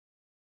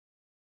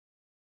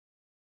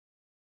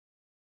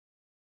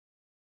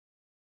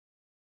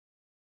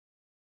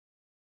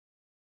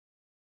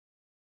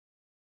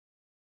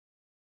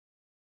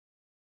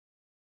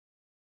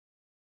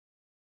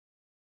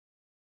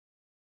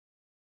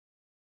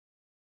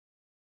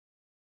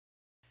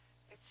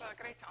a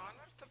great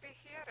honor to be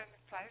here and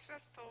a pleasure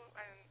to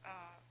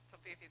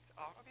be with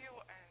all of you,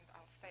 and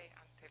I'll stay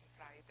until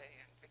Friday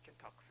and we can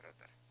talk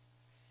further.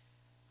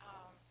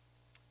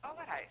 All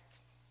right.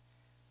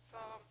 So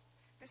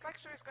this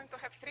lecture is going to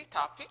have 3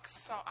 topics.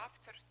 So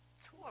after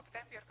 2 of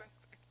them, we are going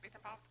to, in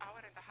about an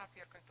hour and a half, we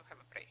are going to have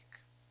a break,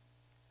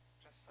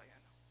 just so you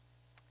know.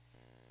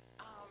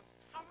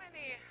 How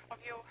many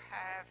of you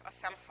have a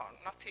cell phone?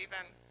 Not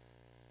even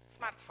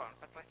smartphone,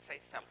 but let's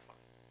say cell phone.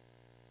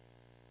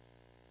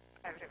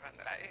 Everyone,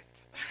 right?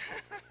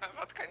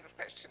 What kind of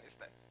question is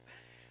that?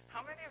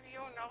 How many of you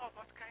know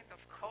what kind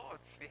of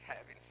codes we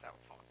have in cell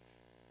phones?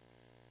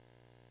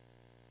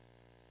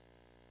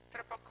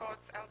 Triple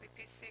codes,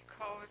 LDPC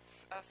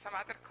codes, some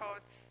other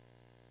codes.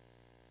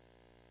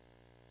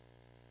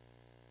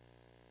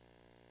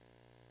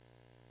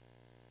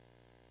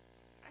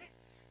 Right?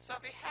 So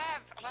we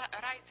have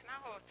right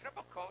now a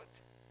triple code.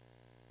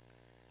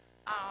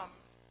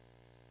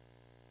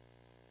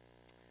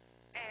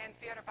 And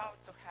we are about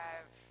to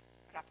have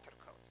Raptor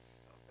codes,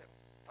 so we'll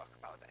talk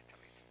about that a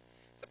little.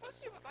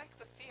 Suppose you would like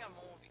to see a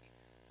movie.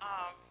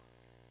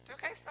 Do you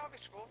guys know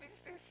which movie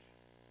is this?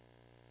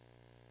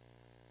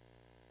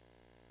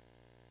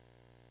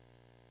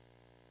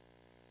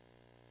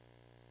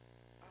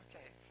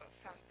 Okay, so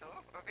some do.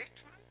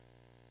 Which one?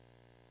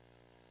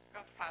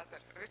 Godfather.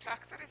 Which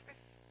actor is this?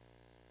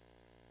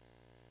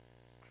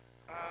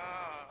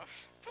 Oh,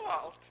 too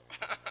old.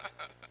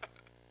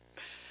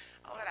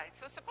 All right,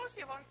 so suppose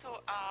you want to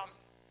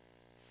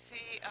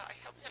see, I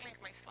hope you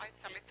link my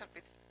slides a little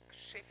bit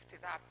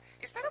shifted up.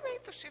 Is there a way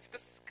to shift the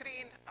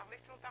screen a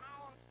little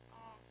down?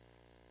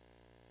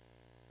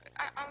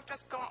 I'll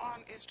just go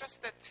on. It's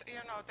just that,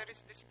 you know, there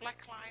is this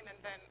black line and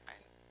then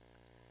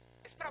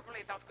it's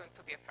probably not going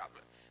to be a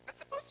problem. But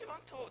suppose you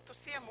want to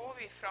see a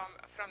movie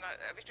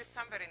which is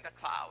somewhere in the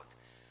cloud.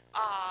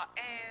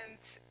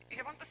 And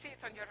you want to see it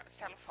on your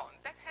cell phone.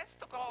 That has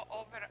to go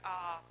over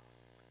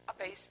a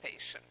base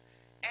station.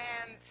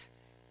 And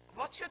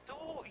what you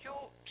do, you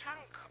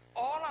chunk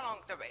all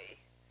along the way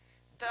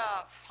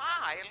the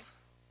file.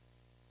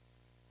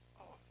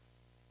 Oh.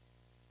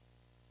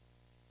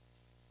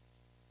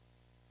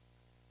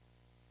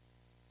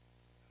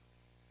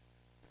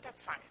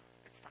 That's fine.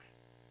 It's fine.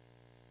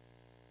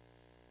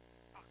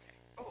 Okay.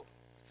 Oh,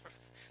 it's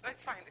worse. No,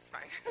 it's fine. It's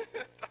fine.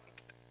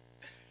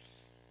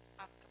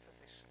 Up to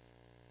position.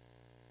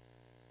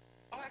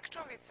 Oh,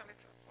 actually, it's a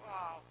little.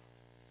 Wow.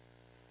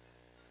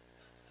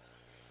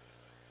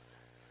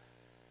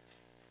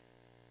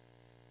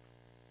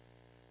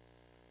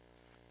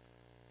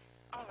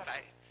 All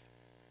right.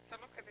 So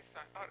look at this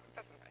one. Oh, it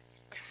doesn't matter.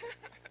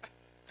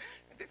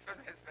 This one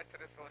has better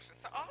resolution.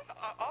 So all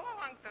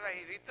along the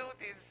way, we do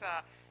this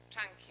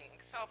chunking.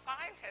 So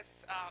file has,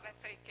 let's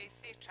say,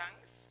 KC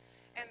chunks,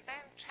 and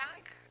then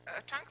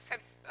chunks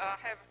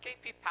have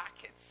KP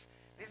packets.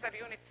 These are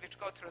units which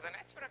go through the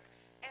network,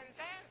 and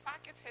then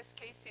packet has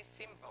KC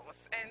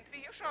symbols, and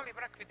we usually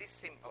work with these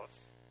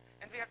symbols,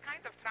 and we are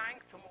kind of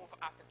trying to move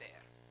up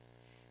there.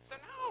 So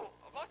now,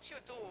 what you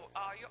do,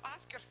 you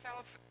ask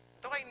yourself,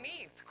 do I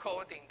need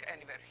coding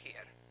anywhere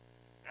here,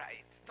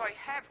 right? Do I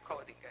have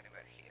coding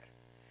anywhere here?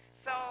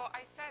 So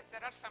I said there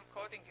are some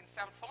coding in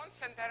cell phones,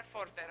 and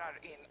therefore there are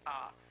in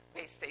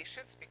base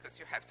stations, because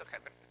you have to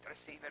have a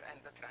receiver and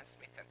the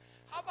transmitter.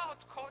 How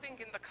about coding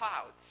in the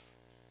clouds?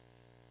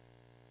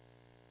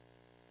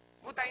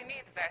 Would I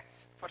need that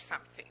for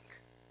something?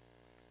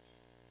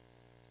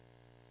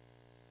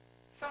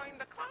 So in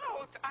the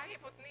cloud, I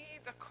would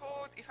need a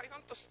code if I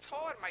want to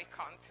store my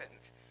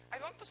content.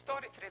 I want to store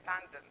it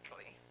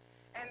redundantly.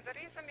 And the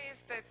reason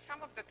is that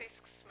some of the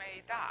disks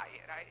may die,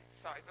 right?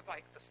 So I would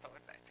like to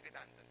store that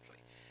redundantly.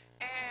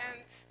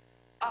 And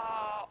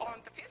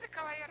on the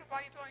physical layer,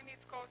 why do I need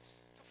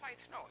codes to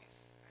fight noise?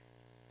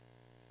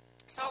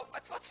 So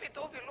but what we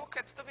do, we look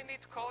at, do we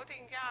need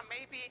coding? Yeah,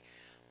 maybe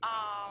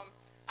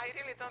I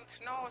really don't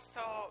know,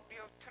 so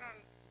you turn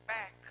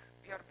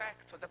your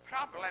back to the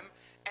problem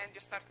and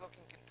you start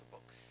looking into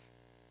books.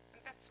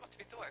 And that's what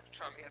we do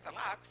actually at the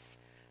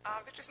labs,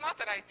 which is not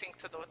the right thing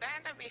to do.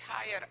 Then we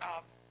hire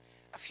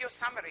a few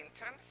summer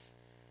interns,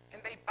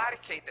 and they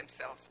barricade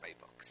themselves by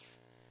books.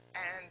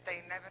 And they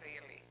never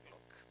really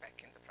look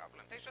back in the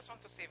problem. They just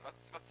want to see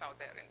what's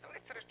out there in the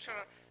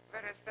literature,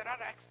 whereas there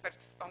are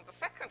experts on the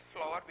 2nd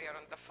floor, we are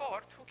on the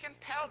 4th, who can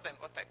tell them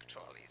what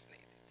actually is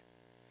needed.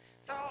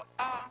 So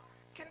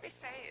can we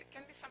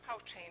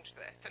somehow change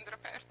that? And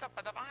Roberto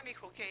Padovani,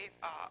 who gave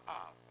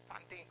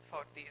funding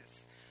for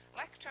this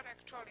lecture,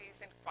 actually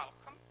is in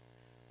Qualcomm,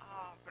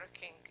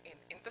 working in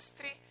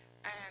industry.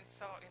 And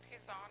so in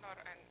his honor,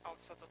 and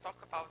also to talk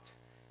about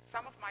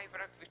some of my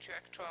work, which you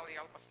actually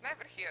almost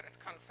never hear at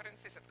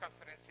conferences. At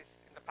conferences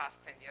in the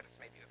past 10 years,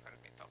 maybe you've heard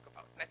me talk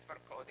about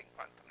network coding,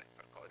 quantum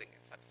network coding,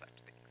 and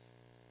such things.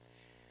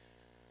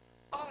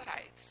 All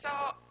right, so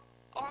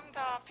on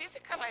the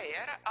physical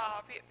layer,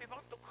 we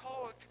want to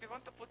code, we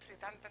want to put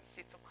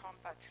redundancy to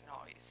combat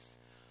noise.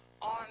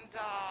 On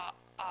the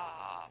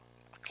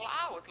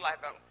cloud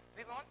level,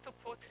 we want to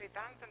put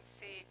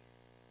redundancy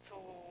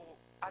to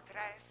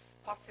address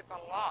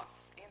possible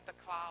loss in the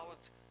cloud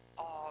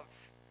of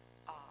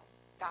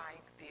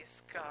dying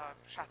disk,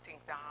 shutting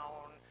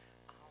down,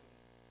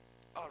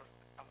 or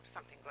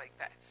something like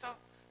that. So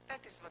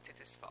that is what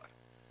it is for.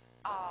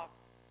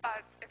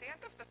 But at the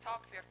end of the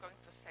talk, we are going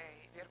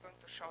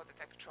to show that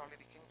actually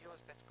we can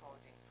use that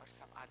coding for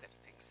some other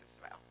things as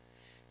well.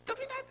 Do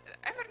we not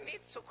ever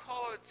need to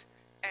code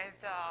at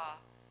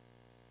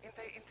in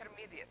the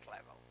intermediate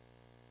level?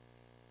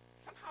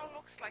 Somehow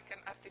looks like an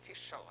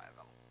artificial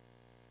level.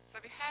 So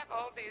we have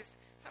all these,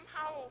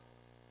 somehow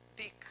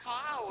the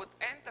cloud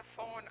and the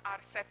phone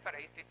are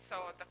separated.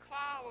 So the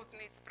cloud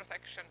needs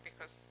protection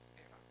because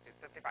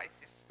the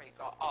devices may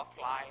go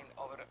offline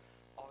or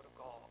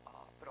go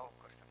broke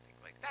or something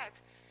like that.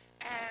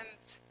 And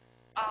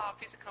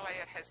physical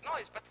layer has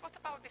noise. But what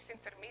about this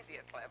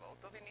intermediate level?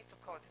 Do we need to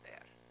code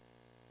there?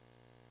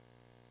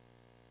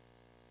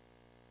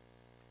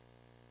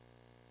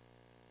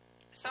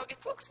 So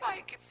it looks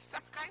like it's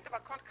some kind of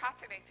a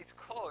concatenated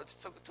code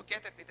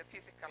together with the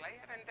physical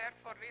layer, and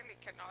therefore really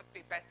cannot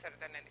be better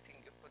than anything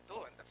you could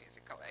do in the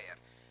physical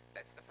layer.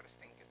 That's the first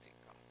thing you think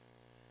of.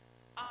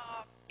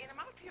 In a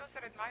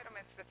multi-user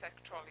environments, that's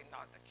actually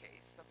not the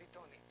case. So we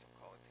don't need to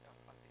code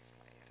on this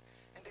layer.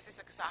 And this is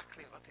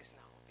exactly what is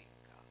now being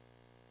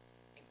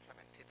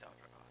implemented or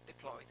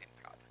deployed in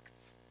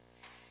products.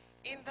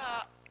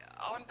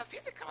 On the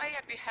physical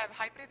layer, we have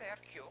hybrid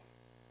AirQ,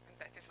 and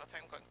that is what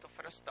I'm going to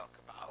first talk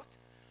about.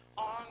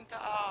 On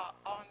the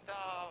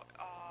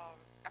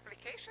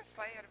applications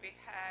layer, we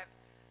have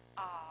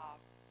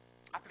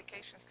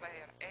applications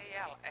layer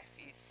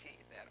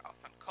ALFEC, they're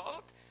often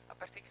called. A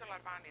particular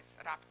one is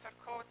Raptor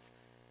codes.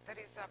 There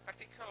is a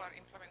particular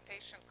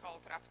implementation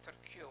called Raptor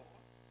Q.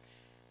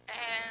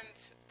 And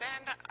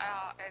then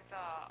at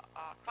the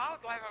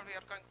cloud level, we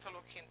are going to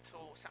look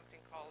into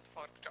something called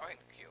fork join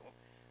Q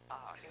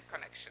in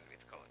connection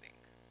with coding.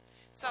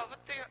 So what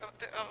do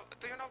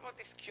you know what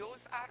these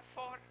Qs are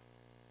for?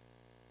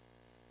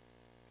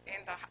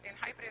 In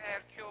hybrid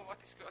AirQ, what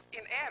is Q?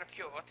 In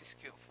AirQ, what is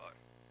Q for?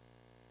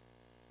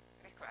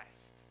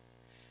 Request.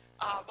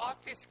 What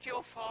is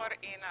Q for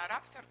in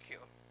Raptor Q?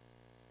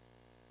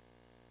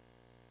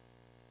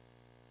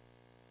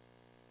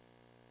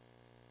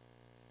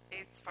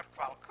 It's for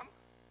Qualcomm.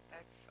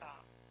 That's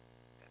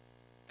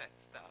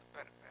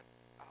where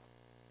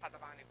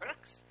Padovani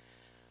works.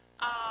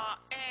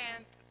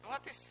 And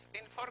what is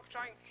in fork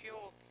join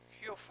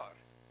Q for?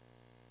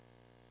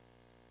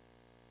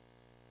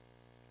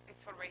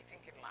 It's for waiting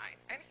in line.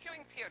 Any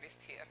queuing theorist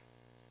here?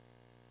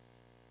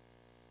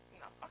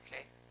 No,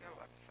 okay, you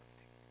learned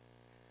something.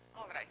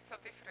 All right, so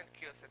different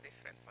queues at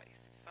different places.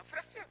 So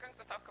first we are going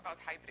to talk about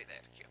hybrid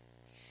AirQ.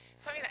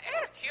 So in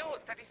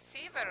AirQ, the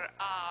receiver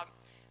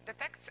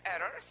detects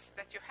errors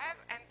that you have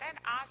and then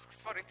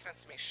asks for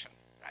retransmission,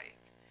 right?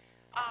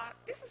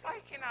 This is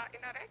like in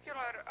a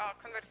regular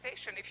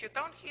conversation. If you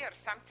don't hear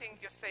something,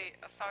 you say,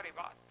 sorry,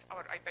 what?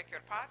 Or I beg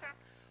your pardon.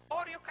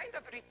 Or you kind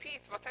of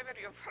repeat whatever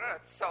you've heard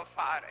so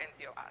far and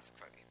you ask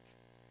for it.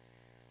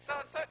 So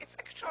it's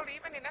actually,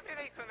 even in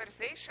everyday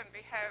conversation,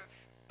 we have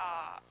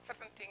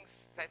certain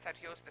things that are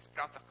used as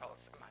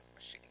protocols among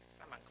machines,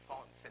 among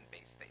phones and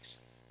base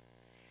stations.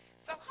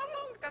 So how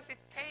long does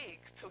it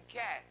take to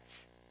get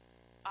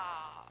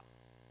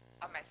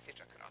a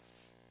message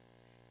across?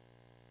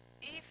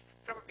 If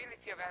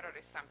probability of error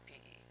is some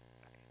PE,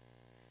 right?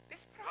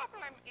 This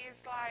problem is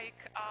like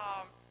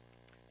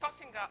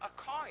tossing a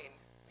coin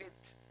with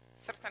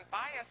certain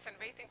bias and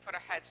waiting for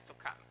a head to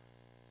come.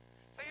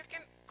 So you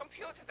can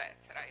compute that,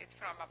 right,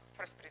 from a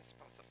first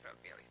principles of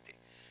probability.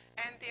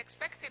 And the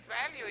expected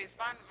value is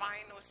 1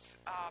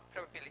 minus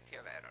probability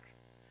of error.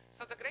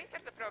 So the greater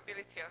the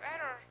probability of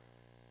error,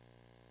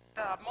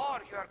 the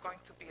more you are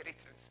going to be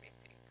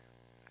retransmitting.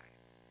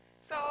 Right?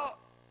 So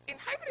in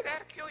hybrid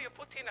AirQ, you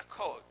put in a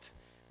code,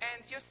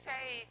 and you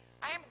say,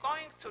 I am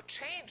going to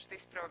change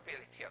this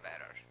probability of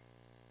error.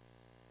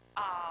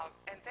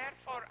 And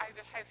therefore, I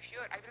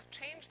will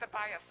change the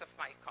bias of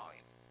my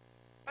coin.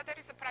 But there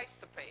is a price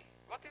to pay.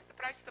 What is the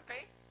price to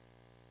pay?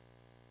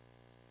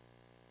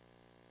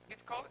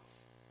 With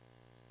codes?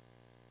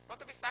 What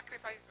do we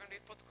sacrifice when we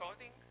put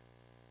coding?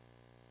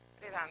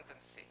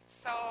 Redundancy.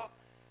 So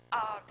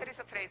there is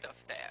a trade-off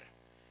there.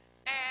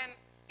 And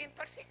in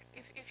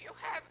particular, if you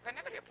have,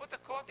 whenever you put a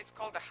code, it's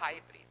called a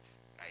hybrid,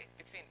 right,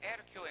 between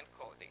AirQ and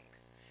coding.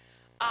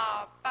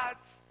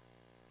 But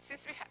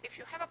since if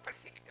you have a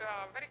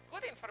very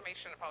good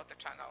information about the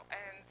channel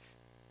and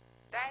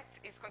that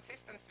is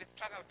consistent with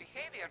channel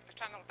behavior, the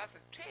channel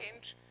doesn't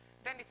change,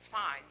 then it's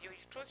fine. You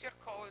choose your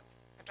code,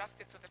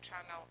 adjust it to the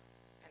channel,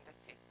 and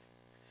that's it.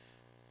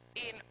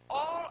 In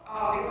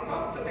the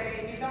talk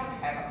today, we don't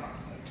have a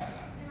constant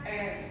channel.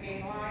 And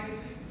in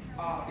life,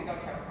 we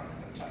don't have a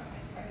constant channel,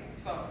 right?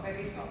 So there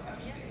is no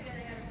such thing.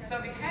 So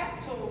we have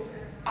to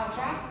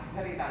adjust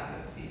the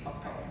redundancy of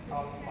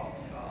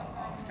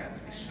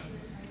transmission.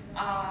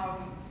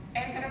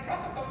 And there are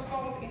protocols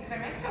called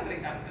incremental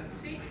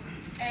redundancy,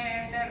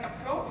 and they're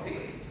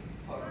appropriate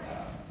for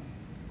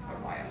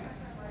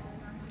wireless.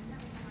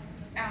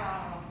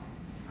 All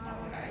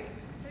right.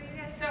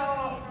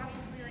 So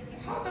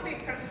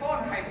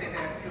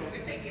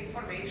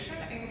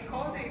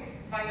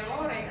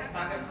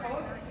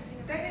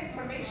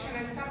information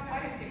and some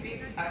parity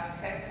bits are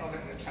set over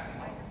the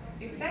channel.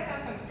 If that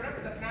doesn't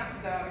work, the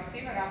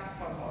receiver asks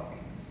for more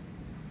bits,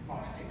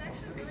 more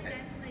signals to be sent.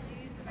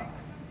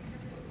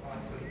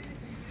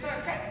 So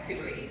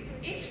effectively,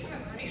 each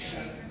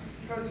transmission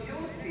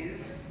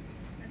produces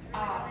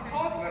a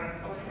code word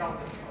or stronger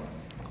code.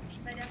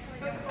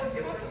 So suppose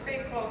you want to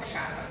say close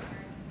Shannon,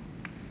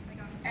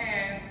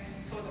 and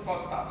to the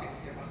post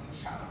office you want to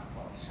shout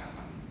close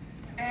Shannon.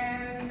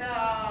 And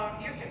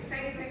you can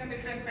say it in a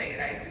different way,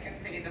 right? You can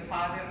say the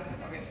father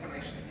of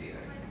information theory.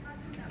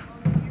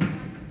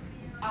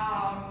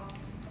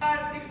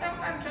 But if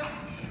someone just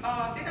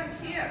didn't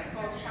hear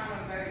close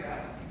Shannon very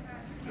well,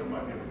 there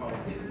might be a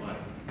problem with his mic.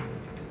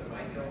 The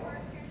mic go on?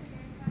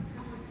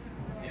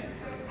 Yeah.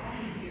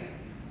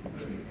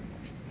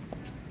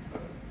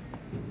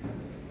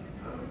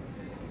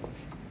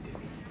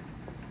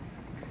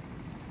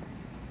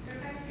 Do you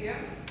guys hear?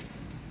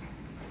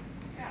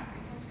 Yeah,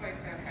 it looks like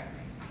they're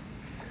happy.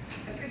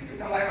 At least with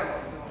the level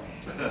of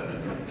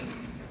noise.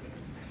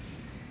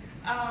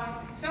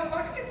 So, or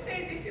you can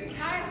say this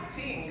entire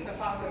thing, the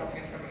father of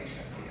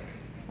information theory.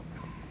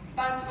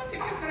 But what if you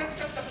correct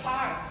just a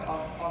part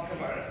of the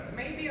word?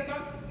 Maybe you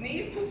don't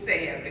need to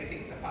say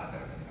everything, the father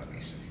of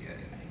information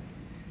theory.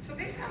 So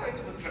this is how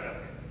it would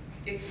work.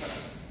 It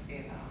works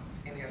in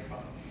your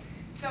phones.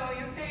 So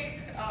you take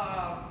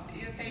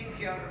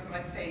your,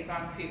 let's say, 1/5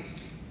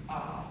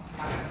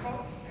 mother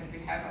code, and we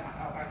have a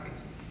 1/5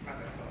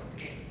 mother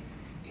code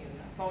in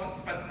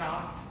phones, but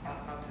not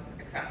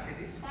exactly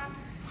this one.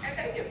 And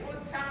then you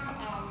put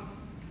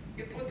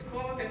you put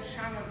code and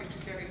channel, which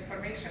is your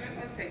information, and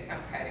let's say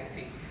some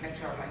parity.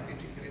 Natural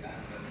language is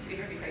redundant.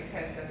 Even if I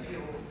send a few,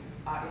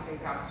 if I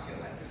route few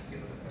letters, you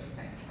would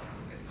understand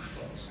that it's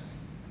code channel.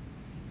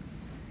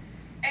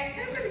 And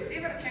then the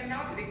receiver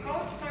cannot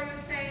decode, so you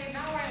say,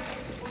 now I'm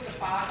going to put a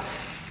father,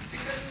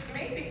 because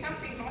maybe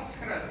something was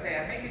heard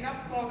there. Maybe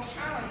not called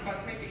channel,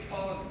 but maybe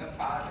called the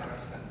father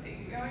or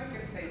something. Or you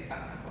can say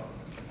Santa Claus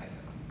or something.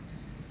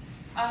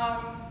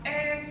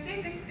 And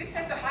see, this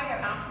has a higher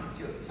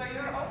amplitude, so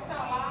you're also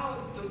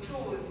allowed to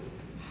choose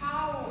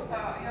how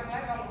your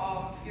level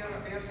of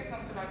your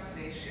signal-to-noise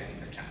ratio in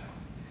the channel.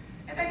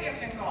 And then you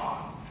can go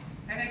on.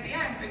 And at the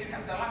end, when you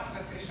have the last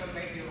transition,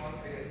 maybe you want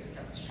really to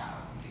just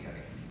shout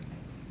theory.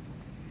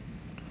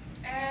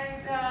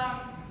 And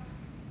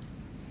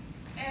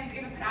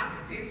in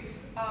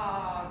practice,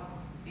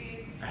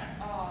 it's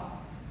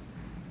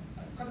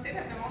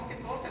considered the most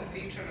important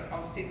feature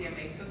of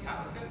CDMA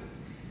 2000.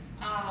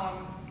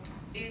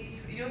 It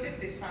uses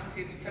this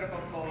 1/5 turbo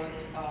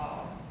code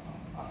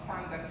of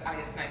standards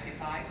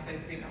IS-95, so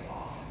it's been a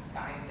long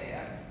time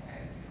there,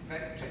 and it's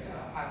very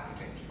hard to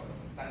change codes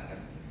and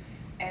standards.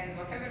 And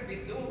whatever we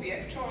do, we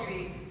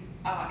actually,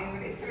 in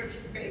research,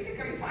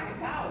 basically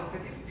find out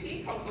that these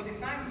people who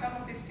design some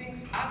of these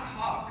things ad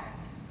hoc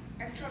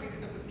actually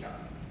did a good job.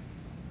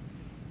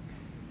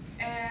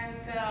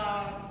 And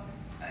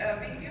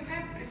you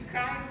have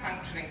prescribed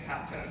puncturing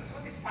patterns.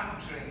 What is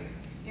puncturing?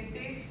 In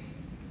this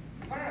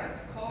word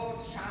called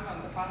Shannon,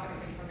 the father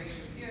of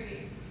information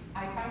theory,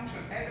 I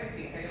punctured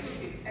everything, I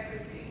omitted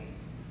everything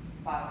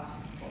but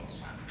called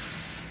Shannon.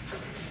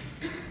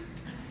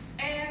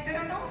 And there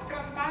are no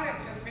transparent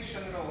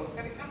transmission rules.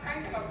 There is some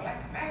kind of a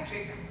black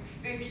magic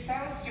which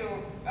tells you,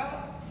 well,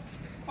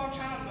 code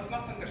Shannon was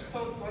not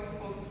understood, let's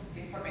put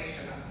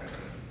information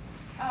afterwards.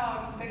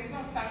 There is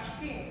no such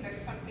thing. There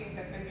is something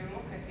that when you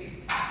look at it,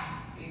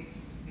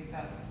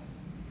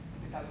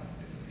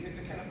 you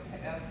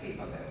cannot see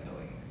what they're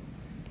doing.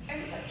 And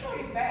it's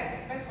actually bad.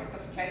 It's bad for the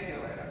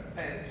scheduler.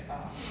 That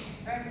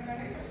when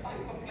I first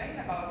started complaining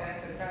about that,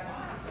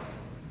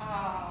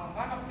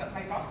 one of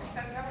my bosses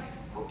said, well,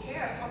 who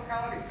cares what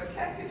color is the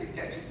cat if it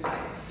catches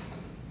mice?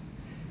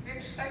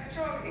 Which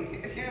actually,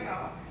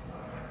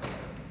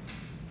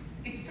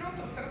 it's true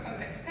to a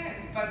certain extent,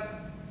 but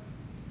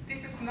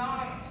this is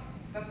not,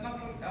 it's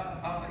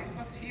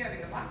not here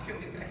in a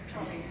vacuum. It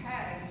actually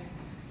has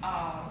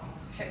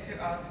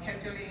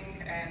scheduling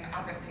and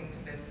other things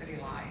that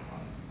rely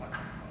on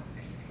what's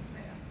in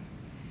there.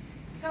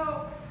 So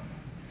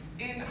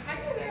in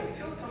high-level Q,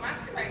 to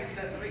maximize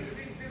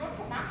we want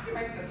to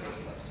maximize the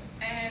throughput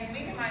and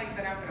minimize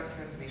the number of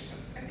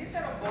transmissions. And these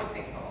are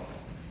opposing goals.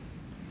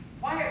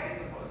 Why are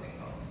these opposing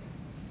goals?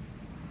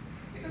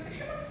 Because if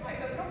you maximize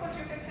the throughput,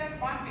 you can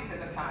send one bit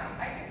at a time.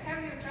 I can tell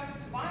you just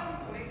one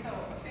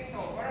little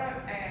single word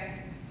and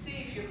see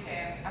if you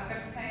can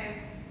understand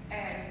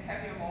and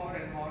tell you more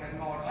and more and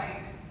more,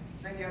 like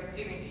when you're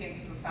giving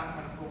hints to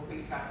someone who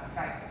is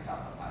trying to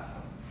solve a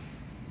puzzle.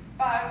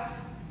 But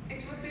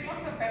it would be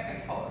lots of back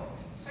and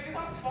forth. So you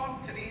don't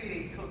want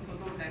really to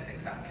do that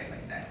exactly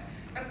like that.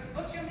 But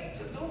what you need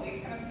to do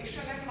if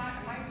transmission n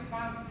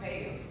 -1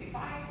 fails, if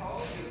I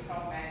told you so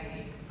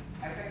many,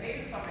 if I gave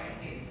you so many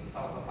hints to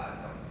solve a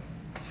puzzle,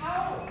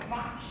 how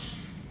much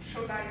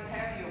should I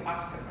tell you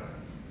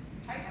afterwards?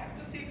 I have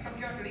to see from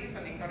your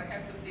reasoning, or I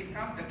have to see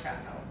from the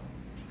channel.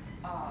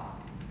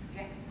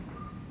 Yes.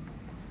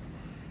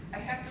 I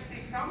have to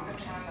see from the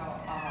channel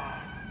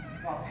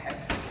what has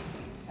to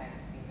be sent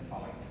in the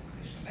following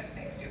transmission. That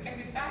things you can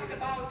decide decide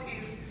about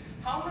is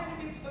how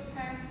many bits to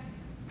send,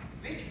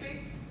 which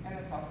bits, and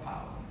at what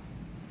power.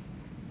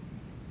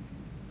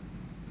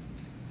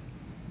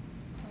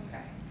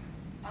 Okay.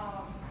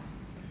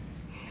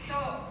 So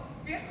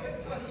we are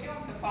going to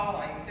assume the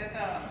following, that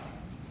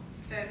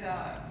the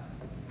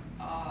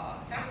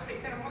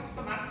transmitter wants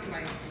to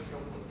maximize the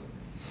throughput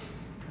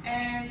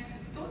and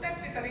do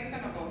that with a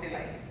reasonable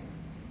delay.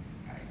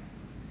 Right?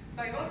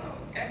 So I want to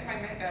get my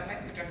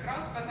message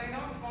across, but I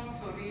don't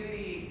want to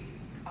really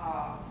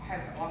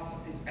have lots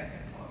of this back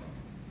and forth.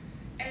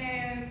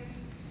 And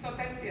so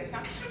that's the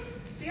assumption.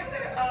 The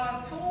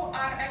other two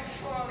are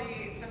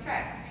actually the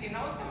facts. He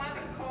knows the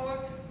mother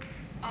code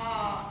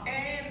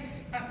and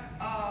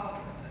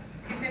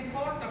is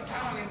informed of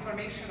channel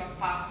information of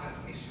past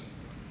transmissions.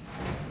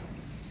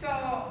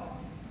 So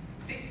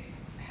this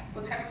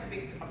would have to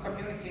be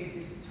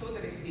communicated to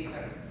the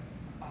receiver,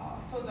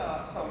 to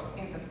the source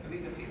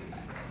with the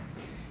feedback.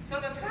 So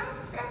the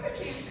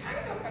strategy is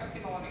kind of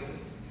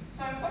parsimonious.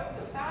 So I'm going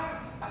to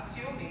start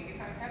assuming,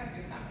 if I'm telling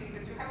you something,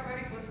 that you have a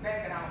very good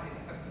background in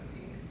a certain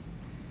thing.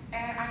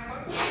 And I'm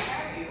going to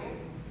tell you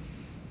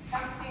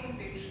something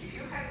which, if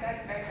you had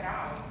that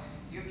background,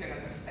 you can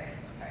understand,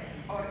 okay?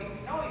 Or if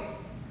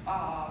noise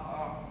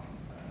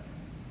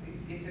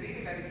is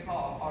really very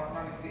small or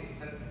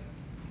non-existent,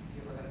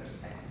 you would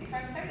understand. If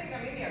I'm sending a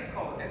linear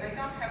code and I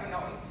don't have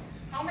noise,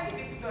 how many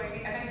bits do I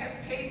need? And I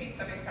have k bits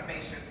of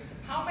information.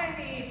 How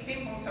many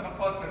symbols of a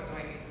code word do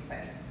I need to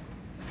send?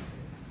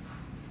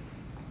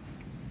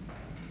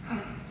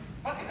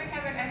 What if I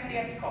have an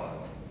MDS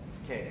code?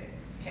 K.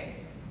 K.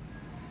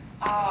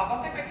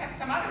 What if I have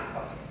some other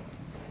code?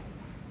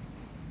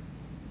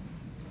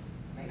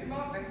 Maybe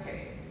more than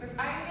K. Because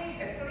I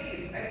need at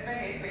least as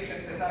many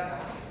equations as I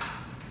know.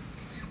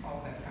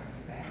 All that come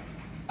to that.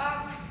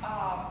 But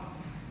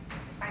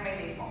I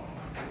may need more.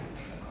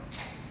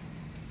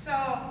 So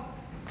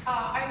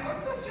I'm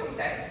going to assume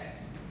that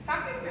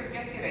something will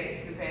get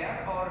erased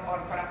there or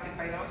corrupted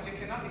by noise you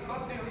cannot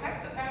decode, so you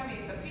have to tell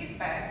me the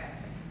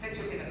feedback that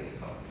you didn't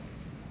decode.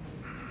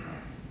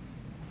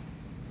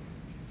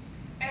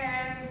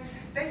 And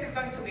this is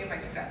going to be my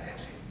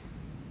strategy.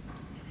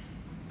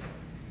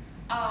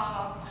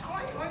 How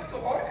I'm going to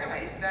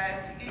organize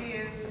that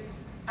is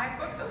I'm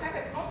going to have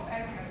at most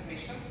n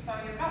transmissions, so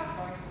you're not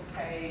going to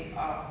say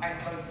I'm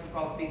going to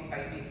go bit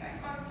by bit.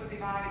 I'm going to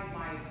divide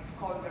my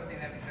code word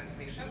in n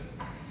transmissions.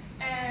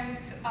 And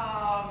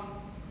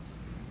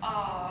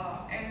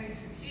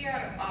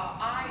here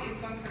I is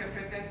going to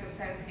represent the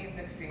set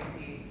indexing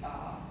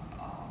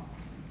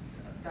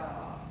the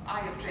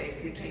I of j,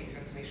 the j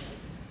transmission.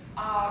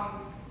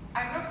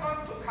 I'm not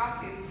going to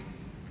cut it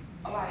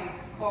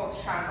like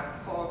closed channel,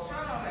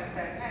 and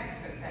then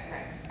next, and then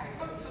next. I'm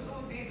going to do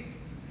this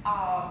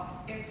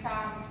in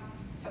some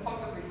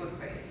supposedly good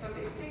way. So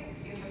this thing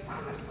in the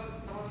summer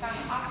was done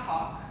ad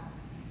hoc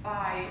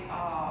by,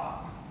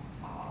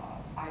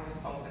 I was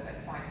told at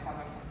that time,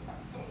 someone from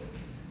Samsung.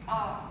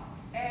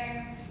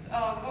 And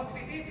what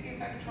we did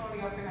is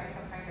actually organize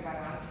some kind of a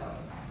random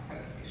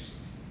transmission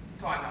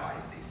to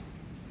analyze this.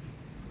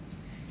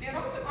 We are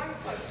also going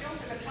to assume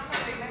that the channel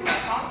remains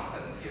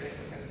constant during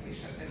the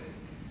transmission. That,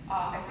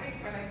 at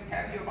least when I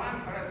tell you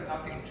one word,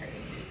 nothing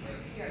changes. So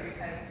here we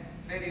had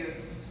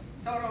various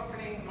door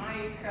opening,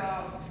 mic,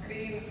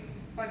 screen,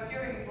 but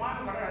during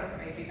one word,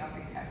 maybe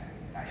nothing happened,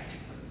 right?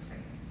 It was the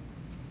same.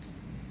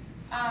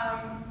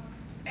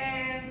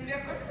 And we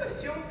are going to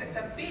assume that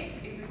a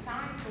bit is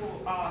assigned to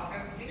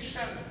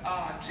transmission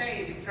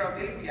j with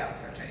probability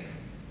alpha j.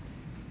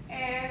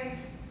 And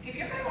if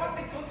you have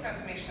only two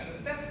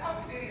transmissions, that's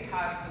not really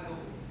hard to do,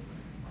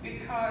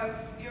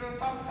 because you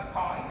toss a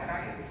coin,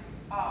 right,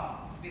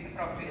 with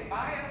appropriate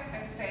bias,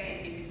 and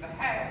say if it's a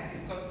head,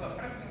 it goes to a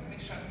first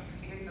transmission,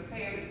 if it's a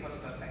tail, it goes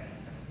to a second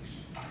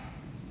transmission.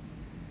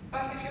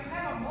 But if you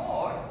have a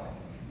more,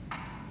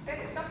 then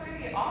it's not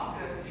really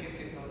obvious if you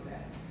can do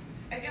that.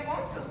 And you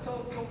want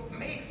to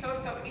make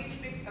sort of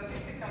each bit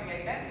statistically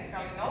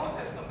identical in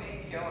order to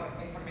make your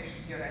information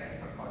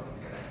theoretical according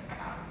to your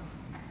analysis.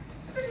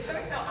 So there is a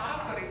little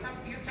algorithm.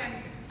 You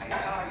can, you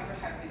will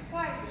have these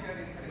slides. If you're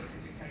interested,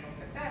 you can look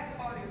at that,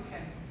 or you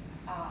can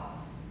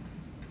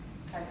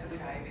try to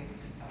derive it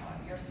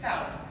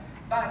yourself.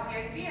 But the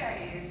idea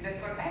is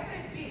that for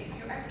every bit,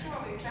 you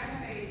actually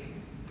generate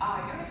a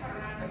uniform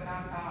random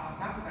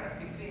number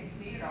between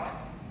 0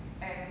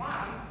 and 1,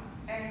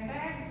 and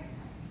then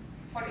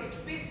for each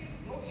bit,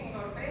 looking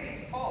or where it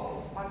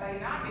falls, or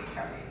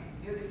dynamically,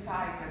 you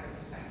decide whether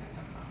to send it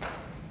or not.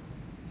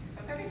 So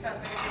that is a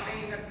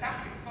very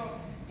practical. So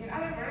in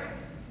other words,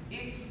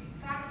 it's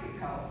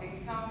practical.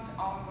 It's not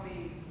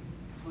only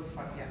good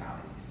for the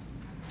analysis.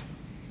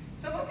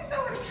 So what is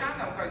our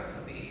channel going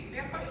to be? We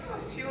are going to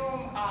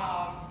assume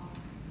a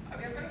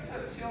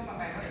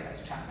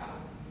memoryless channel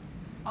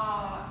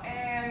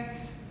and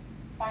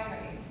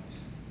binary input.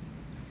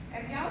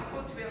 And the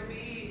output will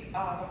be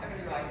whatever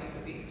you like it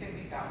to be. It can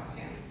be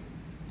Gaussian.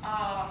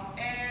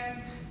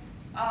 And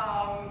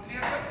we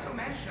are going to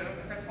measure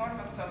the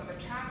performance of the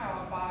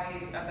channel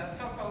by the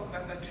so-called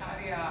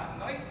Bhattacharya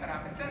noise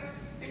parameter,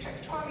 which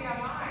actually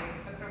aligns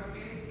the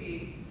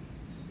probability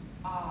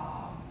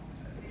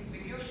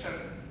distribution,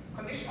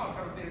 conditional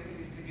probability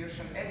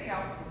distribution at the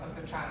output of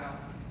the channel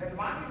when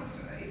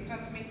 1 is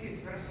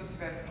transmitted versus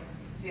when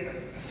 0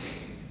 is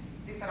transmitted.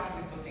 These are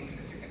only 2 things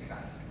that you can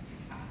transmit.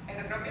 And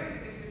the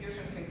probability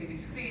distribution can be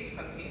discrete,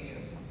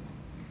 continuous.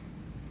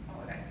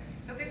 All right.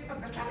 So this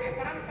Padovani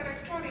parameter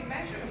actually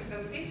measures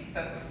the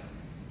distance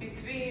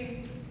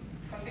between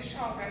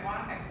conditional when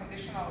 1 and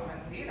conditional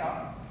when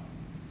 0.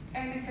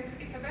 And it's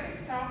a very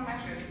strong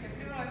measure. It's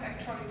equivalent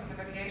actually to the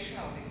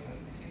variational distance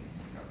between the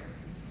two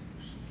probability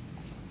distributions.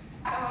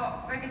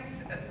 So when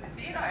it's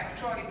 0,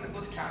 actually it's a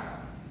good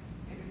channel.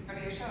 If it's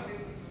variational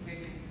distance would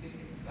be if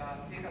it's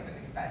 0, then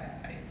it's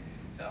bad, right?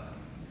 So,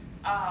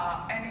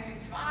 and if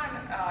it's 1,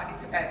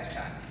 it's a bad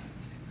channel.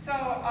 So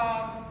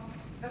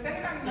does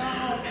anyone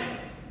know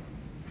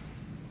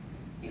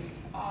if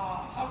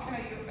how can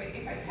I use,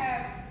 if I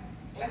have,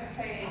 let's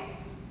say,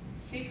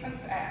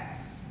 sequence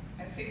X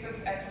and sequence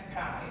X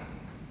prime,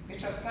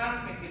 which are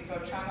transmitted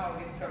to a channel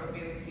with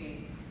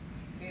probability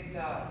with the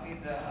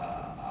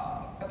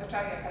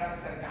Padovani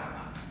parameter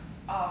gamma.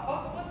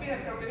 What would be the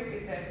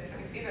probability that the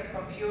receiver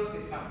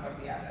confuses one for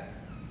the other?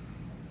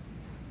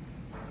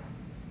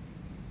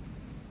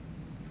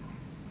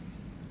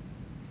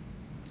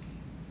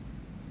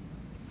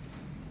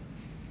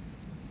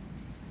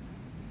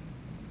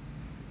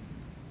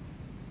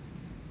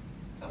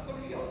 So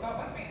confuse,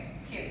 what mean?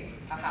 Hints.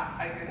 Aha,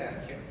 I agree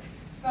there. Here.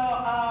 So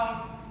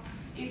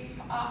if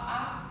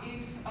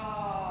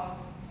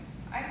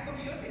I'm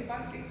confusing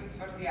one sequence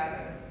for the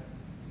other,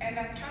 and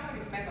that channel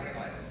is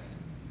memoryless,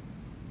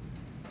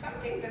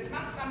 something that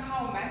must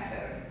somehow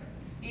matter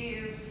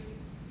is,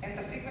 and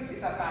the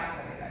sequences are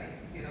binary, right?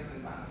 Zeros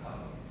and ones. So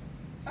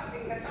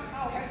something that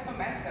somehow has to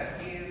matter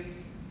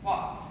is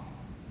what?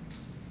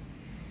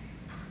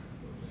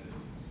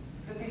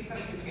 The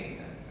distance between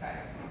them,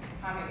 right?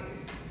 How many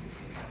distance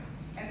between them?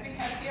 And we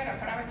have here a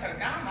parameter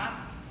gamma,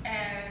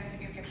 and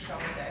you can show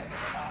that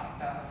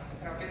the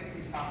probability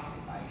is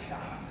bounded by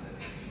gamma to the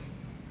base.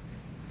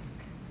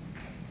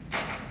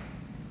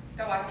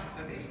 The larger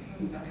the distance,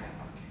 the gamma. Okay.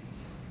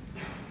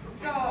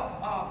 So,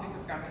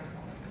 because gamma is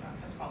smaller than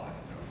a smaller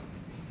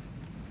probability.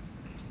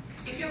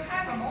 If you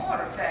have a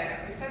more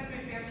than, we said we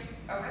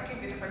are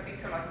working with a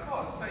particular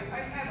code. So if I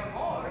have a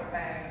more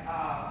than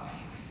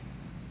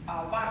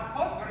one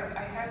code word,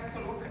 I have to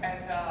look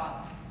at the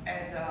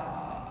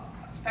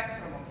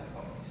spectrum of the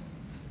code.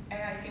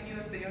 And I can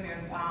use the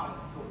union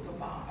bound to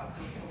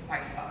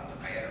find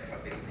out the error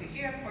probability.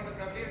 Here, for the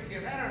probability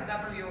of error,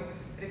 W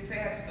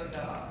refers to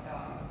the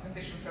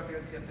transition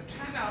probability of the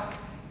channel,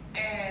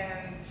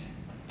 and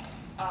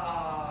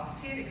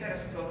C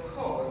refers to a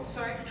code.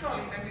 So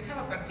actually, when we have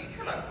a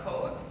particular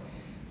code,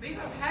 we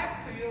will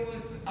have to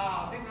use,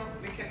 we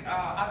can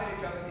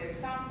average over the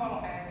ensemble,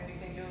 and we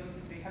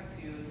have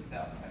to use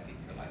the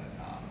particular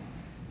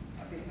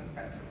distance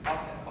spectrum of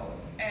the code.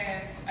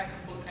 And I can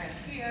put N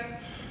here,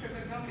 because I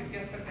noticed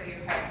yesterday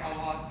you had a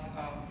lot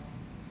of,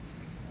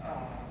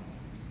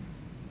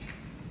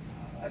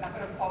 a number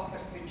of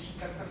posters which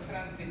are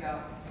concerned with the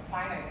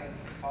finite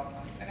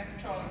performance, and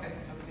actually this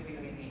is what we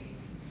really need.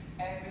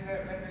 And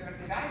when we were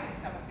deriving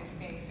some of these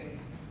things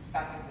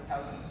starting in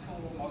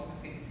 2002, most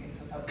of it in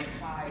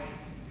 2005,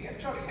 we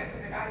actually had to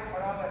derive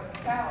for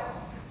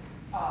ourselves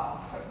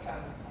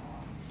certain,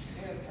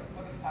 we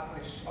couldn't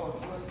publish or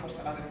use for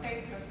some other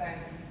papers,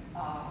 and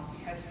we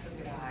had to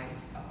derive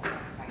some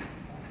kind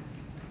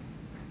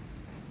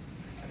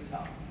of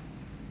results.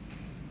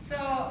 So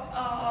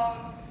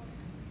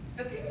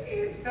the thing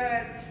is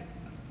that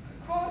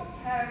codes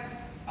have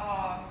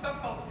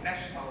so-called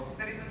thresholds.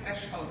 There is a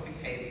threshold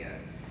behavior.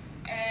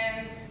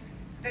 And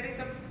there is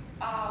a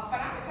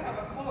parameter of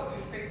a code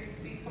which will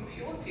be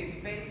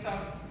computed based on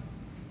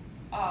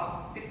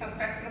distance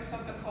spectrums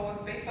of the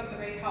code, based on the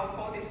way how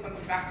code is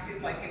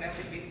constructed, like in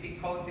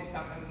LDPC codes, if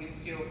someone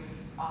gives you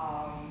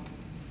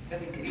the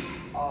degree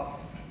of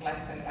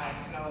left and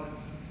right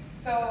nodes.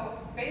 So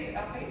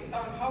based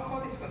on how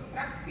code is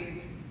constructed,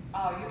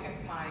 you can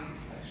find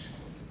this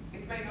threshold.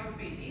 It may not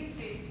be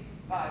easy,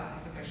 but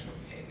it's a threshold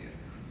behavior.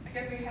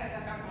 Again, we had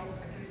at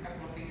least a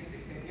couple of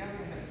physicists in the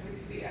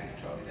university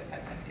actually that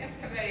happened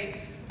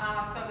yesterday.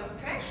 So the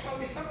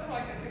threshold is sort of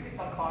like a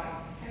critical point,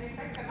 and in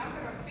fact, a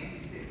number of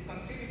physicists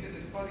contributed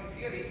to coding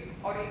theory,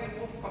 or even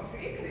moved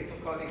completely to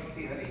coding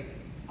theory,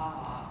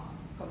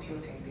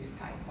 computing this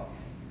type of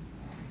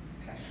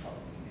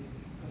thresholds in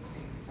this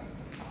sort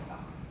of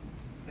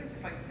this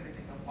is like a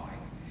critical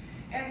point.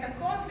 And the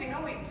code, we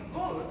know it's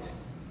good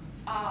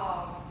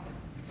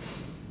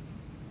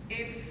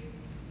if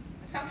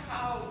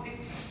somehow this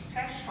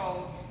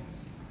threshold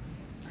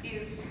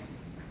is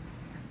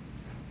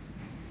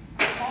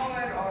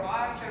smaller or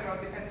larger, or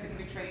depends on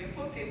which way you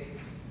put it,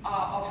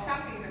 of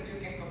something that you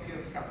can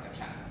compute from the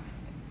channel.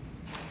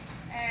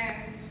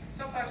 And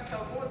so far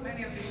so good.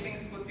 Many of these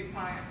things could be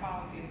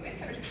found in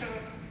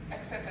literature,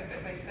 except that,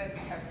 as I said,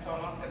 we have to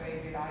along the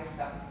way derive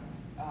some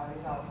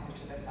results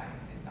which at that time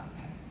did not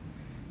have.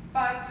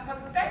 But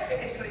what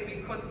definitely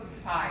we could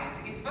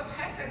find is what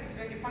happens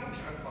when you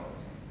puncture a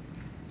code.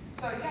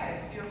 So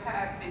yes, you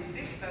have this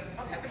distance.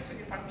 What happens when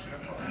you puncture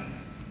a code?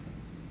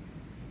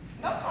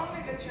 Not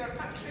only that you are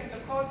puncturing the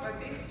code, but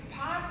these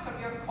parts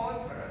of your code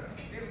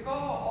will go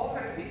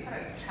over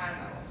different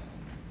channels.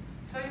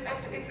 So you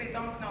definitely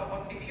don't know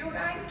what, if you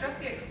write just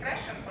the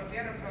expression for the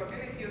error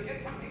probability, you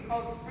get something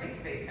called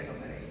split-wake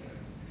enumerator.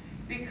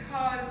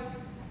 Because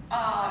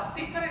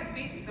different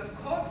pieces of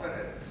code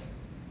words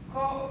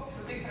go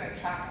to different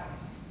channels.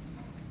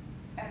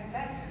 And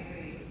that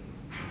really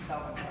no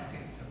one got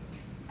into.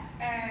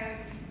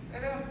 And I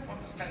don't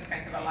want to spend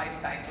kind of a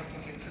lifetime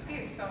looking into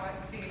this, so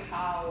let's see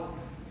how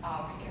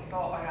we can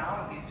go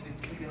around this with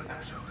the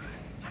assumptions we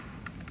made.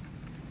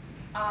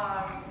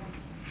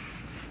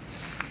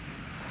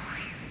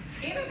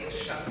 In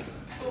addition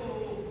to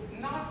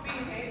not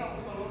being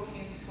able to look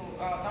into,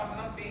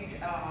 not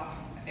being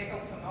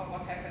able to know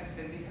what happens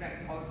when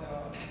different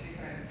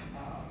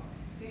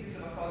pieces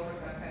of a code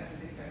represent a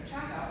different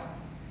channel,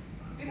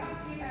 we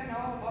don't even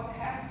know what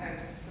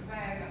happens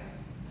when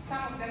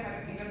some of them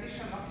are in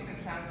addition not even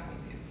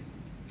transmitted.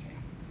 Okay.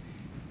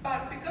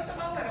 But because of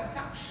our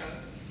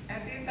assumptions,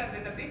 and these are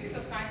the bit is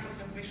assigned to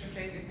transmission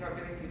J with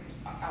probability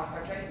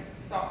alpha J,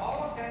 so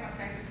all of them are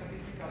kind of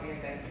statistically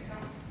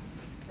identical.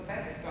 So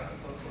that is going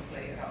to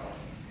play a role.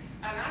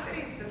 Another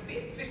is the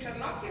bits which are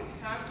not yet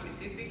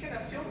transmitted, we can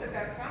assume that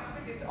they're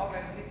transmitted over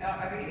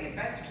a really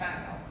bad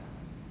channel.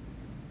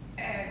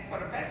 And for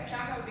a bad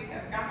channel, we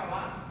have gamma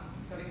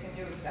 1, so we can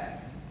use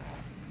that.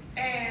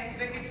 And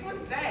when we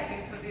put that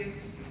into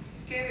this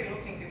scary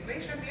looking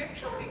equation, we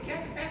actually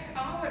get back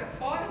our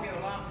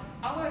formula,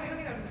 our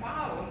union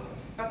bound,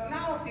 but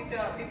now with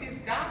this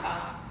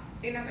gamma,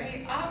 in a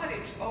way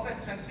averaged over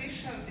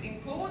transmissions,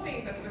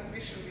 including the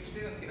transmission which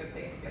didn't even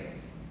take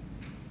place.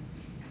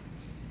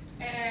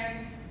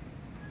 And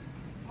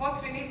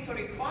what we need to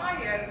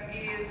require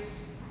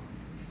is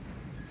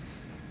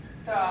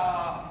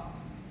the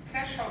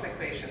threshold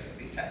equation to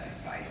be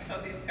satisfied. So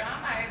this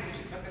gamma n, which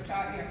is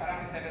Bhattacharya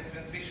parameter and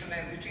transmission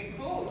n, which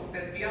includes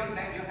that beyond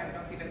them you have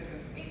not even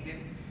transmitted,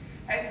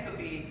 has to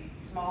be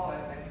smaller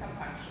than some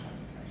function of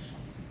the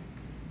threshold.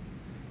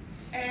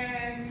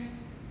 And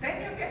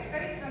then you get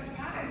very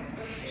transparent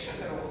transmission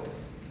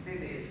rules with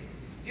this.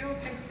 You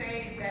can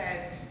say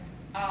that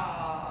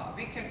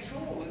we can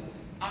choose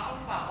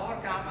alpha or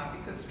gamma,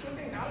 because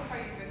choosing alpha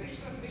is with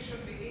each transmission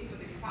we need to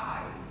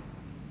decide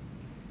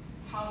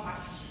how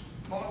much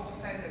more to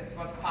send at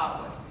what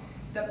power.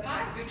 The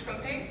part which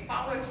contains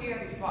power here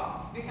is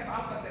what? We have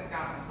alphas and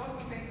gammas. What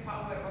contains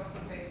power, what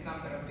contains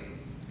number of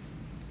bits?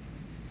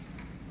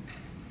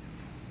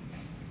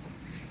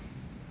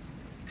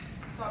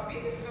 So a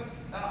bit is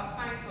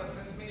assigned to a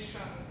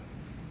transmission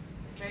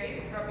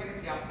J with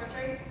probability alpha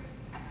J.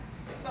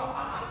 So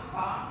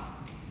alpha,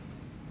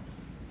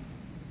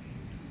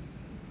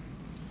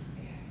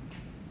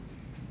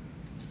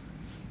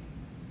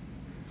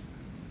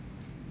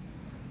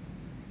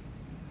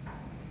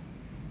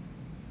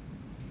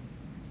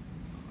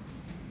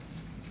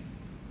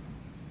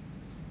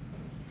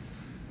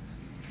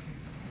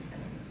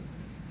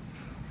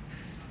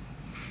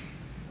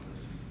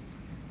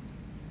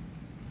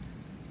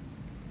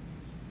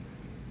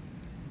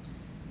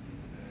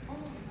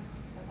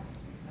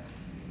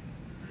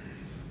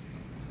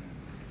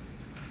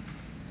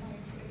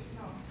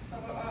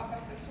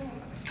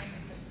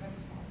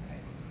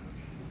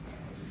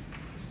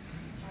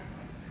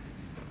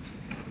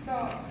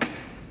 so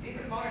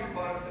even more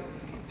important,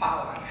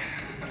 power.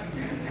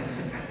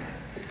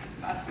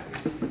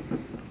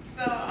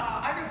 So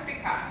I will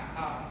speak up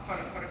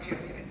for a few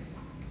minutes.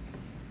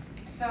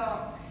 So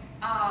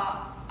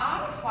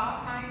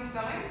alpha times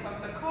the length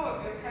of the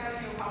code will tell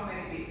you how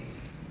many bits.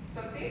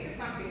 So this is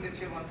something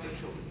that you want to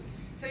choose.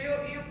 So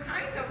you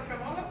kind of,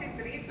 from all of this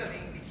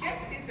reasoning,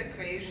 get this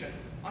equation.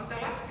 On the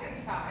left-hand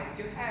side,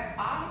 you have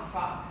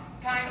alpha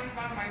times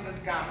 1 minus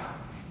gamma.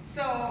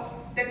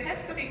 So that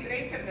has to be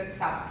greater than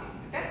something.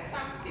 That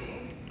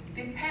something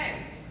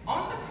depends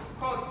on the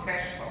code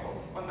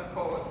threshold, on the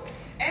code,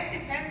 and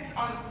depends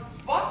on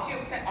what you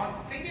send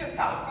on previous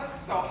alphas,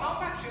 so how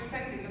much you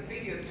send in the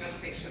previous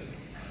transmissions,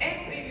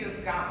 and previous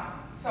gamma.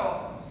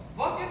 So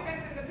what you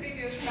sent in the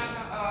previous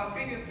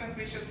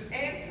transmissions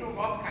and through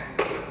what kind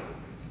of gamma.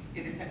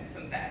 It depends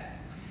on that.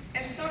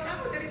 And so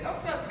now there is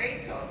also a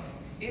trade-off.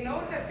 In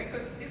order,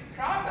 because this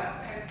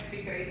product has to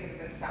be greater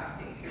than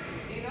something,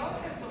 in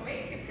order to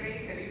make it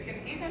greater, you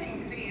can either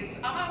increase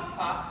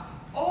alpha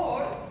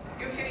or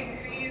you can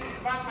increase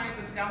 1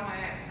 minus gamma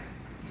n.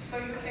 So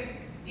you can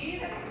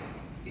either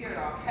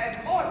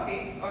have more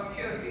bits or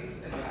fewer bits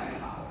than you have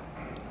power.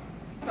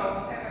 So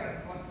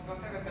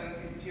whatever there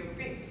is few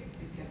bits,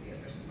 it can be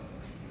understood.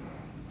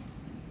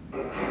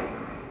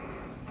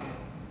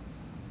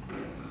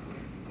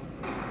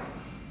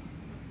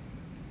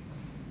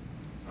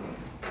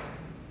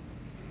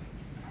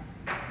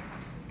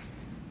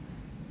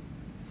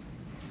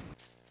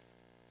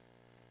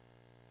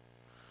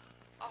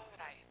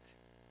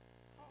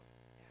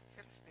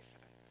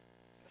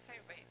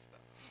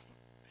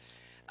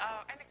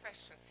 Any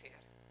questions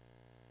here?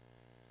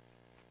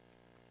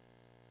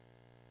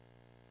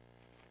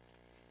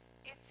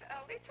 It's a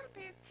little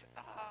bit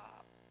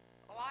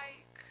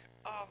like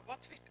what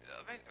we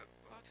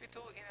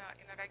do in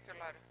a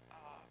regular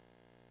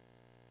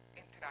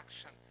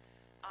interaction.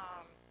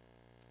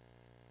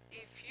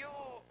 If you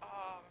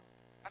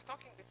are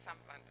talking with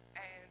someone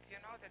and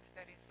you know that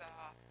there is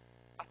a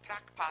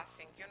track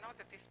passing, you know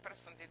that this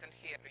person didn't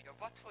hear you,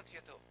 what would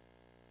you do?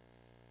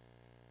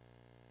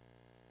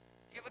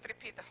 You would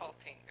repeat the whole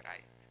thing,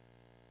 right?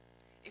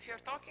 If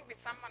you're talking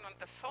with someone on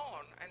the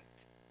phone and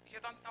you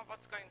don't know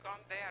what's going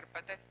on there,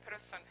 but that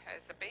person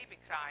has a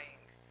baby crying,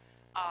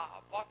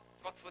 what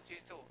would you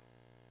do?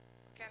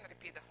 You can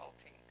repeat the whole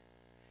thing.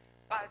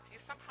 But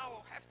you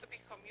somehow have to be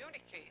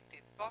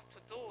communicated what to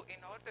do in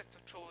order to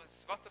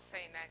choose what to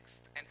say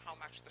next and how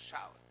much to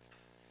shout.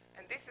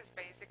 And this is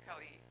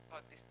basically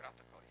what this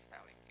protocol is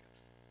telling you.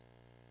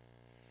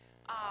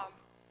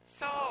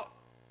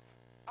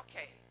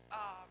 Okay,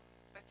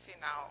 let's see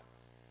now.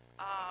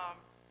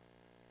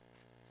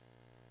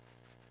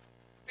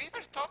 We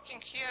were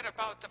talking here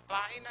about the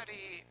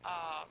binary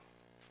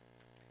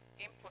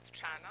input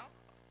channel.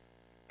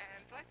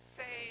 And let's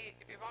say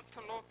if we want to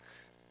look,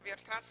 we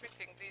are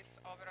transmitting this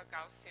over a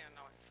Gaussian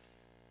noise.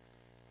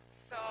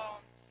 So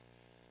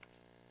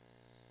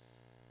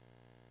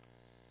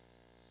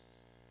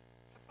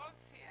suppose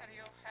here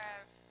you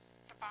have,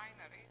 it's a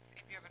binary,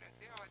 it's EB over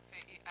N0, let's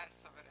say ES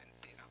over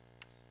N0.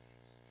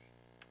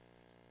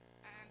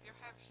 And you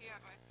have here,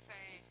 let's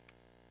say,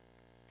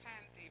 10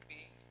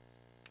 dB.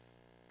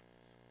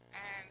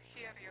 And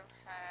here you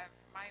have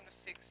minus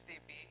 6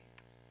 dB.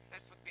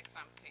 That would be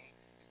something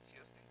that's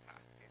used in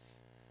practice.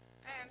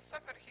 And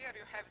somewhere here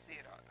you have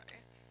 0,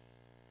 right?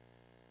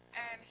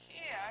 And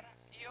here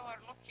you are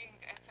looking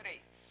at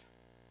rates.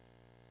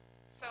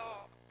 So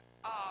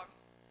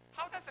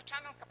how does the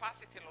channel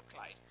capacity look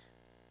like?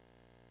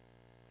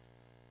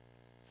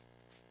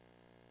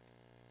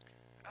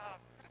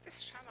 Where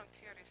this channel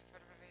theorist were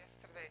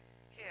yesterday?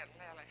 Here,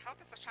 Lele. How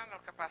does the channel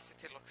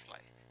capacity looks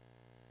like?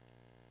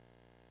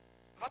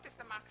 What is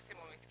the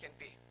maximum it can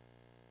be?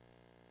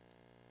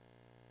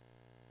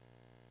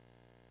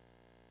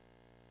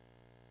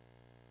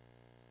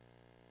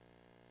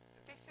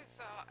 This is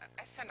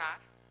SNR.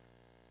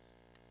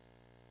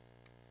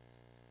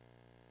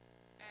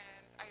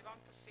 And I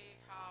want to see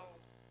how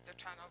the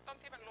channel,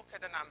 don't even look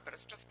at the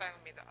numbers, just tell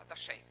me the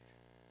shape.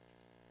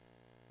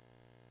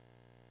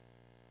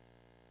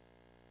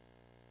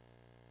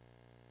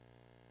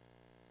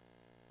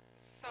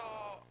 So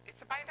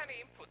it's a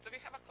binary input. Do we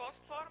have a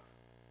closed form?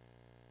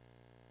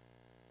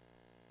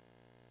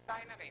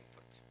 Binary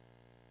input.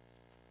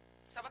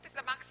 So what is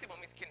the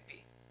maximum it can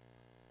be?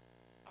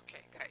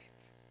 Okay, great.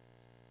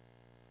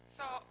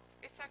 So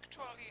it's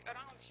actually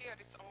around here,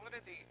 it's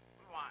already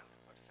 1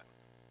 or so.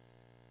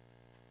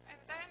 And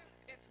then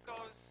it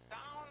goes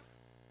down,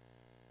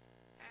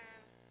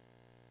 and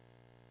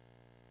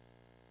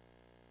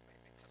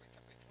maybe it's a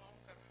little bit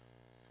longer.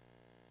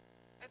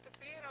 At the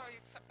 0,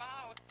 it's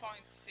about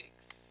 0.6.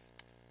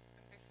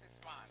 And this is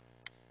 1.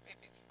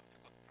 Maybe it's not a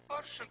good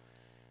proportion.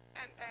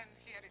 And then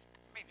here is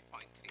maybe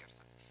 0.3 or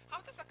something. How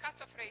does a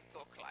cutoff rate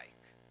look like?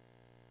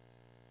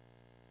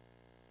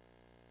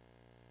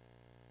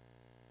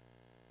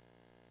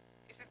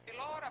 Is it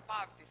below or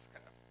above this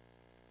curve?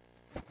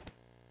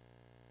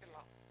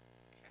 Below.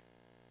 Okay.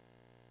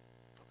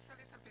 Looks a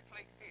little bit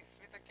like this,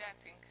 with the gap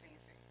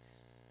increasing.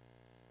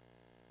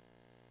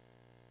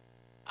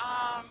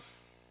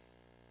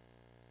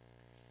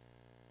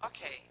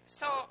 Okay,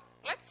 so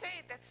let's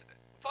say that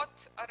what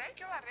a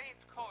regular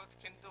rate code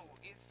can do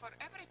is for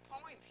every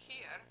point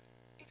here,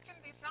 it can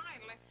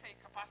design, let's say,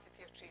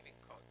 capacity achieving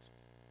code.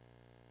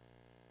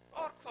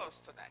 Or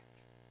close to that.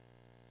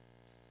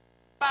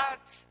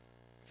 But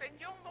when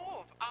you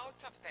move out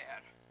of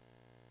there,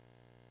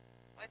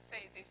 let's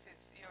say this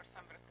is, you're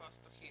somewhere close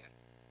to here.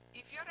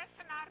 If your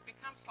SNR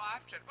becomes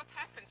larger, what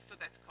happens to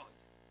that code?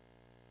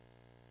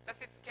 Does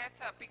it get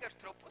a bigger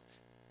throughput?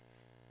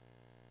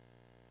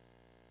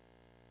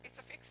 It's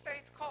a fixed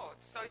rate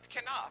code, so it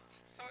cannot.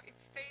 So it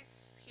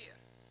stays here.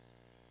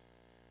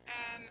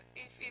 And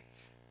if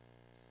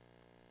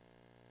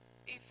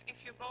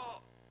you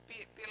go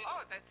below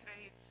that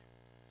rate,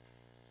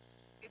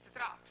 it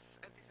drops,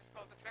 and this is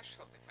called the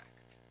threshold effect.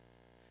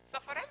 So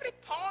for every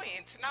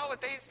point,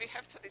 nowadays we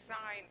have to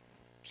design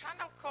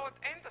channel code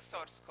and the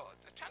source code.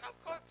 The channel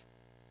code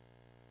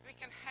we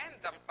can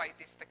handle by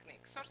this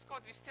technique. Source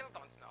code we still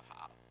don't know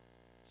how.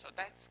 So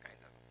that's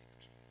kind of a big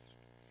choice.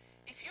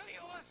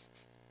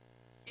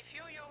 If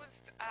you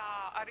used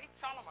a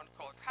Reed-Solomon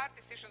code, hard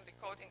decision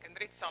decoding and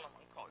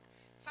Reed-Solomon code,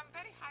 some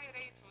very high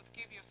rate would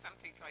give you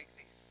something like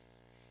this.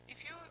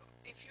 If you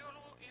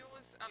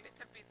use a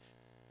little bit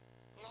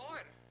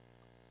lower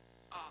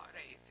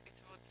rate, it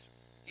would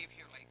give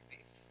you like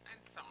this, and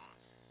so on.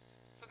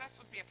 So that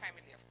would be a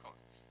family of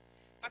codes.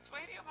 But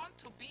where you want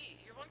to be,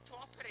 you want to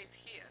operate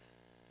here.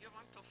 You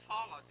want to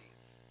follow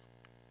this.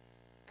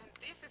 And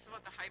this is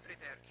what the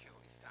hybrid RQ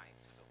is trying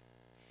to do.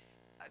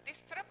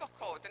 This turbo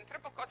code and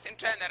turbo codes in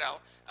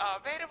general,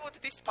 where would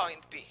this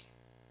point be?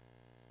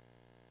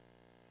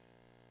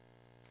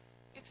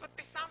 it would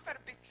be somewhere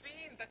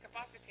between the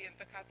capacity and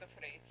the cutoff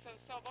rate. So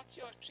what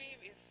you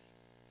achieve is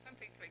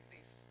something like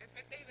this. And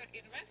when they were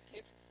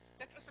invented,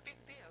 that was a big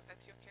deal that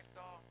you can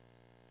go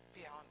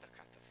beyond the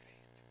cutoff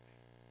rate.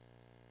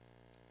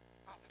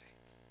 All right.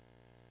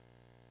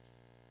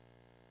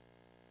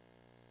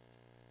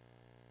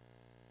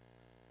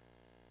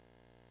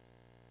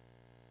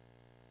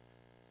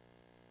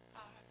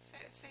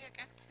 Say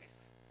again, please.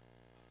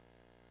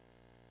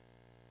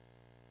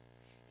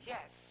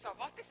 Yes, so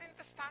what is in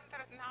the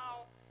standard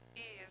now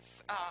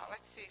is,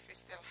 let's see if we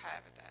still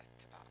have that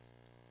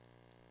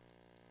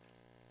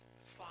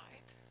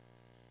slide.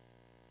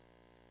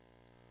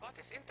 What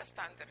is in the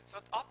standards?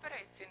 What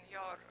operates in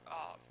your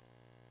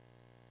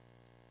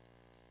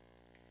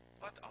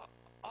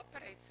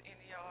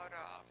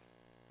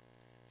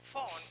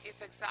phone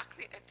is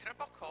exactly a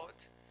turbo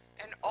code,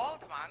 an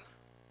old one.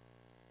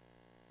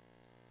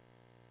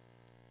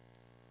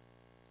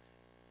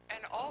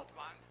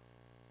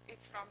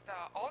 It's from the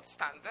old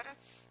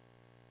standards,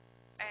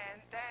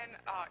 and then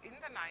in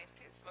the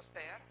 90s was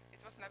there.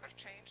 It was never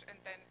changed, and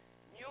then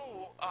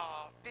new.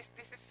 This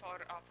is for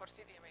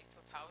CDMA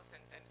 2000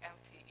 and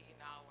LTE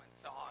now and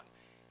so on.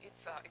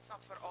 It's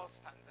not for all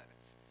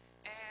standards,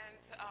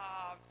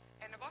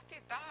 and what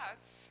it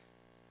does,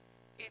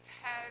 it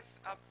has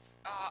a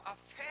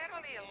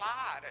fairly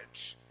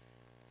large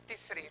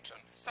this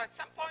region. So at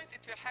some point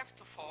it will have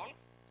to fall.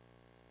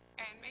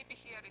 And maybe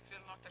here it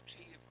will not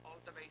achieve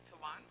all the way to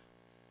 1,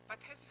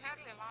 but has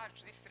fairly large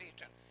this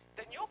region.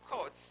 The new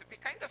codes, we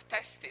kind of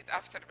tested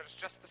afterwards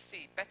just to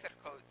see better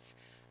codes.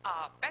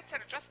 Better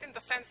just in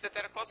the sense that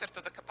they're closer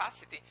to the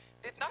capacity,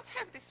 did not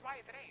have this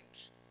wide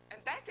range. And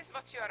that is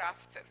what you're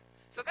after.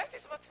 So that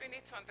is what we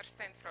need to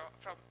understand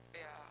from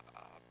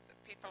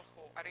people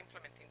who are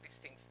implementing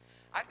these things.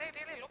 Are they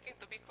really looking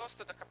to be close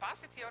to the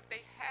capacity, or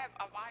they have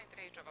a wide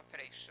range of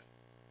operation?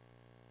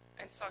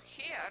 And so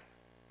here,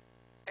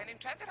 and in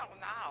general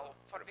now,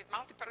 with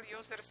multiple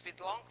users,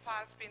 with long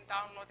files being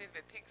downloaded,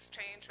 with things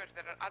change, where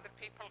there are other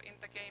people in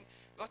the game,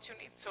 what you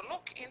need to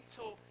look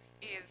into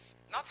is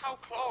not how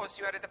close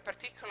you are at a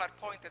particular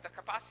point at the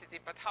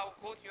capacity, but how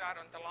good you are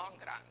on the long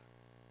run.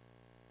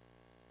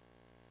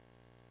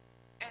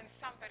 And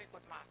some very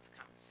good math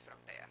comes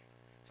from there.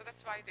 So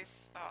that's why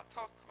this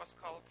talk was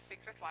called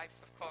Secret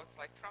Lives of Codes,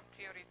 like from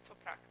theory to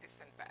practice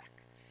and back.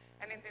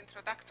 And in the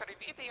introductory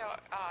video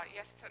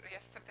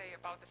yesterday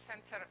about the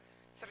center,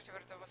 Sergio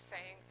was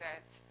saying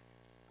that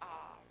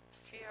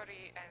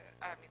theory and,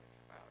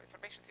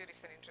 information theorists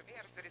and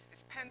engineers, there is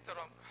this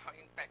pendulum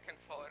going back and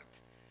forth,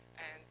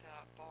 and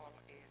ball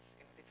is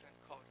in a different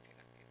court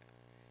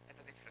at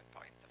the different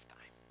points of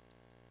time.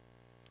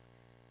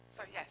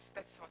 So yes,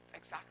 that's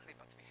exactly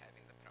what we have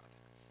in the products.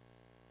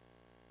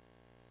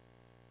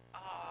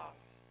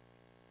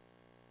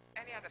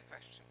 Any other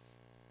questions?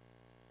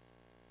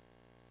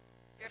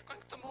 We are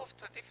going to move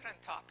to a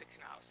different topic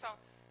now. So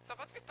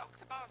what we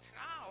talked about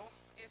now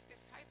is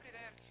this hybrid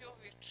ARQ,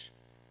 which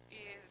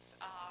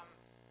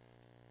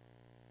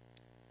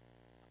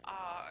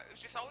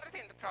is already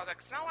in the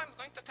products. Now I'm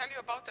going to tell you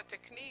about a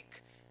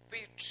technique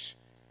which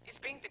is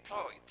being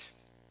deployed.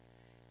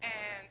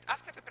 And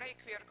after the break,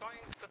 we are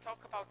going to talk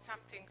about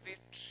something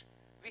which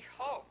we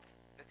hope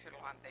that will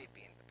one day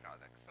be in the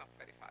products, not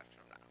very far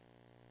from now.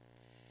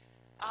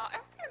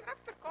 LT and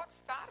Raptor code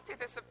started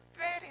as a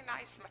very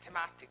nice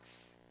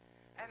mathematics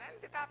and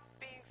ended up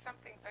being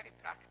something very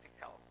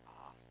practical.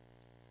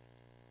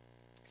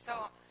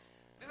 So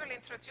we will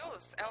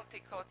introduce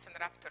LT codes and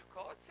Raptor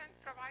codes and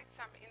provide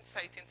some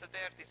insight into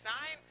their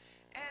design.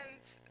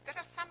 And there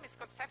are some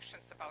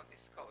misconceptions about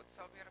this code,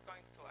 so we are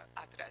going to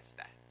address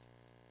that.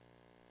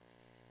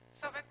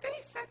 So when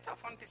they set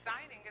off on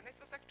designing, and it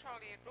was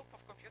actually a group of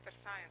computer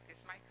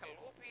scientists, Michael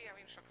Luby,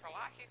 Emina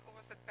Soljanin, who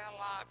was at Bell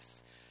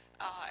Labs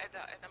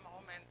at the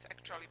moment,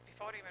 actually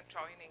before even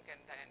joining,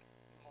 and then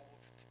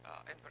moved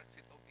and worked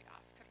with Luby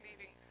after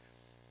leaving,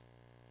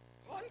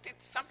 wanted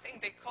something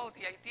they called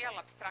the ideal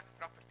abstract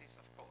properties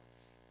of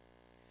codes.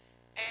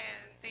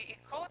 And the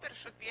encoder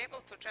should be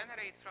able to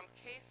generate from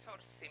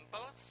k-source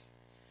symbols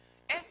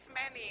as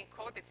many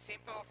encoded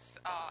symbols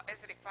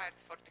as required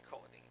for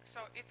decoding.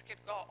 So it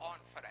could go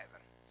on forever.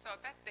 So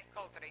that they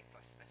called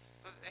ratelessness.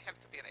 So they have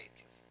to be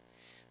rateless.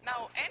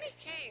 Now, any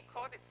k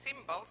encoded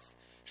symbols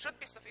should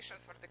be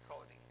sufficient for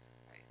decoding.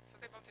 Right? So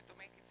they wanted to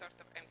make it sort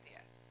of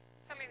MDS.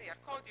 It's a linear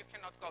code. You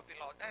cannot go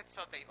below that,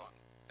 so they want.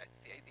 That's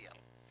the ideal.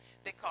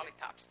 They call it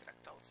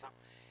abstract also.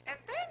 And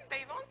then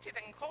they wanted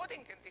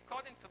encoding and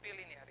decoding to be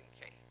linear in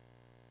k.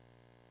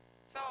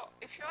 So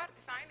if you are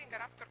designing a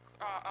Raptor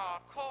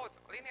code,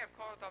 linear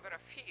code over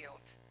a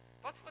field,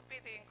 what would be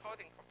the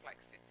encoding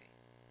complexity?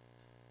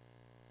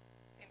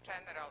 In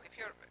general, if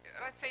you're,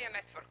 let's say a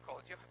network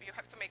code, you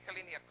have to make a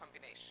linear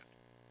combination.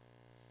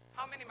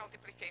 How many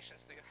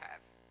multiplications do you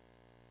have?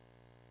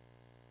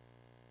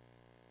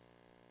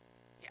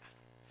 Yeah,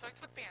 so it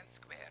would be n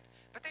squared,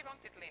 but they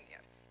want it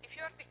linear. If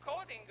you're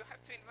decoding, you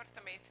have to invert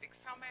the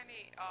matrix. How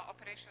many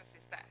operations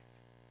is that?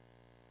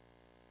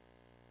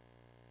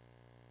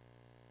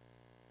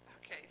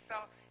 Okay,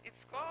 so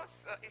it's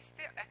close, it's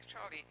still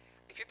actually,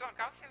 if you do a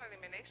Gaussian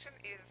elimination,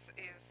 is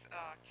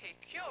k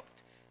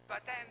cubed,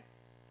 but then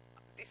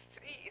this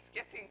 3 is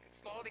getting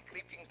slowly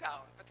creeping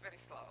down, but very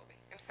slowly.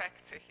 In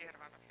fact, here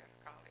one of your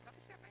colleagues, what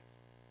is your name?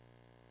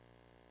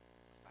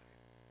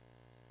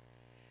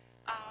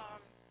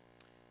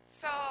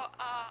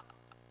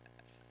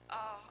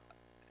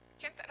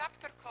 Can the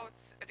Raptor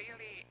codes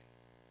really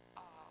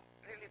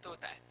do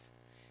that?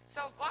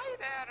 So why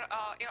they're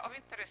of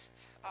interest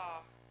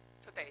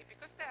today?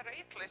 Because they're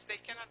rateless, they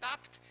can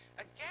adapt.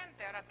 Again,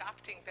 they're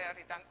adapting their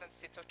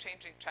redundancy to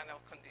changing channel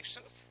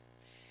conditions.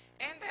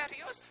 And they're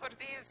used for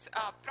these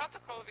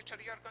protocol, which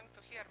you're going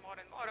to hear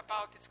more and more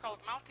about. It's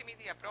called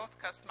Multimedia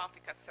Broadcast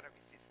Multicast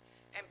Services,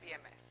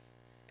 MBMS.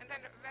 And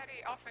then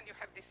very often you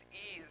have this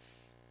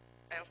ease,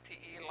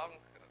 LTE,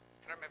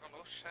 long-term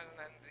evolution,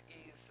 and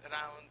ease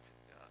around.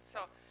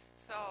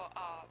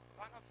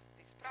 One of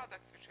these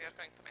products, which we are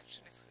going to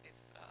mention, is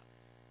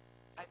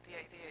the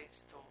idea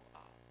is to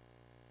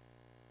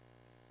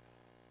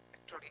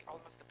actually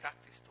almost the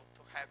practice to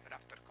have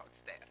Raptor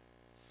codes there.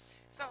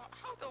 So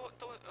how do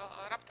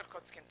Raptor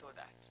codes can do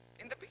that?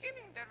 In the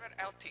beginning, there were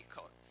LT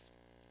codes.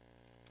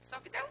 So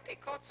with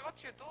LT codes,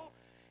 what you do,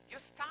 you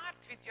start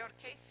with your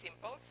case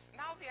symbols.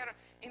 Now we are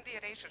in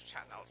the erasure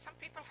channel. Some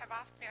people have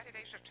asked me, are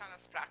erasure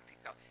channels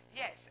practical?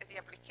 Yes, at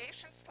the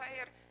applications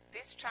layer,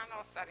 these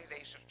channels are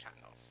erasure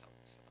channels.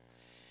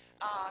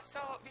 So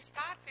we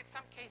start with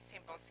some case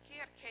symbols.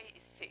 Here, K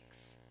is 6.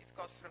 It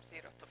goes from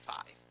 0 to 5.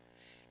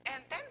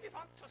 And then we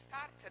want to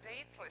start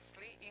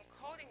ratelessly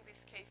encoding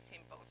these case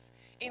symbols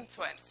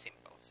into N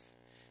symbols.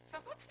 So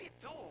what we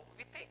do,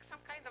 we take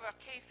some kind of a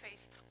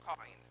K-faced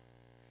coin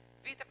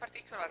with a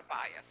particular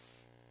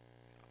bias.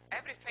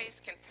 Every face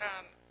can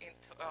turn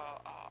into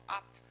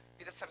up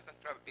with a certain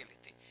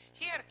probability.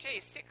 Here, K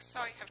is 6, so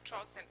I have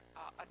chosen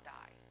a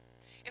die.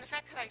 In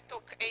fact, I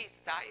took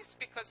 8 dice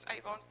because I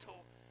want to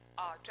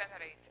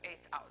generate 8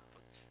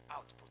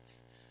 outputs.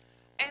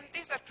 And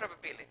these are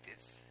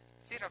probabilities,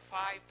 0,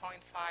 5, 0.5,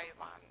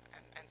 1,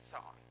 and so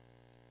on.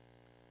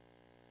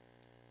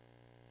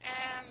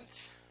 And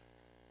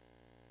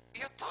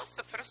you toss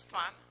the first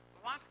one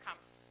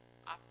comes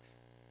up.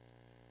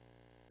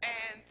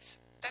 And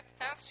that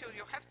tells you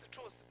you have to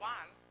choose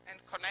one and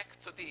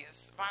connect to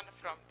these, one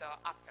from the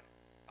upper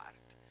part.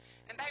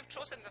 And I've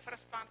chosen the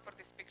first one for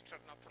this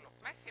picture not to look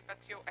messy, but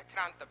you at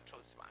random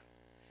choose one.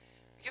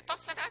 You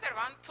toss another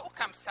one, 2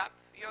 comes up,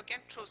 you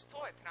again choose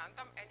 2 at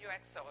random, and you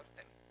XOR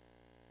them.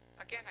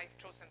 Again, I've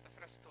chosen the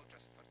first 2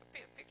 just for the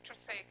picture's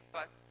sake,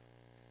 but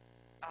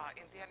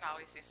in the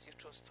analysis, you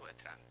choose 2 at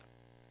random.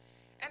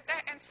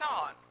 And so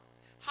on.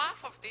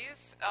 Half of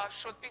these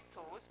should be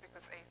 2s,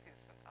 because 8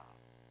 is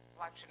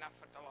large enough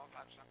for the law of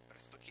large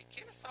numbers to kick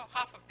in, so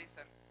half of these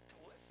are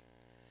 2s.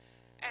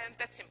 And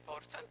that's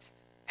important.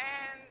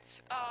 And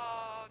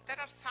there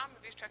are some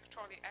which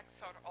actually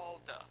XOR all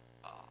the,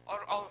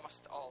 or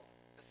almost all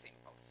the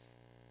symbols.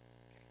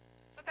 Okay.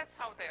 So that's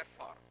how they are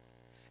formed.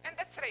 And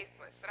that's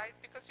rateless, right?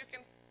 Because you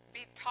can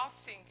be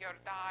tossing your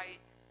die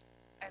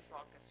as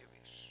long as you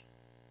wish.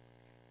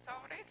 So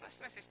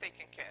ratelessness is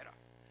taken care of.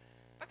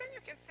 But then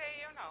you can say,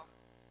 you know,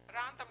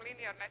 random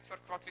linear network,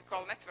 what we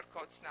call network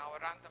codes now,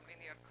 or random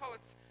linear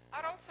codes,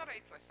 are also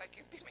rateless. I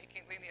can be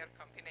making linear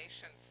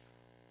combinations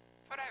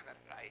forever,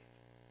 right?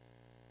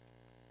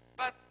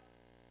 But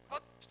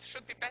what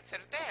should be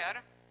better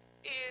there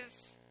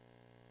is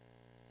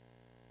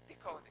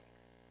decoding.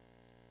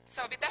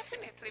 So we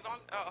definitely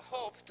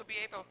hope to be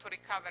able to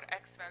recover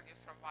X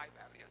values from Y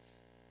values.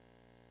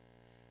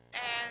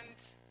 And,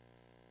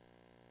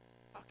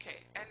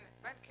 okay, and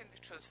when can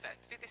we choose that?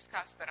 We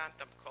discussed the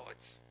random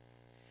codes.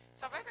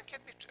 So when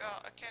can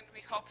we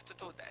hope to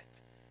do that?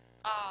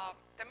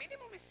 The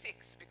minimum is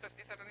 6, because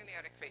these are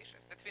linear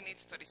equations that we need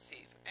to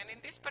receive. And in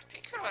this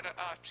particular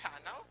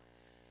channel,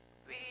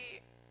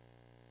 we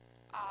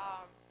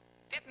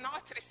did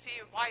not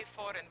receive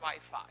Y4 and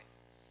Y5.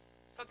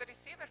 So the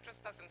receiver just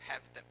doesn't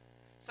have them.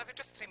 So we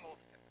just remove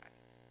them, right?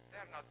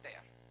 They're not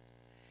there.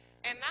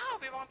 And now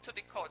we want to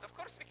decode. Of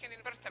course, we can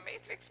invert a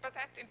matrix, but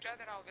that in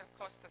general will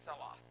cost us a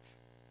lot.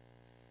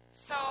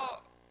 So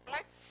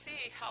let's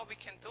see how we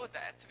can do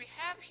that. We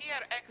have here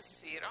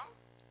X0,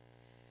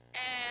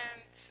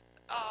 and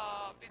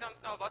we don't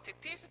know what it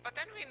is, but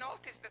then we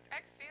notice that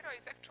X0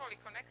 is actually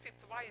connected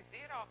to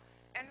Y0,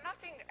 and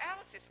nothing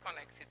else is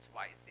connected to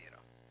Y0.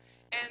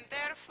 And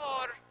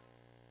therefore,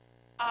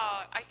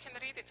 I can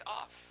read it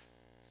off.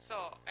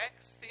 So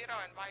X0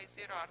 and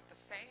Y0 are the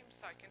same,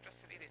 so I can just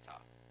read it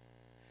off.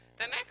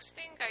 The next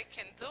thing I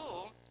can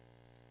do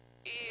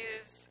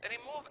is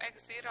remove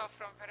X0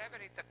 from wherever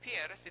it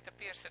appears. It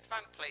appears at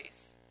one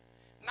place.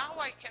 Now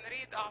I can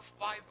read off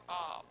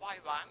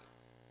Y1.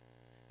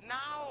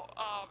 Now,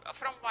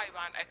 from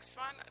Y1,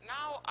 X1.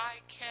 Now I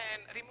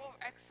can remove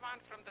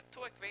X1 from the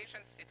 2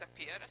 equations it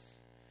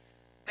appears.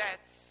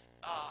 That's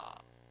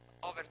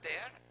over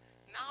there.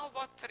 Now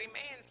what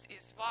remains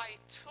is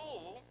Y2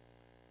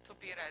 to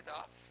be read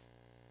off.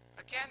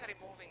 Again,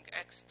 removing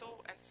X2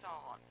 and so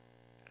on.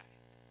 Right.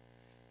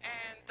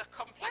 And the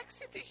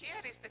complexity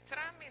here is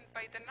determined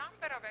by the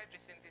number of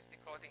edges in this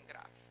decoding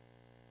graph.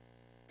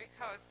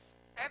 because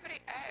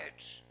every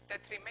edge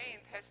that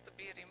remained has to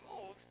be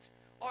removed,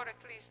 or at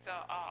least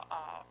a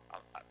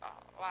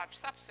large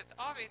subset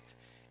of it,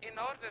 in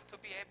order to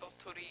be able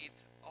to read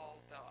all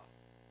the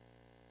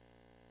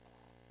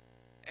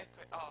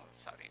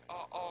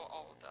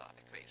all the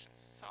equations,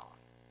 so on.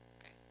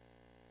 Okay.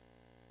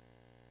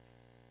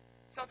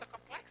 So the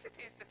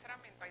complexity is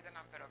determined by the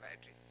number of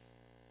edges.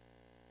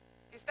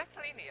 Is that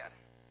linear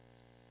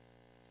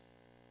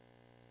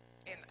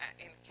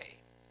in K?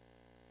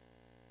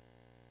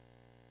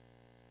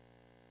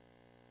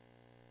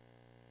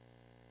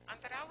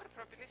 Under our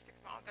probabilistic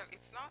model,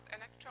 it's not,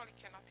 and actually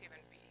cannot even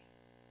be.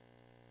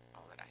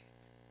 All right.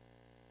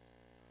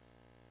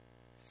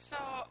 So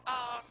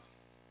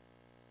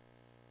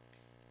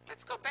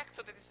let's go back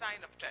to the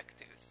design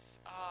objectives.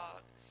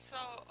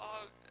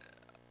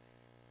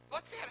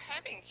 What we are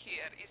having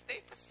here is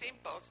data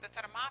symbols that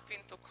are mapped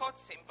into code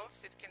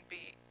symbols. It can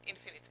be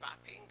infinite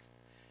mapping.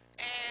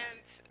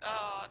 And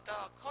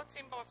the code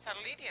symbols are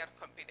linear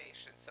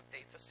combinations of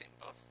data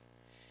symbols.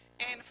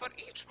 And for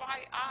each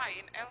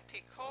yi in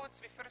LT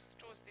codes, we first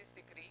choose this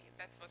degree.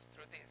 That was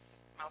through this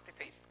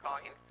multi-faced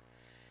coin.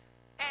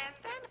 And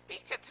then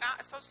pick a,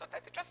 so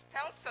that just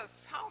tells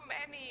us how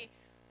many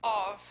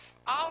of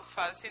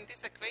alphas in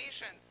these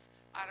equations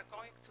are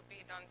going to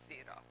be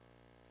non-zero.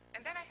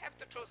 And then I have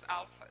to choose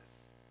alphas.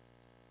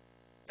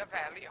 The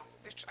value,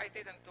 which I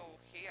didn't do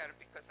here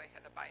because I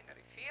had a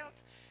binary field,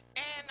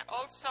 and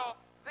also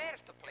where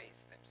to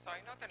place them. So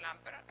I know the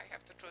number, I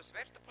have to choose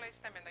where to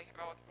place them, and I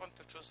want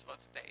to choose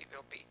what they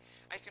will be.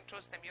 I can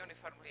choose them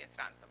uniformly at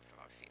random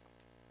from a field.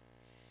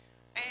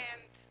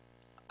 And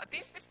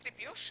this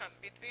distribution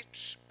with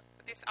which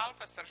these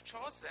alphas are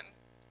chosen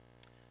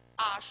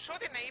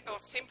should enable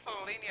simple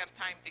linear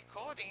time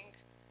decoding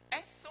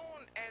as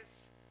soon as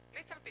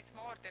little bit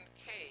more than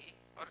k,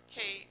 or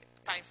k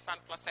times 1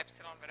 plus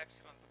epsilon, where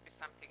epsilon would be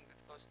something that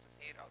goes to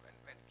 0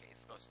 when k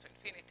goes to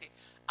infinity,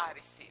 are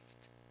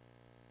received.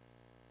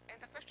 And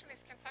the question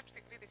is, can such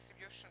degree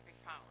distribution be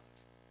found?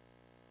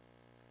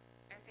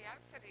 And the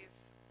answer is,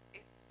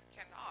 it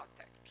cannot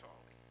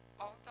actually.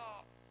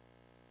 Although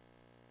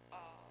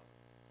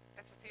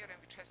that's a theorem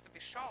which has to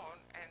be shown,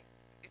 and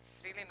it's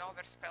really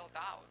nowhere spelled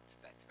out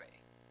that way.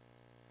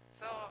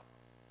 So,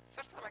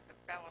 sort of like the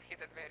bell of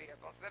hidden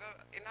variables. There are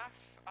enough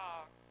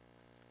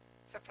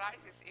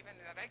surprises even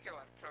in a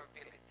regular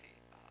probability,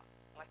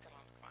 let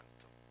alone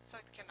quantum. So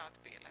it cannot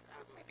be.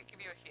 I'll maybe give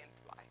you a hint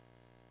why.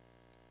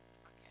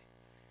 Okay.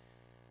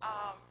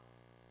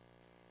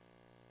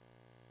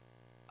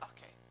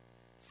 Okay.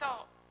 So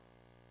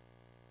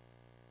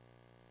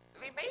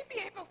we may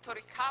be able to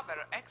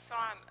recover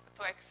x1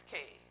 to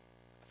xk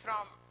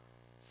from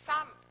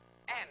some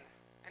n,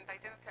 and I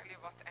didn't tell you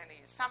what n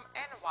is, some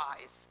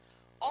n-wise,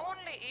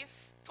 only if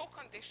two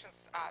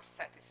conditions are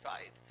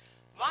satisfied.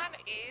 One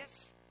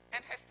is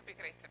n has to be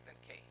greater than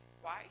k.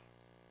 Why?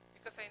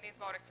 Because I need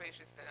more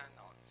equations than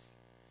unknowns.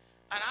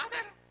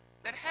 Another,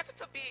 there have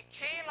to be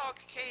k log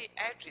k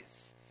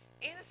edges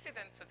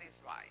incident to these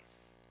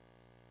y's.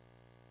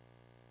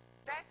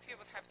 That you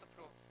would have to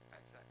prove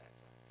as a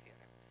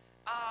theorem.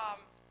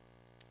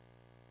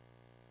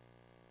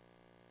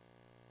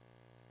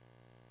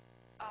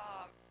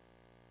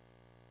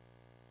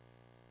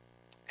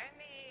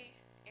 Any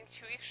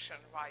intuition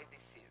why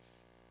this is?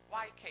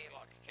 Why k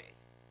log k?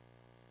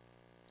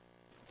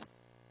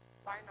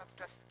 Why not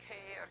just k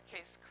or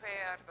k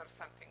squared or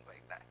something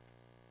like that?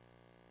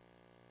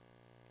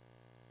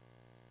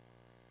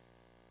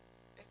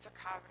 It's a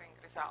covering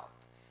result.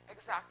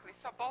 Exactly.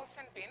 So balls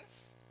and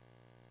bins.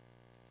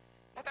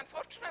 But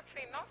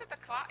unfortunately, not at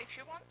the class. If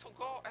you want to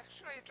go,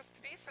 actually, I just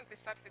recently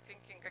started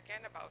thinking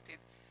again about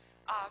it.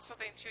 So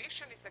the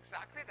intuition is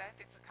exactly that.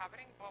 It's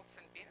covering balls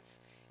and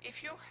bins.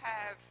 If you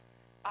have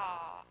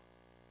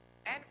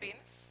n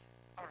bins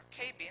or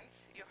k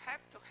bins, you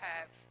have to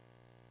have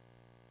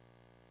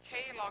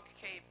k log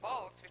k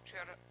balls, which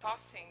you're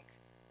tossing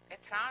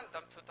at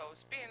random to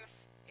those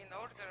bins in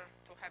order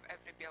to have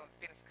every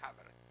bins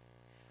covered.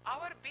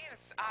 Our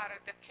bins are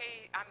the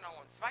k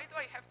unknowns. Why do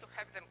I have to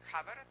have them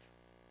covered?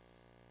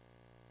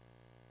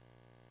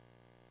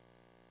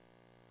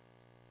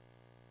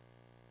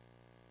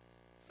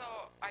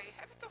 So I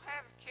have to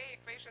have k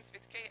equations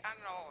with k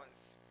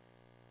unknowns,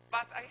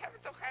 but I have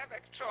to have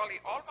actually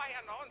all my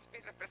unknowns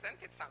be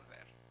represented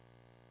somewhere.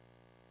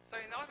 So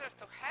in order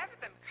to have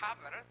them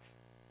covered,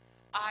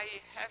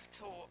 I have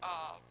to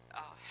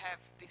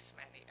have this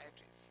many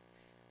edges.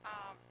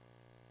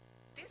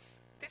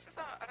 This is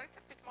a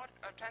little bit more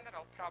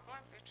general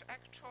problem, which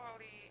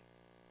actually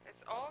has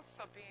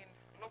also been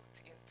looked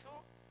into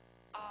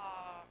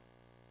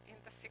in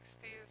the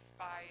 60s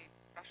by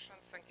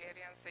Russians,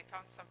 Hungarians. They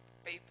found some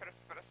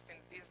papers first in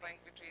these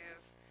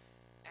languages,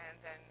 and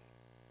then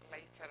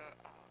later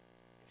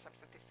in some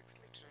statistics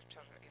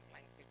literature in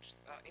language,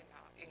 in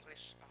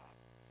English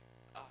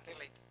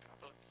related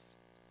problems.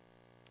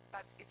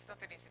 But it's not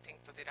an easy thing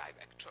to derive,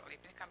 actually.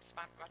 It becomes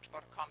much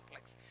more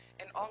complex,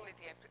 and only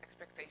the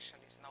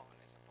expectation is known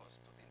as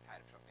opposed to the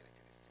entire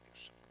probability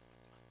distribution.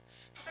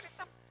 So there is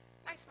some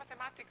nice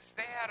mathematics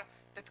there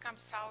that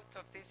comes out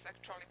of this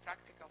actually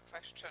practical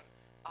question,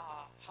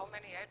 how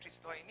many edges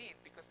do I need?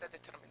 Because that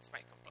determines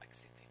my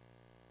complexity.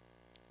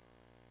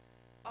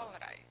 All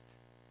right.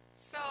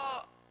 So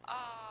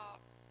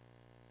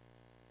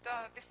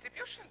the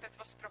distribution that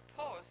was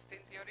proposed in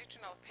the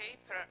original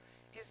paper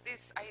is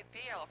this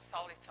ideal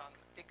soliton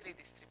degree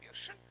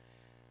distribution,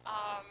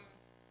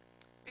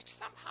 which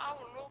somehow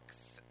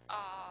looks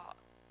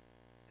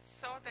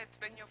so that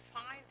when you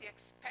find the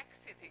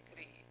expected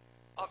degree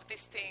of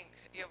this thing,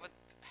 you would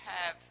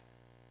have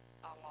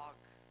a log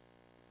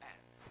n,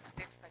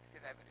 the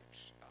expected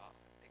average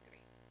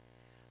degree.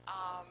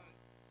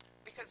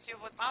 Because you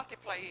would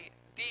multiply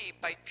d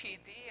by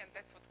pd, and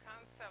that would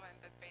cancel, and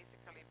that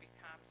basically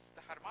becomes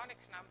the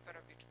harmonic number,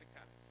 which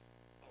becomes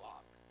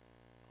log.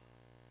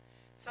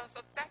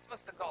 So that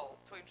was the goal,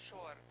 to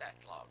ensure that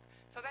log.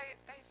 So they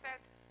said,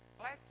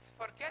 let's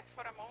forget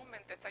for a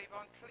moment that I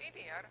want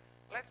linear.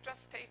 Let's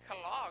just take a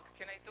log.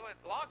 Can I do a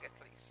log at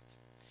least?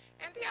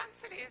 And the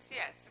answer is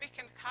yes, we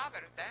can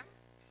cover them.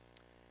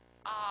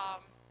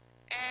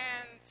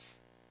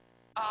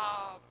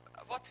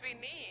 What we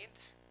need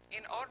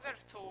in order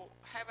to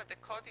have a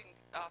decoding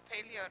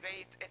failure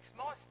rate at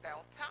most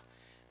delta,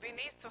 we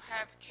need to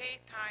have k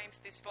times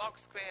this log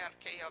square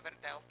k over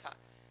delta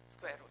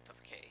square root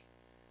of k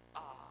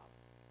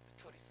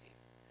to receive.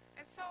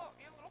 And so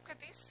you look at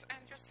this and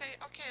you say,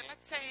 okay,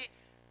 let's say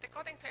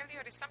decoding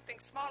failure is something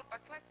small,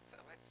 but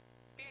let's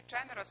be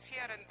generous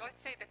here, and let's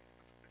say that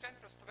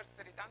generous towards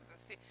the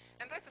redundancy,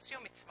 and let's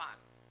assume it's 1,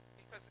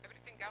 because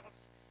everything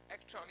else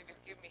actually will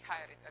give me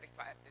higher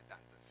required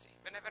redundancy.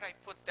 Whenever I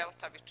put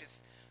delta, which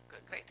is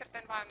greater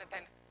than 1,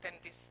 then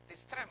this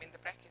term in the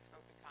bracket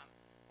will become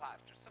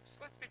larger. So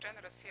let's be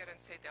generous here and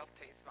say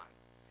delta is 1.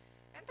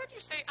 And then you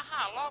say,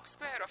 aha, log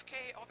square of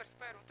k over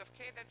square root of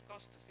k, that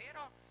goes to 0,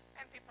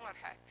 and people are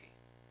happy.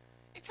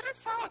 It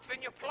turns out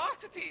when you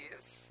plot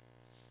these,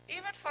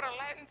 even for a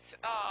length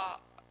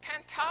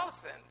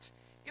 10,000,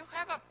 you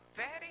have a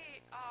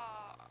very,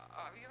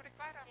 you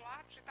require a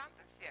large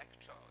redundancy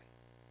actually.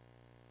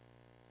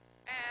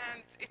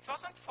 And it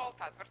wasn't fault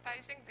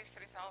advertising. This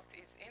result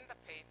is in the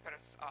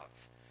papers of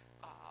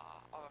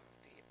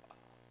the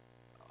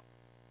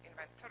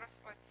inventors,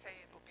 let's say,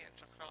 Lupi and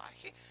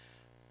Chakralahi.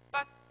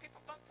 But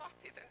people don't plot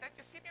it. And then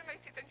you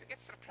simulate it and you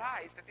get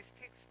surprised that these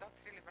things don't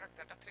really work.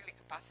 They're not really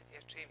capacity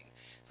achieving.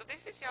 So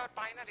this is your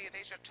binary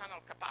erasure channel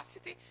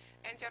capacity.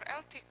 And your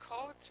LT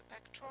code,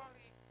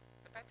 actually,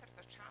 the better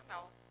the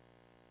channel,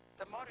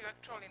 the more you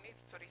actually need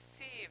to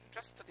receive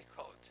just to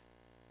decode.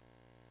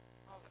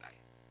 All right.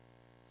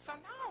 So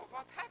now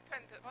what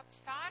happened, what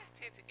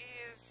started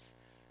is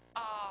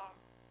a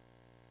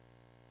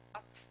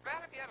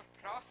 12-year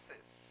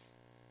process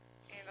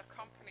in a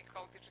company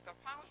called Digital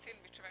Fountain,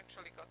 which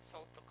eventually got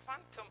sold to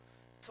Quantum,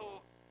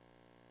 to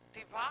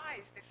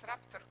devise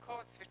disruptor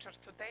codes which are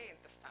today in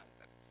the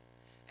standard.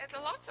 And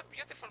lots of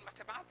beautiful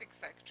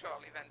mathematics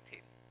actually went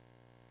in.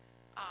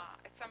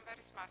 And some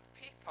very smart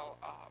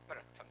people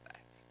worked on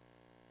that.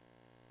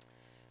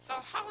 So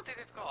how did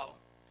it go?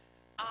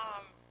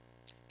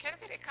 Can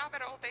we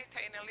recover all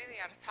data in a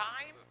linear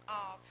time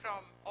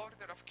from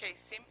order of k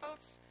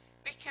symbols?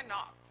 We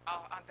cannot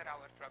under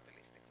our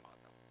probabilistic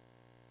model.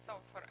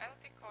 So for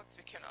LT codes,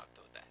 we cannot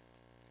do that.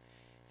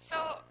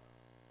 So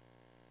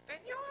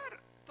when you are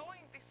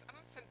doing this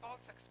nuts and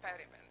bolts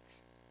experiment,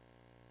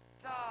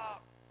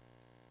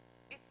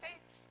 it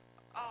takes,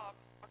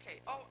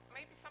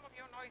 maybe some of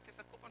you know it as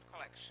a coupon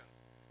collection.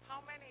 How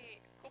many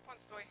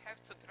coupons do I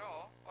have to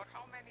draw, or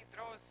how many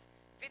draws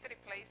with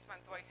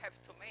replacement do I have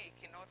to make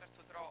in order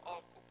to draw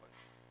all coupons?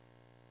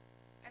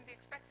 And the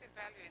expected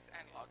value is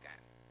n log n.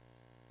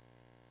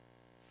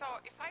 So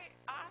if I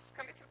ask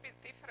a little bit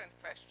different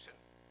question,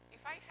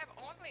 if I have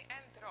only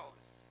n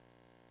draws,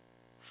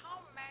 how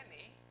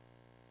many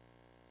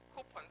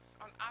coupons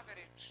on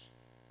average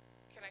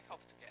can I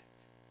hope to get?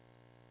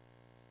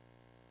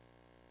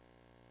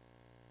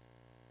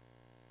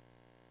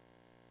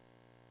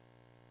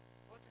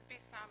 Would it be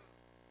some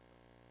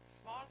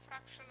small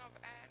fraction of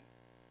n?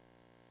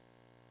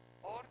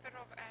 Order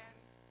of n?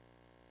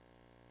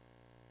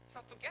 So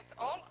to get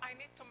all, I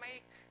need to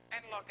make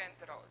n log n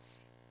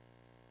draws.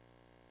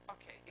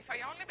 Okay, if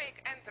I only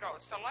make n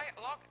draws, so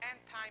log n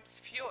times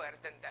fewer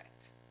than that,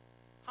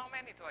 how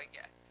many do I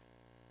get?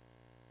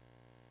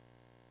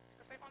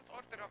 Because I want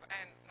order of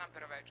n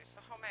number of edges,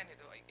 so how many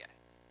do I get?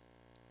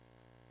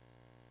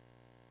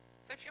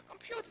 So if you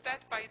compute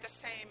that by the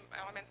same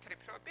elementary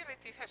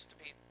probability, it has to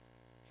be,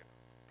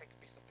 take a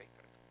piece of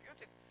paper and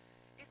compute it.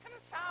 It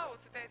turns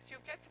out that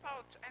you get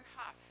about n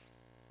half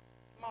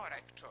more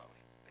actually,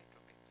 a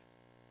little bit,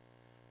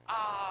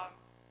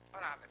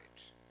 on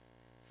average.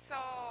 So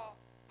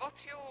what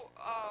you,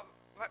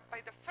 by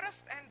the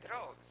first n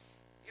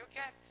rows, you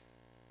get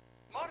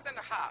more than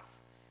a half.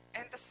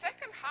 And the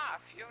second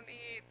half, you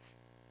need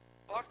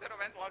order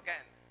of n log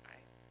n,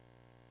 right?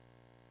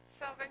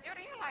 So when you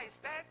realize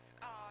that,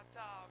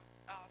 the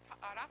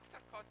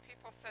Raptor code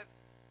people said,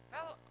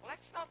 well,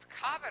 let's not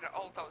cover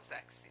all those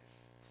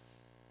axes.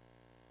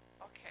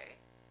 Okay,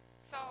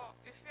 so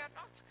if we are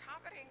not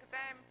covering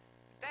them,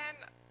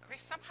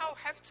 somehow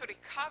have to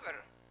recover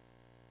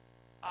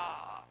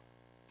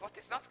what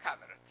is not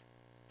covered.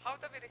 How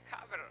do we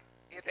recover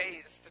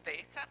erased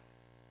data?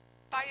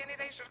 By an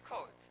erasure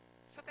code.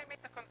 So they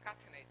make the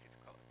concatenated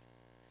code.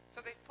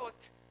 So they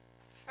put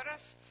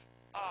first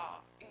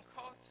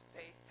encode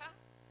data,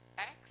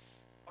 X,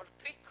 or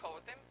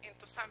pre-code them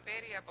into some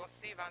variable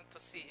C1 to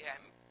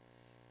CM,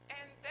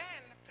 and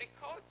then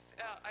pre-code,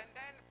 and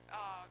then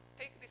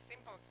take these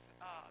symbols,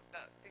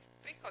 these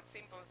pre-code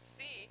symbols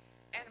C,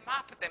 and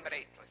map them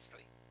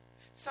ratelessly.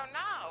 So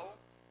now,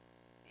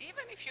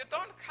 even if you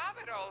don't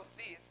cover all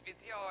these with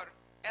your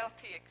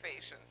LT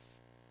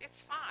equations,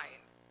 it's fine,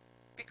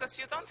 because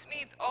you don't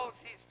need all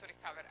these to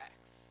recover X.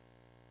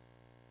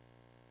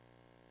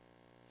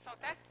 So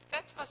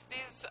that was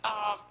this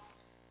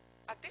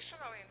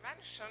additional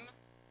invention,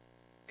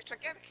 which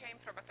again came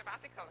from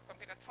mathematical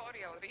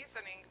combinatorial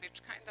reasoning,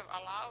 which kind of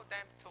allowed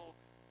them to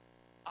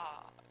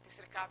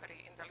this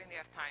recovery in the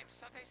linear time.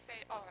 So they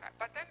say, all right,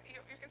 but then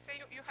you can say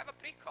you have a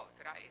pre-code,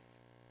 right?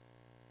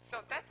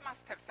 So that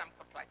must have some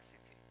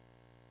complexity.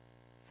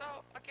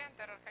 So again,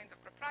 there are kind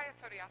of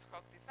proprietary ad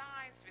hoc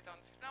designs. We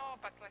don't know,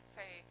 but let's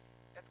say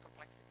that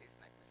complexity is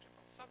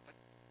negligible. So, but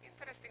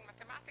interesting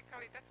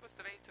mathematically, that was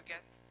the way to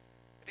get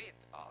rid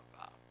of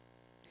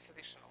this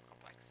additional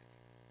complexity.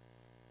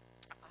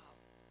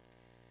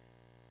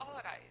 All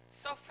right,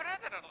 so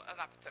further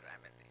raptor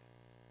remedy.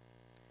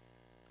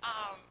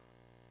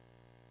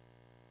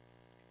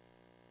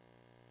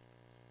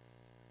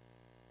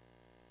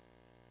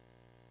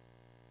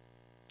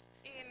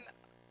 In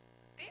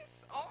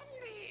this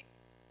only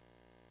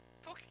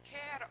took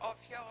care of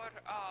your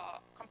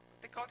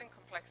decoding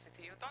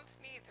complexity. You don't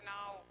need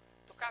now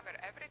to cover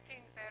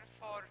everything,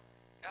 therefore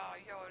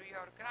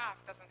your graph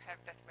doesn't have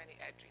that many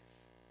edges.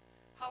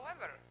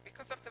 However,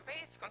 because of the way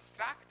it's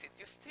constructed,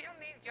 you still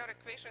need your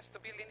equations to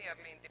be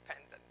linearly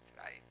independent,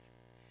 right?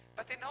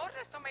 But in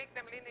order to make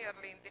them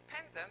linearly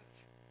independent,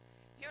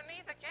 you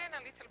need again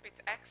a little bit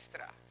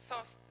extra.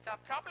 So the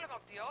problem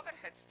of the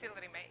overhead still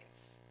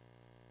remains.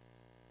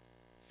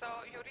 So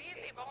you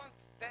really want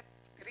that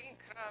green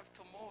curve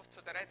to move to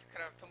the red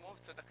curve to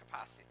move to the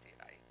capacity,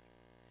 right?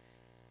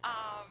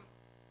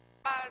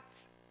 But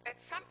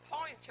at some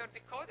point, your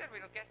decoder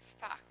will get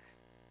stuck.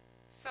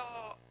 So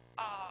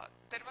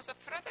there was a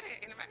further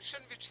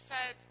invention which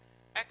said,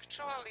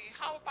 actually,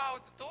 how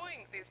about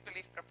doing this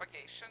belief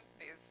propagation,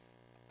 this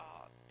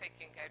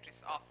taking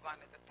edges off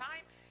one at a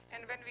time,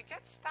 and when we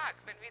get stuck,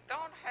 when we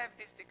don't have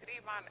this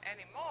degree 1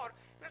 anymore,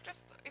 we'll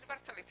just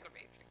invert a little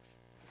matrix.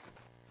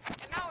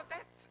 And now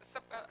that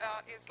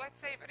is,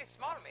 let's say, a very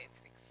small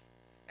matrix.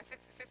 And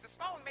since it's a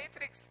small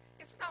matrix,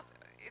 it's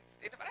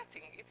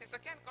inverting. It is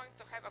again going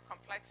to have a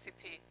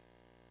complexity,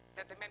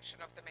 the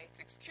dimension of the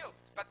matrix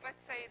cubed. But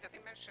let's say the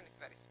dimension is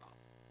very small.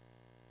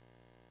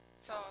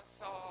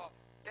 So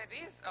there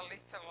is a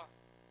little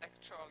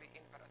actually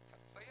inverter.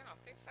 So, you know,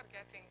 things are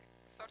getting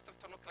sort of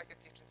to look like a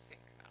kitchen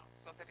sink now.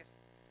 So there is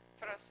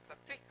first the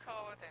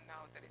pre-code, and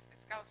now there is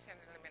this Gaussian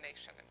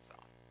elimination and so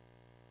on.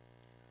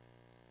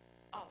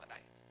 All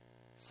right.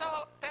 So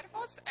there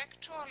was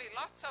actually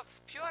lots of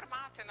pure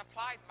math and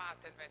applied math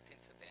that went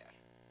into there.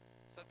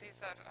 So these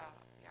are,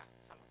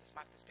 some of the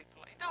smartest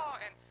people I know,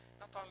 and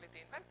not only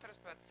the inventors,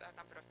 but a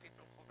number of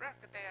people who work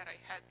there. I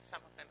had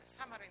some of them as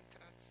summer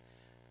interns.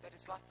 There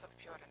is lots of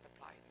pure and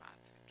applied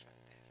math which went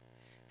there.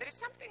 There is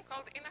something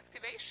called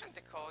inactivation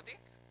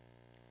decoding,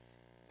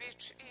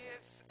 which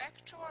is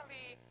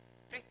actually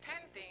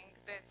pretending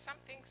that some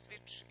things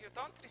which you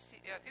didn't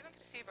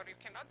receive or you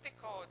cannot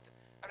decode,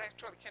 or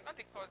actually cannot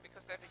decode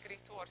because they're degree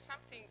 2 or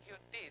something you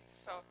did,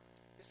 so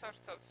you sort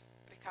of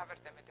recover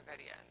them at the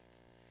very end.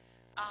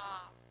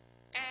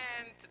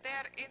 And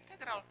they're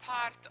integral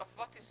part of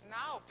what is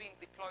now being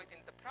deployed in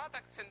the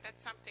products, and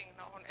that's something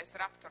known as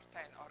Raptor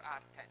 10 or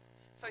R10.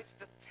 So it's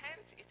the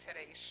 10th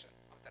iteration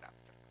of the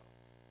Raptor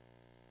code.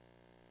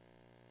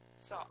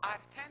 So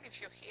R10, if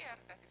you hear,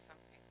 that is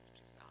something which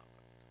is now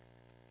going to get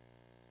deployed.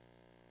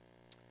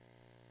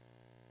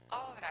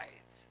 All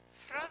right.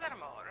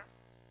 Furthermore,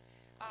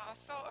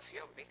 so a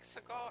few weeks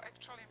ago,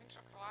 actually, Emina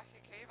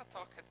Soljanin gave a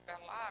talk at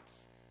Bell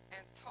Labs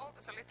and told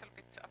us a little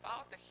bit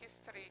about the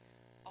history,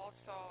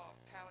 also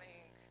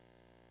telling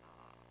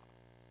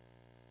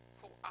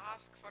who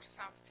asked for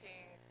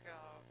something,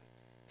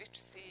 which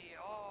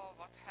CEO,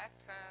 what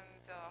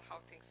happened,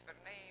 how things were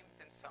named,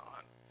 and so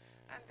on.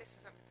 And this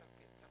is a little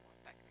bit a more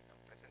technical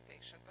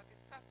presentation, but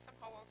it's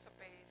somehow also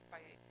based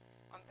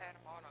on their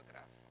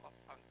monograph on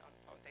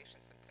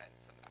foundations and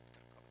trends and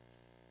Raptor codes.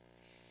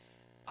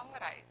 All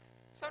right.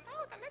 So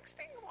now the next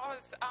thing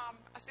was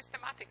a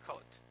systematic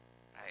code,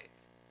 right?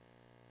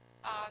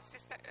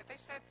 They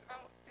said,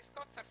 well, these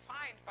codes are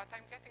fine, but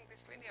I'm getting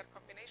these linear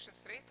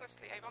combinations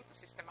ratelessly. I want a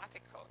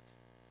systematic code.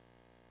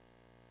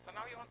 So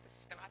now you want the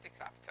systematic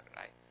Raptor,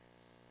 right?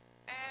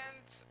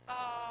 And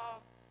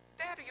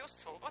they're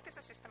useful. What is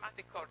a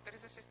systematic code? There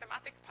is a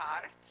systematic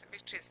part,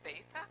 which is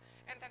data,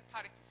 and then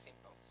parity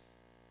symbols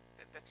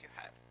that you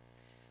have.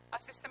 A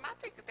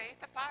systematic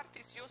data part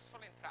is useful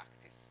in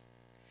practice.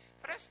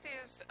 First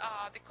is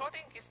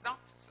decoding is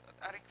not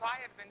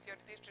required when your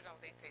digital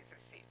data is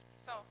received.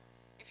 So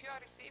if you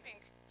are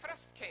receiving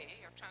first K,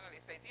 your channel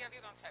is ideal,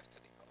 you don't have to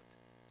decode.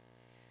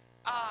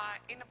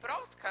 In a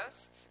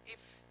broadcast, if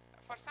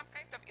for some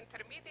kind of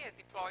intermediate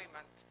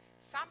deployment,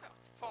 some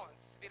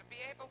phones will be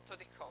able to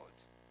decode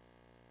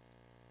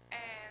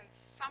and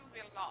some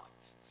will not.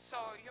 So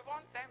you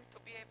want them to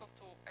be able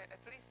to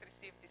at least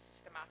receive the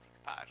systematic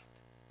part.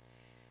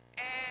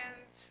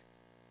 And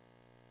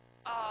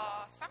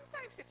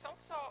sometimes it's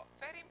also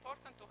very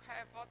important to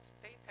have what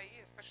data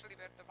is, especially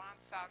where the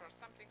ones are or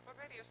something for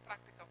various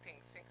practical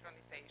things,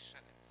 synchronization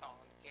and so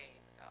on,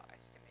 gain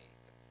estimate,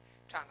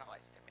 channel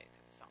estimate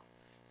and so on.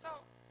 So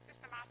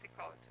systematic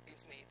code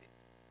is needed.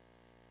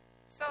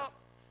 So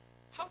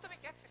how do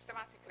we get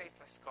systematic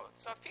rateless code?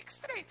 So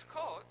fixed rate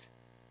code,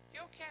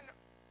 you can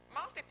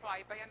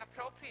multiply by an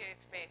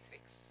appropriate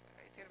matrix,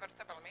 right?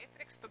 Invertible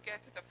matrix to get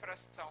the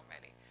first so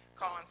many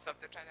columns of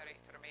the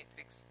generator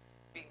matrix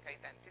being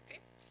identity.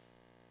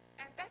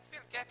 And that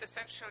will get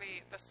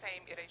essentially the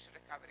same erasure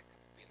recovery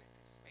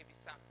capabilities. Maybe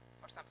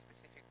for some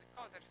specific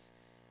decoders,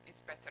 it's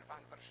better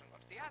one version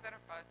or the other,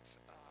 but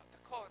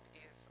the code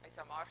is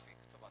isomorphic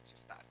to what you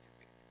started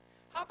with.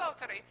 How about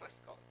a rateless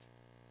code?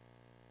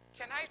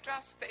 Can I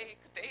just take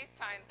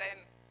data and then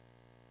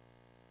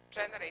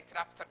generate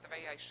Raptor the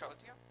way I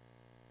showed you?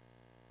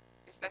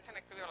 Is that an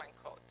equivalent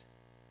code?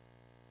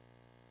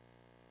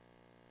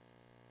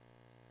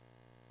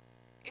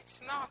 It's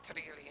not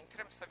really in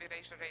terms of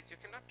erasure rates. You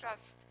cannot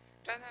just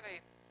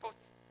put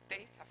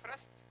data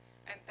first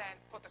and then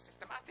put a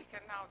systematic,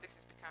 and now this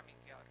is becoming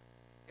your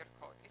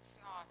code. It's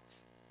not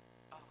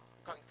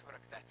going to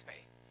work that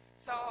way.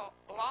 So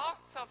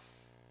lots of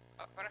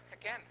work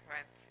again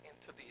went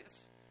into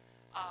this.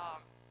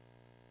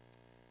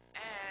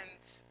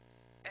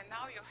 And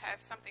now you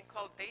have something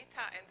called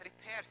data and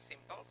repair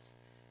symbols,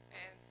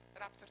 and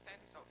Raptor 10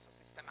 is also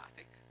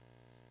systematic.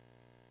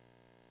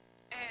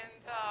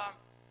 And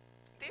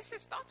this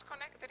is not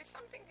connected. There is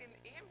something in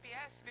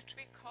EMBS which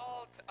we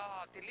called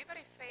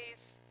delivery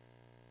phase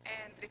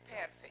and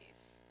repair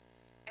phase.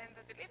 And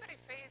the delivery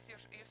phase,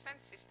 you send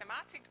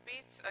systematic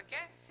bits,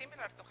 again,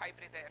 similar to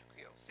hybrid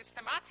RQ.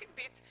 Systematic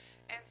bits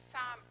and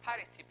some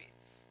parity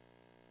bits.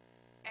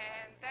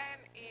 And then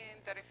in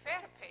the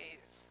repair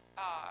phase,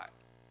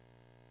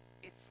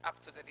 it's up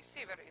to the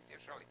receiver, is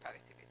usually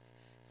parity bits.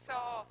 So,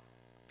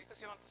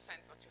 because you want to send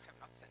what you have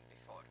not sent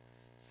before.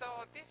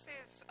 So this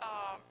is,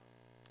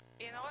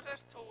 in order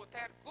to,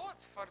 they're good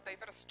for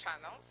diverse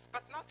channels,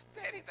 but not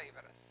very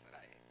diverse,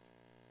 right?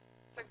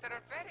 So if there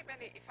are very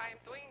many, if I'm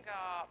doing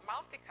a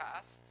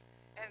multicast,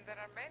 and there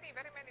are very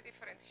many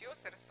different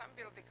users, some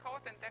will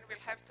decode and then we'll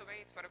have to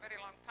wait for a very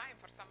long time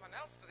for someone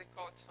else to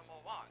decode to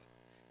move on.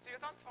 So you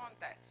don't want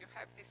that. You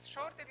have this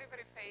short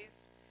delivery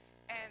phase,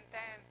 and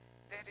then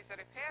there is a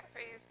repair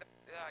phase. The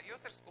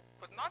users who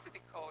could not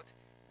decode,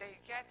 they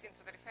get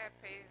into the repair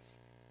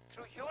phase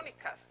through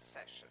unicast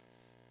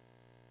sessions.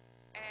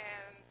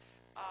 And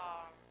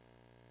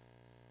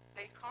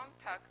they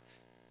contact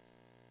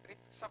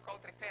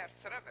so-called repair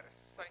servers.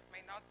 So it may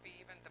not be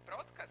even the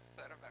broadcast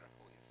server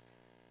who is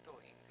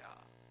doing,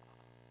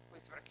 who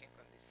is working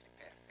on this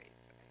repair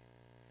phase. Right?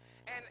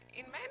 And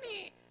in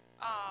many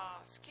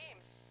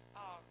schemes,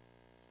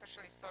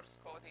 especially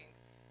source coding,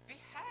 we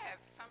have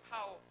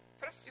somehow,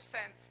 first you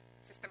send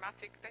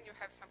systematic, then you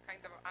have some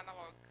kind of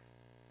analog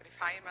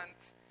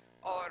refinement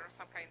or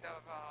some kind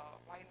of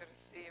minor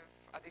receive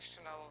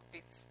additional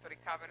bits to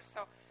recover.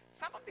 So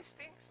some of these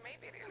things may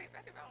be really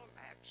very well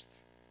matched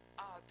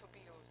to be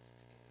used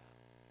in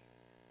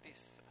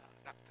these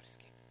Raptor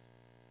schemes.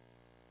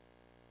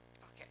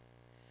 Okay,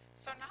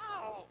 so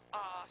now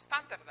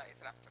standardized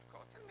Raptor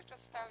codes. Let me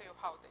just tell you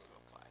how they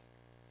look like.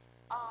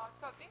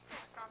 So this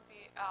is from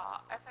the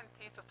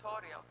FNT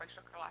tutorial by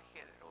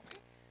Shokolahi and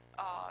Ruby,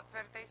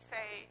 where they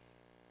say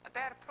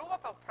their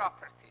provable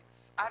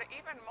properties are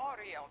even more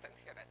real than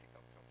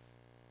theoretical proof.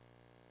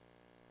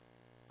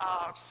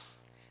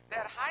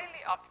 They're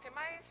highly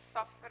optimized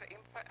software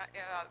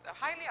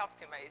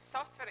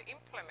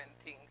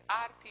implementing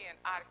RT and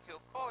RQ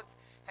codes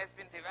has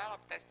been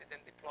developed, tested,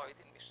 and deployed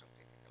in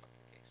mission-critical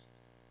applications.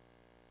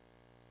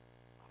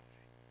 All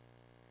right.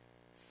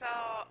 So,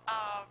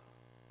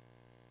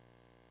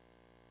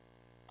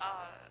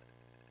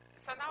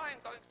 so now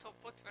I'm going to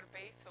put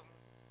verbatim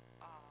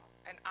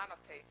and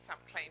annotate some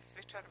claims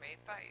which are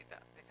made by the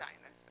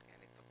designers.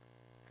 Again, it took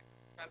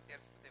 12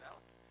 years to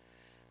develop.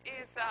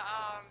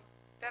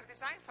 They're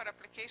designed for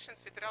applications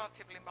with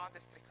relatively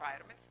modest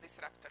requirements. This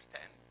Raptor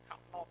 10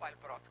 mobile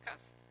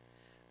broadcast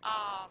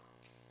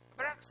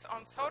works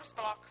on source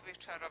block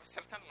which are of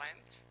certain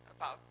length,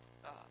 about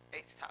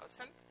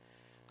 8,000,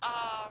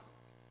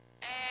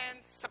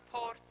 and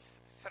supports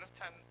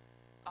certain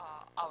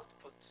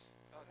output,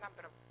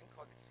 number of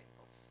encoded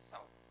symbols. So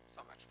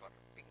much for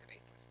being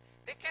rateless.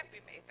 They can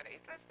be made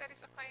rateless, there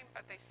is a claim,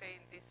 but they say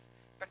in these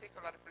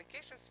particular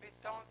applications we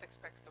don't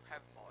expect to have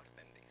more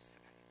than this.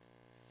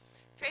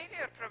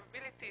 Failure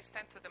probability is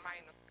 10 to the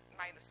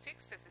minus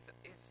 6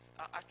 is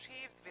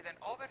achieved with an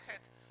overhead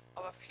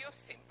of a few of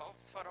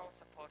symbols for all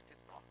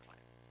supported block lengths.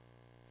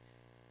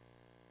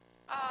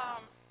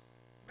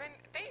 When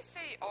they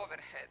say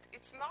overhead,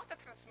 it's not a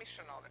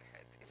transmission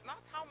overhead. It's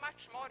not how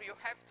much more you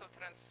have to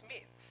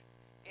transmit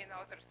in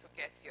order to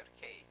get your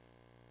K.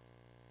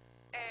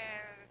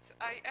 And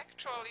I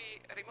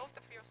actually removed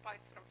a few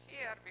slides from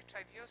here, which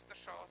I've used to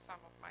show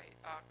some of my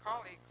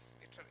colleagues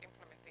which are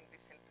implementing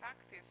this in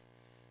practice,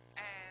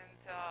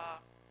 and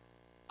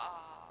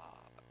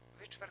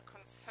which were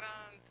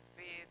concerned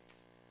with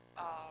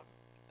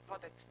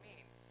what it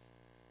means.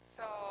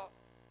 So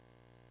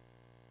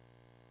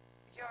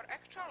your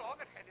actual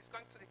overhead is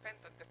going to depend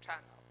on the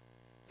channel.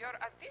 Your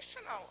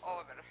additional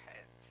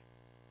overhead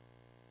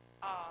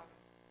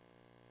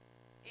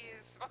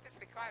is what is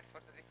required for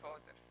the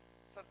decoder.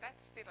 So that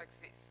still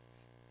exists.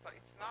 So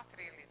it's not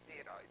really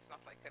zero. It's not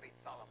like a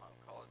Reed-Solomon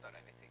code or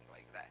anything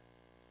like that.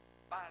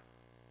 But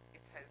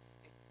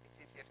it's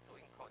easier to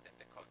encode and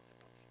decode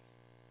supposedly.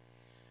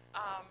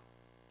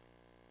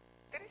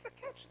 There is a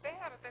catch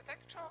there that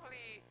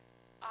actually,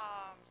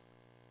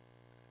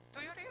 do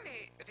you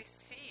really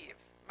receive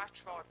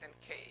much more than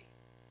K?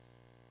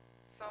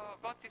 So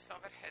what this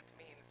overhead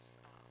means,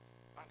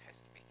 one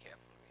has to be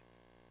careful with.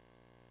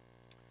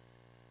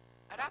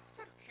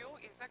 Raptor Q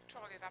is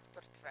actually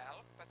Raptor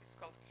 12, but it's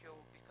called Q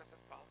because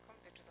of Qualcomm.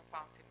 Digital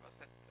Fountain was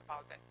at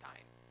about that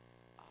time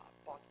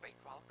bought by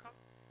Qualcomm.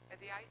 At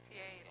the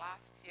ITA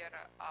last year,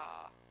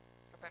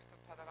 Roberto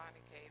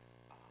Padovani gave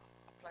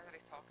a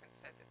plenary talk and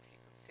said that he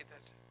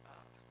considers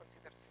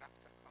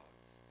Raptor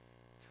codes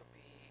to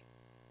be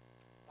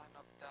one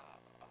of the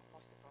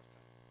most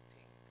important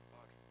thing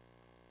for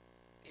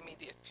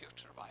immediate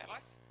future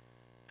wireless.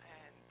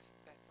 And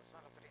that was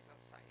one of the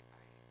reasons I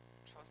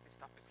chose this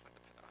topic for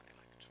the Padovani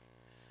lecture.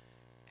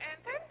 And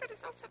then there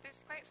is also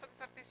this claim, so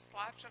these are these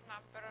larger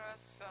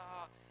numbers,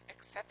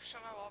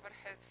 exceptional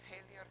overhead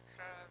failure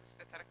curves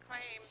that are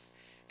claimed,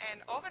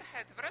 and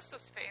overhead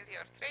versus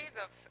failure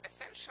trade-off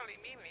essentially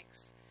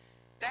mimics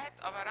that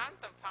of a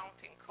random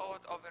fountain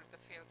code over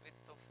the field with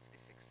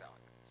 256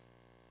 elements.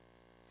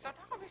 So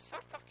now we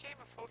sort of came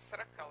a full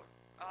circle.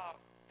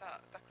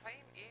 The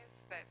claim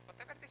is that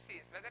whatever this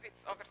is, whether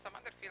it's over some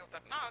other field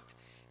or not,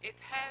 it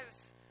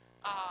has,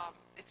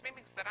 it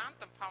mimics the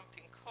random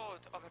fountain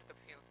code over the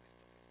field with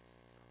 256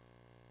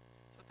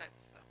 elements. So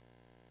that's the,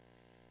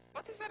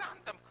 what is a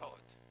random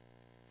code?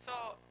 So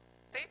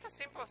data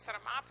symbols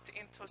are mapped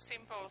into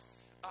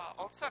symbols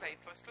also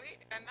ratelessly,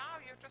 and now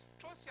you just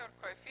choose your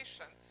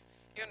coefficients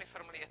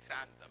uniformly at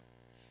random.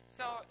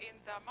 So in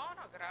the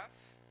monograph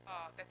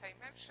that I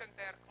mentioned,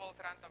 they're called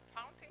random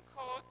fountain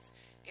codes.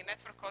 In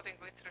network coding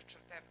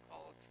literature, they're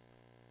called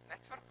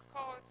network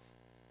codes,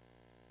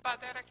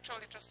 but they're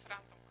actually just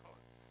random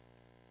codes,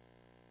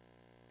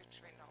 which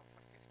we know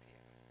for 50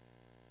 years.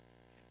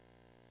 Okay.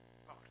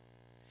 More.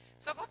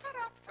 So what are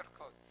Raptor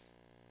codes?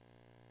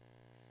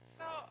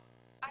 So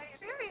I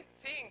really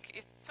think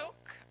it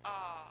took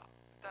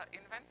the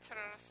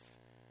inventors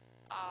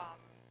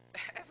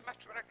as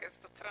much work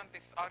as to turn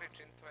this orange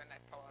into an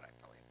apple or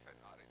apple into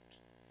an orange.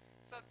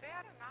 So there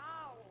are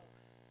now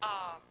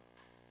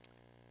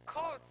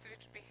codes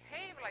which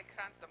behave like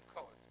random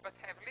codes, but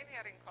have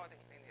linear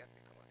encoding, linear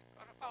decoding,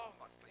 or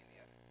almost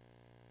linear,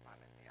 one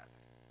and the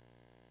other,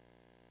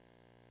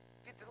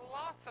 with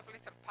lots of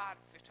little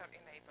parts which are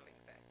enabling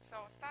that.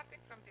 So starting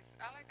from this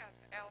elegant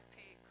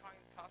LT coin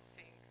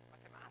tossing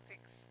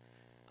mathematics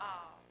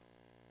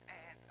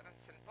and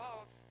runs and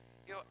balls,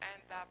 you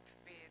end up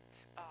with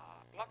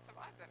lots of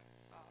other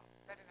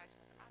very nice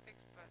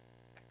mathematics, but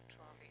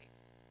actually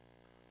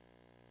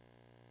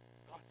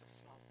lots of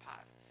small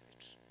parts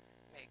which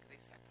make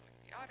this apple in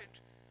the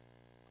orange,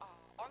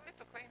 only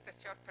to claim that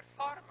your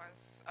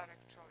performance are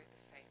actually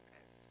the same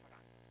as for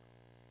random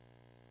codes.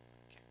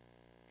 Okay.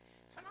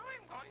 So now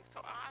I'm going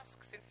to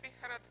ask, since we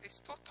heard these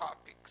two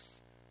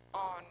topics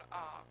on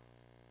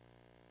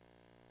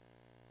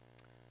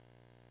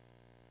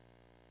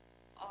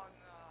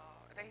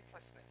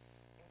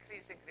ratelessness,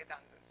 increasing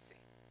redundancy,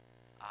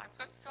 I'm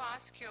going to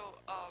ask you,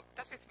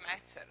 does it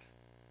matter?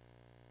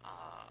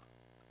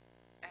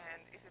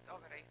 And is it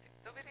overrated?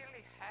 Do we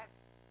really have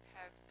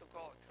to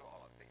go through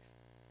all of this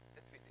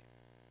that we did?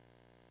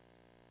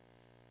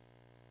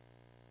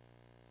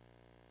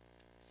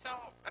 So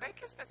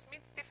ratelessness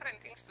means different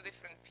things to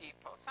different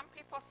people. Some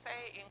people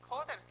say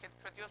encoder can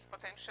produce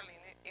potentially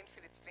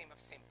infinite stream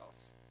of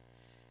symbols.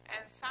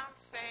 And some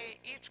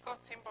say each code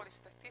symbol is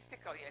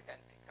statistically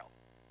identical.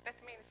 That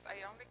means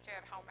I only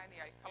care how many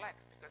I collect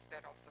because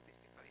they're all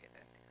statistically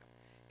identical.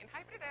 In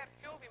hybrid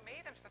RQ, we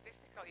made them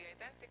statistically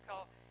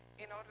identical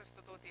in order to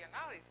do the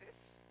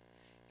analysis.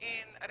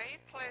 In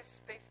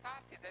rateless, they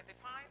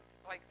defined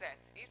like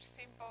that. Each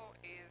symbol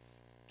is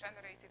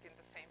generated in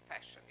the same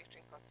fashion, each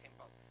encode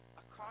symbol.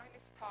 A coin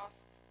is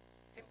tossed,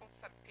 symbols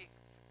are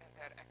picked, and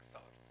they're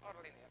XORed or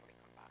linearly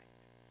combined.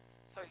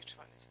 So each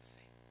one is the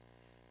same.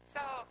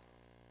 So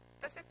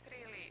does it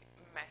really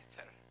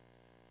matter?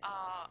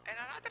 And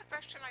another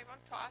question I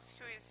want to ask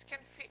you is, can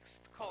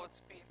fixed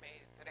codes be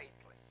made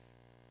rateless?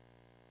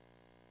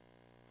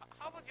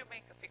 How would you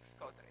make a fixed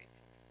code rateless?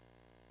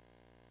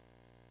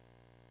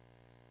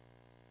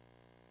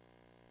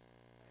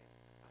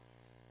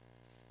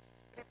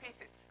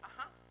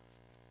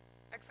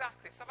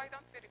 Exactly. So why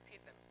don't we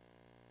repeat them?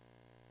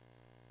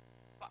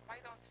 Why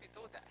don't we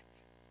do that?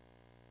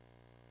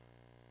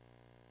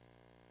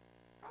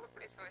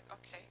 Probably is a little,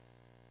 okay.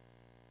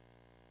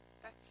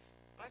 Let's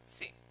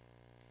see.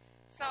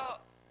 So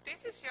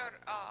this is your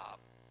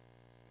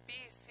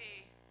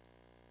BC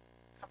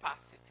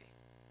capacity.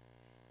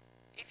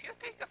 If you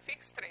take a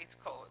fixed rate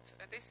code,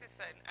 this is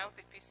an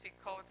LDPC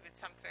code with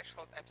some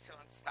threshold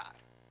epsilon star.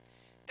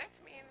 That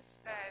means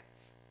that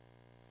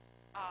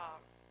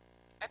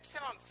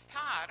epsilon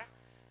star,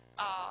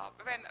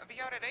 when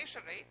your erasure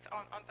rate,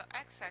 on the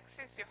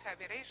x-axis you have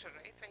erasure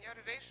rate. When your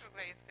erasure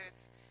rate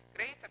gets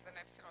greater than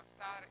epsilon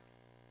star,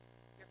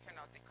 you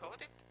cannot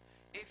decode it.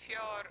 If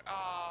your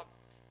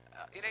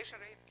erasure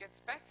rate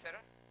gets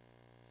better,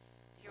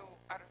 you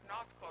are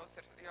not closer,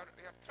 your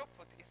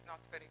throughput is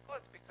not very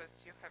good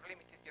because you have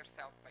limited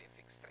yourself by a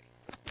fixed rate.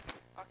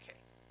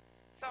 Okay,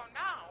 so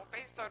now,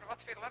 based on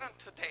what we learned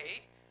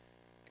today,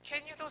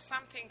 can you do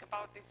something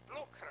about this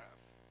blue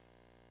curve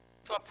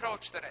to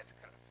approach the red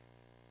curve?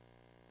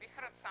 We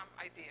heard some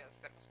ideas.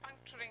 There was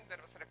puncturing,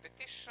 there was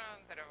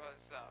repetition, there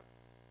was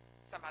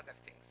some other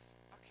things.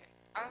 Okay,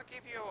 I'll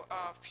give you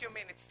a few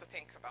minutes to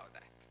think about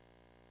that.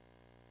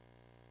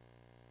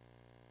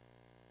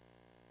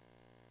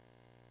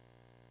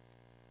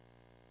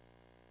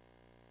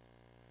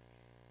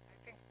 I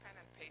think pen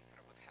and paper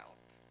would help.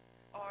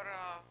 Or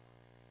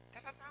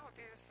there are now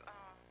these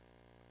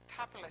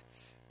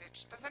tablets,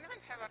 which, does anyone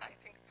have a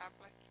writing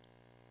tablet?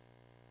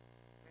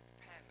 With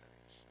pen,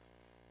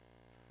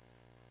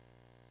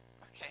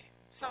 okay,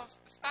 so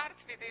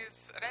start with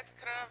this red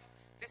curve.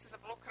 This is a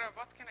blue curve.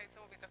 What can I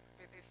do with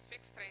this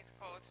fixed rate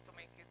code to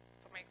make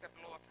the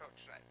blue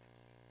approach red?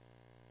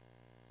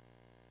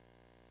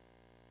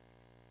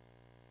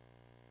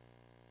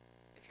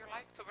 If you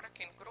like to work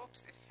in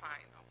groups, it's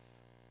fine also.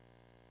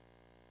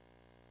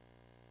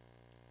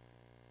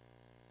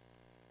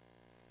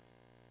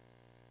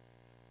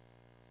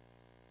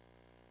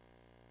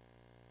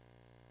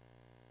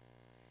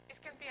 It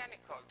can be any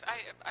code.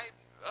 I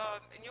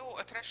knew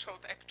a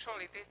threshold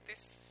actually.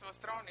 This was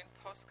drawn in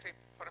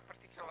PostScript for a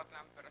particular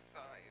number, so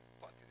I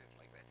plotted it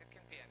like that. It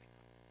can be any code.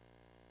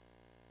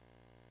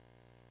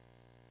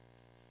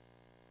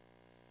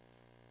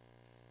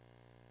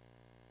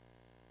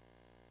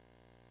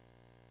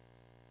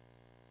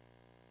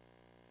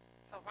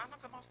 So one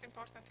of the most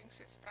important things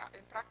in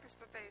practice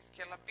today is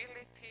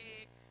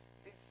scalability.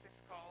 This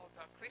is called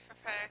a cliff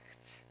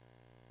effect.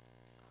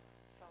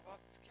 So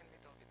what can we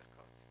do with the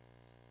code?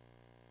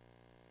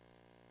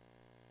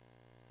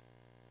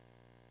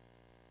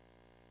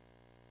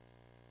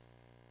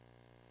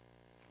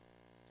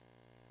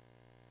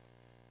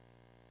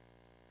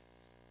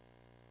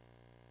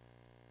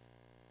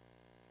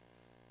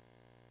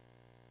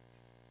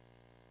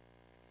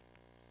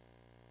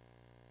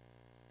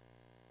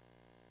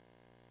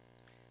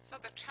 So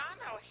the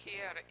channel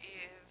here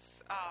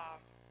is,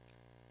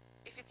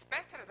 if it's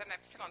better than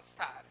epsilon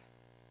star,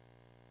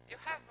 you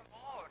have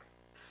more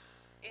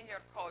in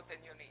your code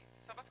than you need.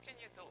 So what can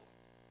you do?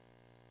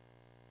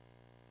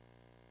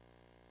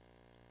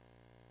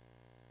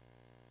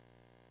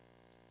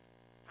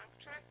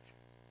 Puncture it?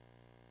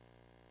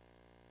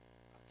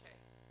 Okay.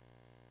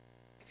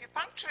 If you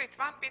puncture it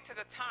one bit at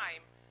a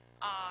time,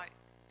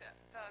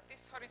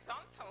 this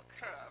horizontal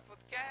curve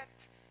would get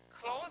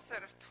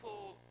closer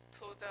to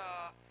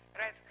the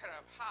red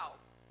curve. How?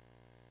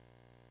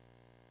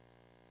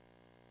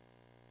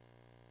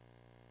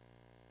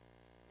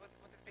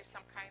 Would it be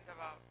some kind of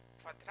a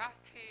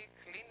quadratic,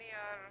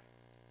 linear?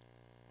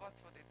 What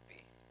would it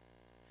be?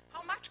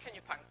 How much can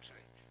you puncture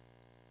it?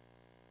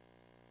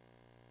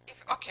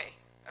 Okay,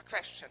 a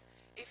question.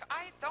 If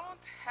I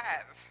don't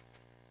have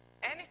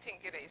anything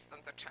erased on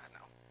the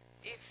channel,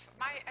 if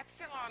my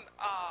epsilon,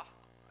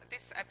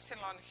 this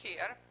epsilon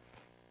here,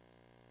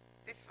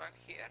 this one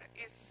here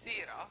is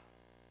 0,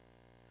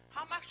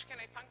 how much can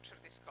I puncture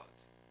this code?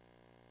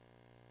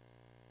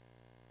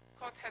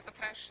 Code has a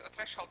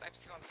threshold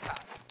epsilon star.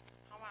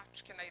 How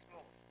much can I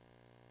move?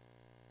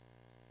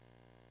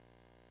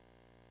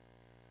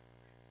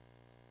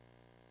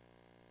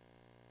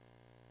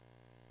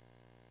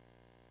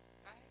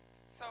 Right?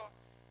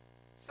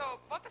 So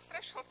what does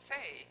threshold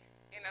say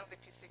in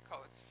LDPC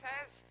code?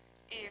 Says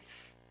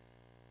if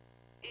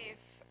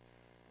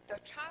the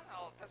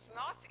channel does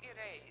not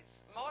erase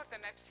more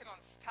than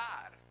epsilon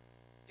star,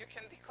 you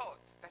can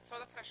decode. That's what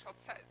the threshold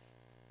says.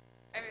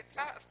 And if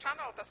the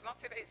channel does not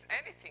erase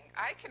anything,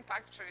 I can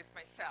puncture it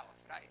myself,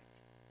 right?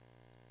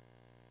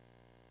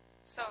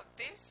 So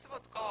this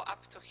would go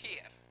up to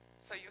here.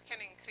 So you can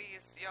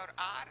increase your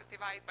R,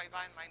 divide by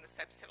 1 minus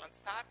epsilon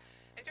star,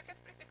 and you get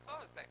pretty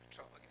close,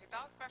 actually,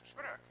 without much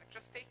work, with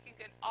just taking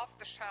an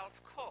off-the-shelf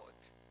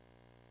code,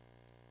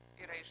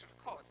 erasure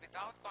code,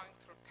 without going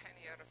through 10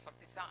 years of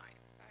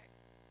design, right?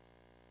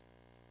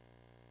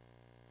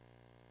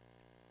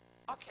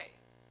 Okay.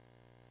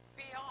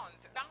 Beyond,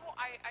 now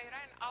I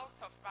ran out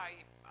of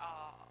my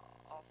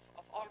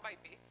of all my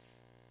bits.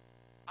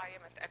 I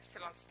am at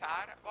epsilon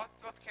star.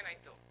 What can I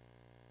do?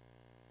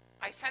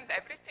 I send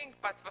everything,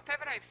 but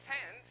whatever I've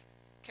sent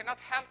cannot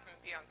help me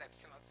beyond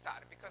epsilon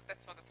star because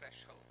that's what the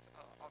threshold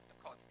of the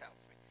code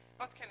tells me.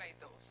 What can I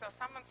do? So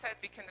someone said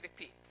we can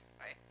repeat,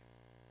 right?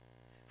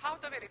 How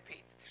do we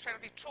repeat? Shall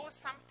we choose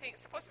something?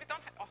 Suppose we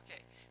don't have,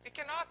 okay, we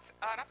cannot,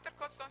 Raptor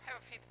codes don't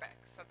have a feedback,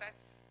 so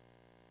that's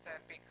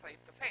their big claim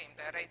to fame.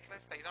 They're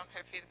rateless, they don't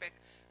have feedback.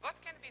 What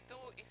can we do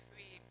if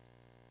we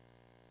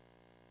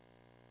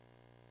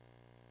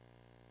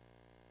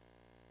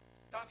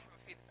don't have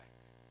a feedback?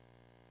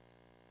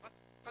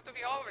 What do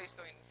we always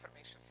do in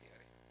information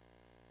theory?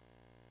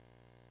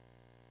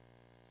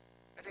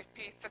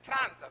 Repeat at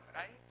random,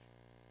 right?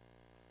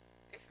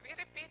 If we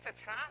repeat at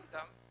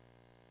random,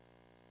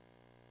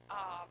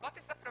 what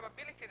is the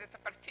probability that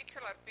a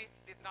particular bit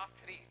did not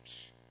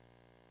reach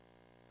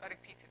a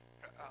repeated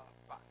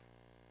one?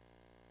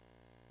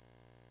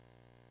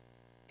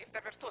 If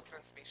there were two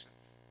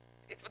transmissions,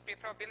 it would be a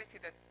probability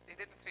that it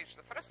didn't reach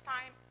the first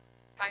time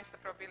times the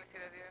probability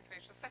that it didn't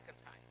reach the second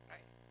time,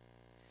 right?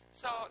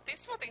 So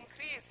this would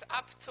increase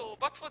up to,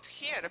 what would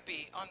here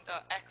be on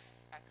the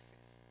x-axis?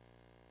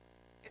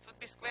 It would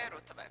be square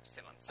root of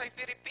epsilon. So if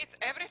we repeat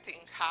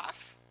everything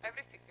half,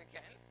 everything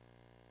again,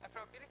 the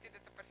probability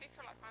that a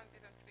particular one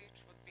didn't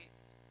reach would be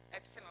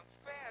epsilon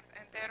squared,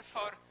 and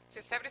therefore,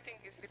 since everything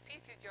is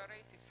repeated, your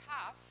rate is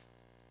half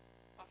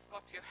of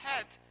what you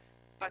had,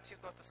 but you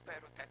go to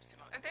square root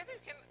epsilon. And then you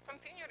can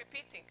continue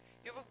repeating.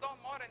 You will go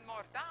more and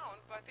more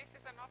down, but this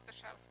is an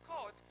off-the-shelf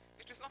code,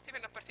 which is not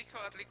even a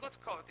particularly good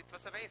code. It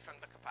was away from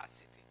the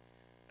capacity,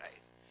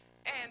 right?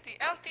 And the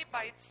LT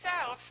by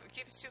itself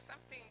gives you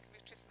something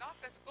which is not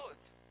that good.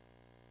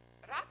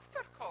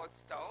 Raptor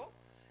codes, though,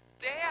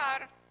 they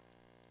are,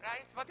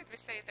 right, what did we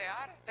say they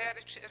are? They are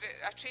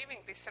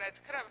achieving this red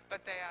curve,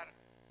 but they are,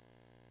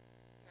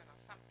 you know,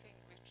 something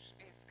which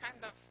is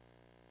kind of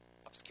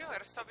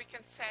obscure. So we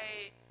can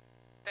say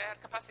they are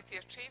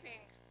capacity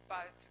achieving,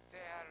 but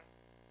they are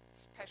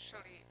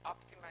specially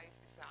optimized,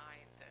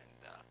 designed,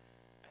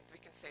 and we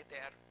can say they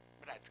are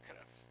red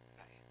curve,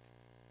 right?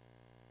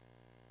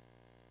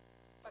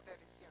 But there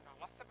is, you know,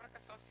 lots of work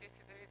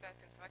associated with that,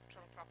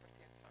 intellectual property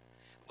and so on.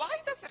 Why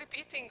does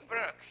repeating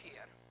work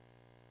here?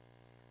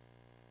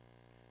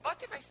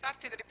 What if I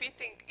started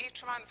repeating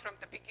each one from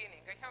the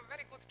beginning? I have a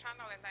very good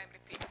channel and I'm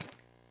repeating.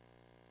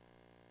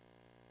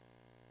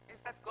 Is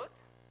that good?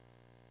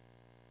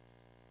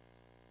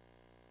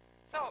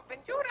 So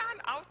when you run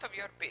out of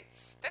your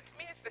bits, that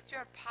means that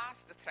you're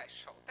past the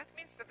threshold. That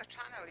means that the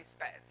channel is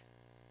bad.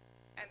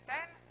 And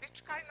then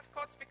which kind of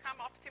codes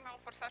become optimal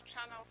for such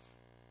channels?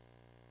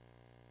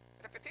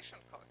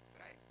 Repetition codes,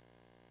 right?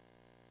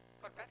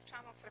 For bad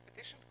channels,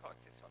 repetition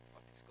codes is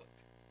what is good.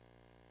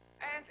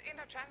 And in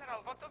a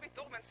general, what do we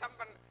do when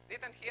someone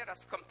didn't hear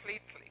us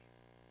completely?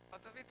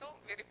 What do?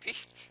 We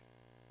repeat.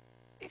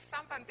 If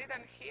someone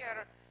didn't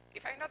hear,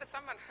 if I know that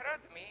someone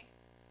heard me,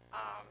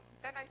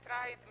 then I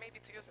tried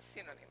maybe to use a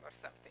synonym or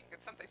something. And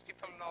sometimes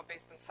people know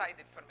based on side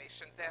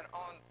information their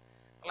own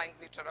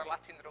language or a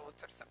Latin root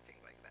or something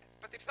like that.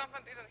 But if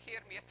someone didn't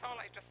hear me at all,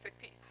 I just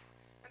repeat.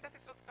 And that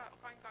is what's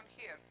going on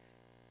here.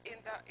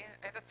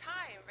 At the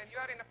time when you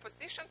are in a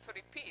position to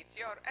repeat,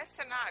 your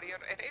SNR,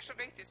 your erasure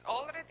rate is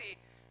already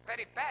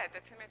very bad.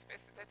 That means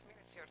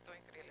you're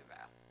doing really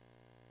well.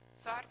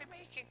 So are we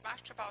making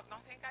much about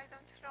nothing? I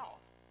don't know.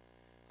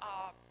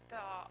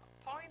 The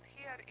point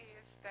here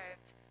is that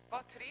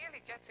what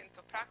really gets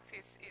into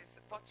practice is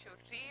what you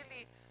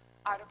really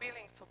are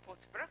willing to put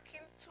work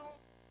into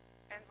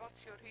and what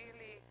you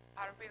really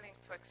are willing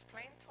to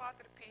explain to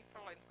other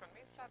people and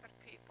convince other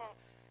people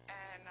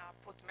and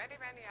put many,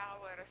 many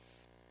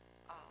hours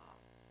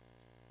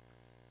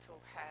to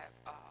have,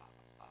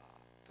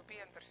 to be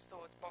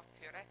understood both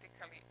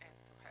theoretically and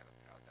to have a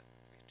product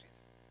which is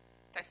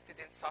tested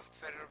in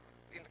software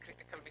in the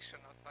critical mission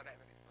of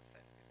whatever it was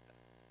sent into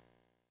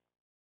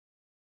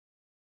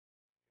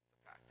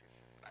practice,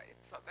 right?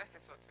 So that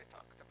is what we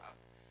talked about.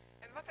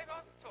 And what I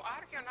want to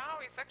argue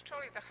now is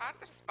actually the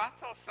hardest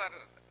battles are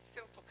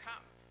still to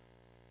come.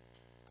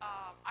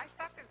 I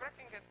started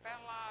working at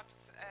Bell Labs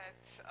at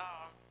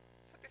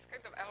this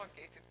kind of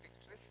elongated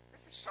picture.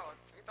 This is short.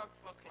 We don't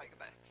look like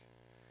that.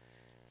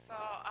 So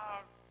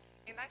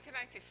in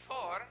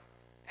 1994,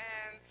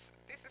 and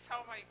this is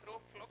how my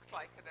group looked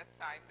like at that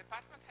time.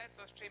 Department head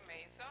was Jim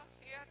Meza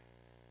here.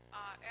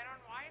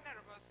 Aaron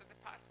Weiner was the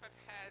department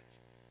head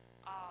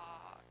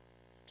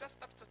just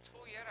up to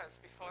 2 years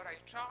before I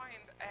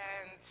joined,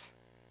 and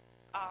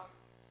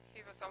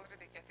he was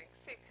already getting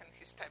sick and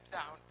he stepped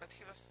down, but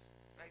he was,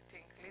 I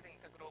think,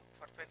 leading the group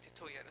for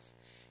 22 years.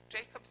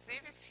 Jacob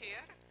Ziv is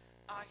here.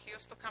 He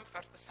used to come for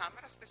the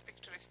summers. This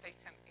picture is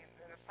taken in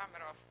the summer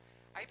of,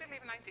 I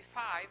believe,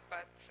 95,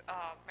 but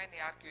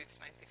many argue it's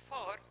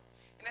 94.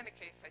 In any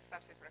case, I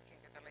started working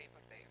at the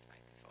Labor Day of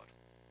 94.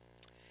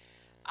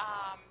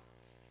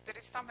 There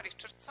is Tom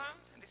Richardson,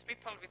 and these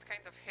people with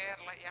kind of hair,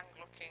 like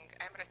young-looking,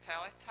 Emre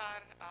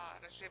Teletar,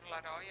 Rajiv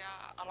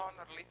Laroya, Alon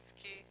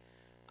Orlitsky,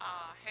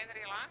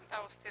 Henry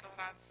Landau still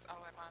runs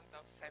our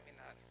Landau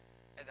seminar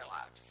at the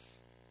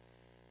labs.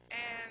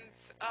 And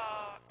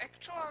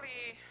actually,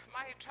 actually,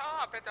 my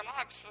job at the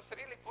labs was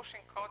really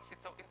pushing codes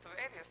into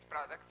various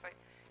products. I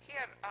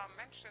here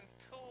mentioned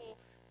two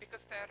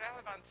because they're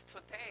relevant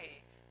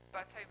today,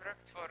 but I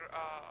worked for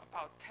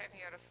about 10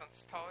 years on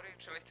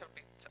storage, a little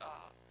bit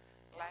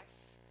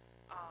less,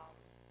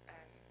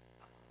 and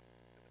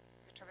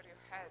whichever you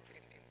had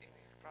in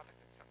your product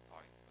at some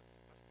point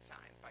was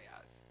designed by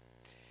us.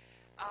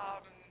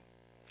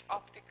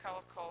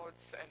 Optical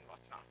codes and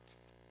whatnot.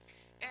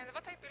 And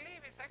what I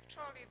believe is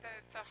actually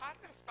that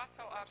hardware's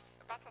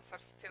battles are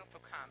still to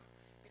come.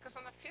 Because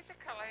on a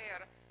physical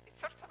layer,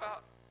 it's sort of a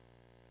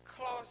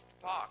closed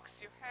box.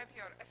 You have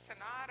your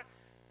SNR,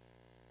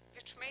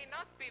 which may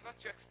not be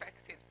what you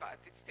expected, but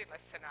it's still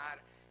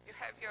SNR. You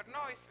have your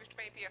noise, which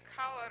may be a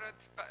colored,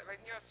 but when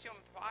you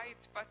assumed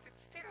white, but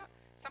it's still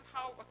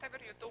somehow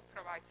whatever you do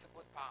provides a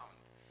good bound.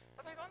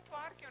 What I want to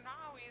argue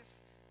now is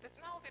that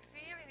now we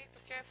really need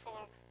to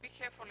be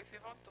careful if we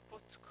want to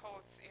put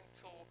codes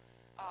into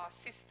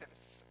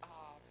systems,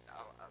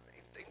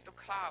 into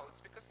clouds,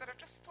 because there are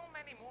just too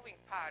many moving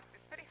parts.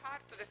 It's very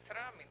hard to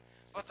determine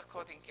what the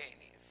coding gain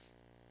is.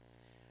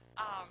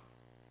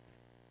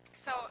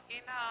 So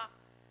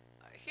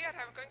here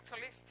I'm going to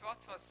list what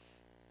was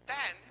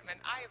then when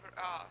I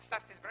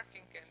started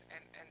working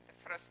in the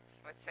first,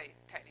 let's say,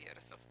 10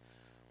 years of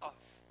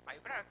my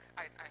work.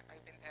 I've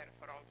been there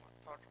for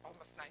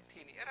almost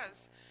 19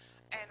 years.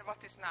 And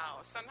what is now?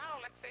 So now,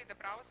 let's say the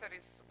browser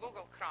is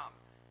Google Chrome.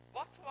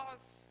 What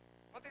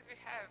did we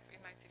have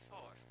in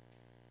 94?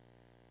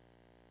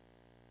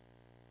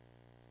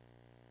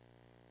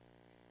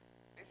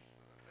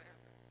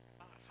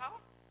 How?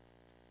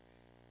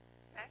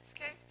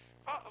 Netscape?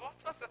 What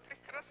was the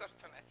precursor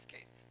to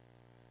Netscape?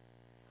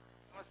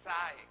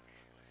 Mosaic.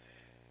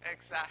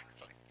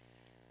 Exactly.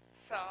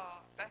 So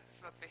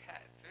that's what we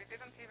had. We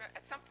didn't even,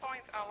 at some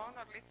point, Alon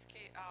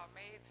Orlitsky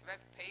made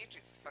web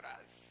pages for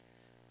us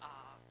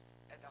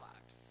at the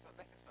labs. So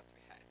that is what we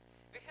had.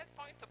 We had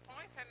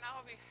point-to-point, and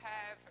now we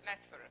have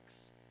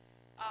networks.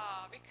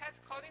 We had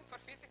coding for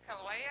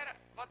physical layer.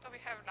 What do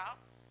we have now?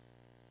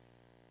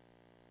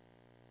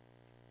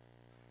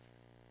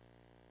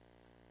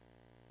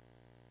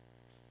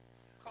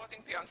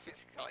 Coding beyond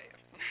physical layer.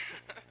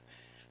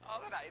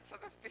 All right, so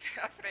don't be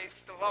afraid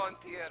to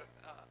volunteer.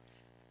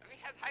 We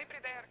had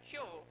hybrid ARQ,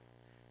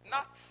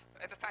 not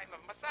at the time of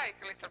Mosaic,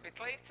 a little bit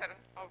later,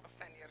 almost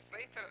 10 years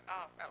later,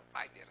 well,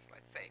 5 years,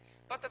 let's say.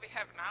 What do we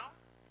have now?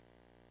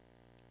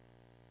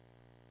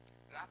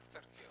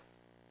 Raptor Q.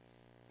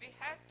 We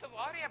had to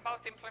worry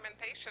about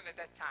implementation at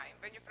that time.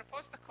 When you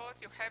propose the code,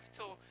 you have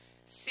to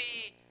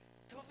see,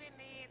 do we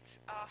need,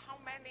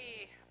 how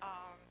many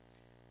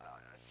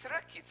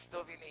circuits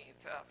do we need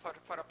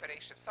for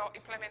operation? So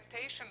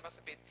implementation was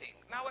a big thing.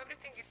 Now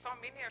everything is so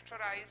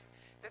miniaturized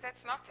that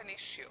that's not an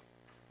issue.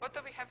 What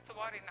do we have to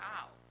worry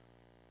now?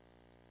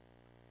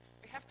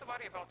 We have to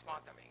worry about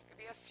modeling.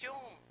 We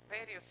assume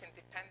various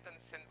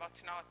independence and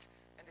whatnot,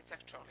 and it's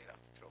actually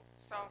not true.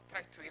 So I'll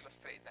try to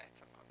illustrate that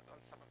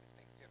on some of these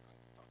things we're going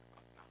to talk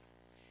about now.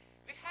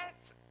 We had,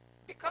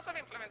 because of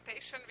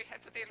implementation, we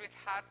had to deal with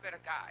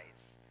hardware guys.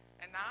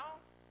 And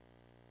now,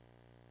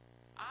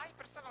 I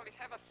personally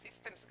have a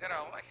systems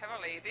girl. I have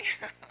a lady.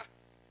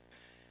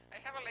 I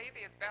have a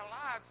lady at Bell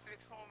Labs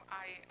with whom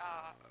I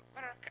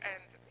work,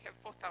 and we have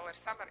put our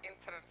summer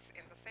interns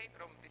in the same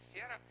room this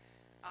year.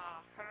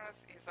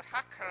 Hers is a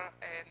hacker,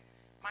 and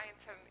my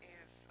intern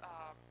is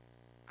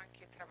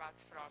Ankit Ravat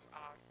from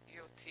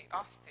UT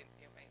Austin,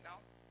 you may know.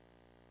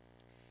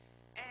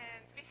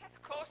 And we had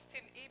cost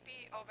in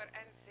EB over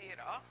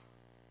N0.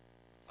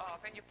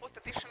 When you put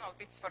additional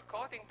bits for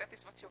coding, that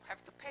is what you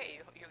have to pay.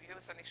 You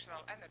use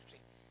additional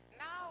energy.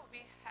 Now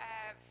we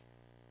have,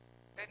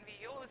 when we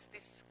use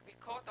this, we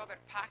code over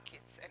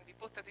packets and we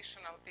put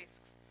additional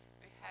disks,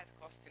 we had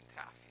cost in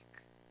traffic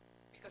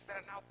because there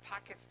are now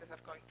packets that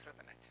are going through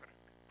the network.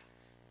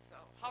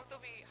 So how do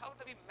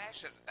we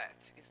measure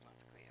that is not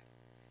clear.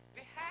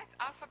 We had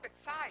alphabet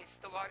size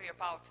to worry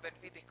about when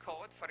we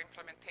decode for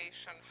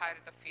implementation,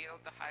 higher the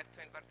field, the higher to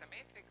invert the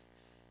matrix.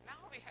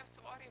 Now we have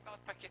to worry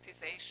about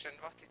packetization,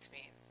 what it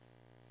means.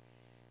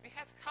 We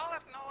had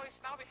color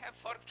noise, now we have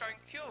fork join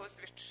queues,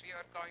 which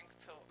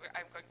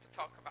I'm going to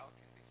talk about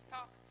in this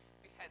talk.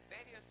 We had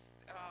various,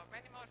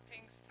 many more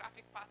things,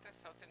 traffic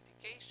patterns,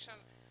 authentication,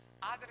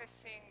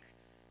 addressing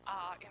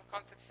in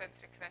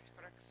content-centric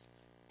networks,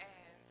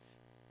 and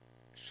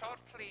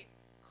shortly,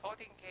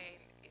 coding gain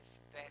is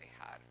very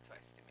hard to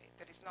estimate.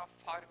 There is no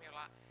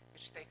formula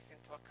which takes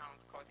into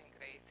account coding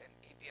rate and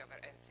EB over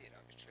N0,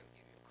 which will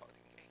give you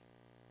coding gain.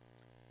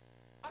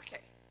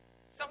 Okay,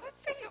 so let's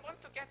say you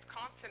want to get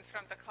content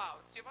from the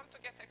clouds. You want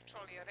to get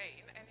actually a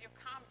rain, and you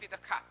come with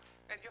a cup,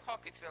 and you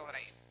hope it will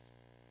rain.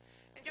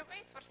 And you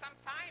wait for some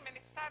time, and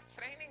it starts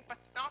raining,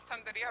 but not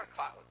under your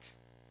cloud.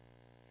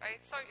 Right?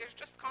 So it's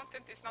just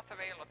content is not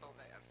available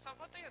there. So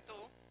what do?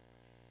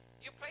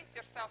 You place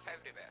yourself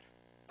everywhere.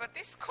 But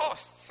this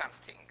costs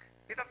something.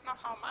 We don't know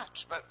how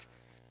much, but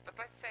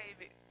let's say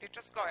we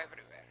just go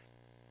everywhere.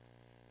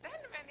 Then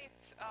when it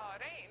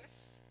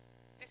rains,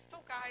 these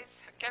two guys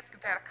get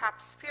their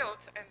cups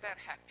filled and they're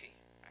happy.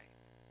 Right?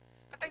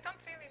 But I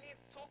don't really need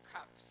two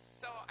cups,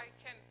 so I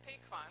can take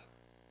one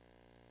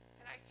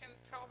and I can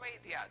throw away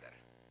the other.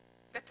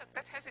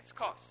 That has its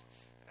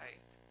costs,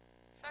 right?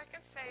 So I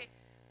can say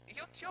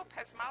YouTube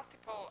has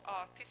multiple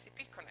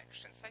TCP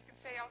connections. I can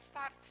say I'll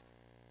start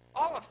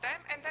all of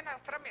them and then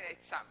I'll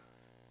terminate some.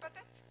 But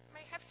that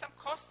may have some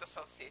cost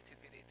associated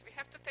with it. We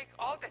have to take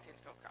all that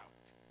into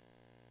account.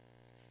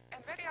 And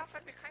very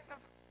often we kind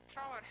of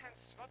throw our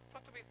hands,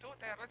 what do we do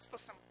there? Let's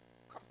do some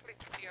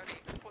complete theory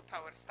and put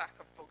our stack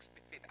of books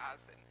between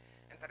us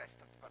and the rest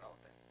of the world,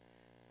 and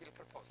we'll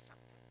propose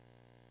something.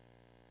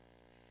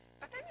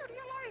 But then you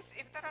realize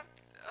if there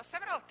are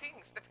several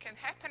things that can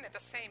happen at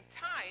the same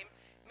time,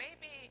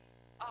 maybe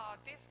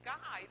this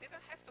guy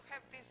didn't have to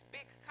have this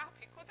big cup.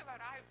 He could have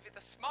arrived with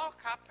a small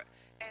cup,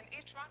 and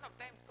each one of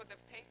them could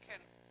have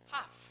taken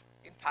half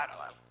in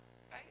parallel,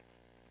 right?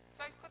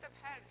 So I could have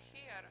had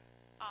here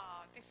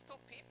these two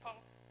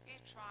people,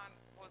 each one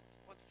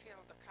would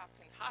fill the cup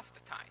in half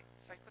the time.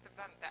 So I could have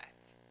done that.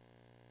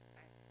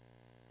 Right?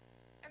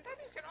 And then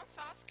you can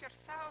also ask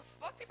yourself,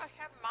 what if I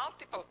have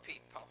multiple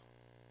people?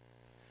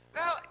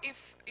 Well, if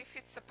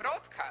it's a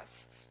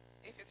broadcast,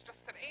 if it's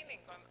just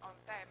raining on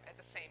them at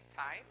the same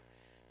time,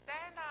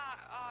 then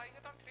you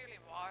don't really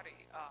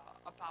worry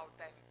about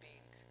them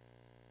being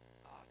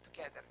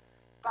together.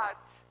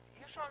 But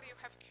usually you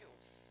have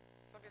queues.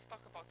 So we'll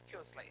talk about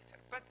queues later.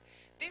 But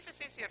this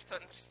is easier to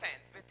understand,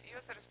 but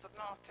users do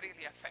not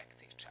really affect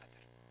each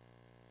other.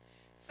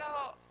 So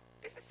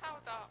this is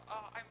how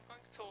I'm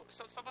going to,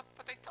 so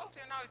what I told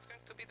you now is going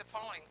to be the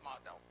following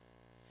model.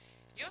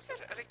 User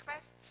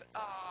requests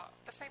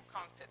the same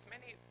content.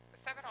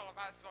 Several of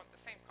us want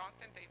the same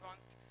content. They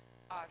want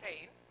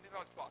rain, we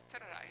want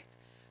water, right?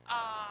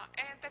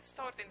 And that's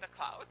stored in the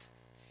cloud.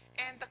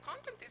 And the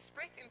content is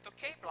split into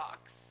K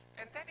blocks,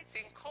 and then it's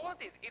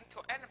encoded into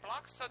N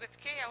blocks so that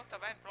K out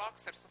of N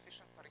blocks are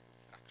sufficient for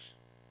reconstruction.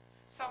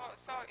 So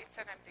it's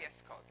an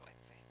MDS code, let's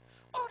say.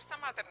 Or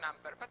some other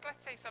number, but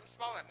let's say some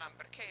smaller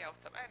number, K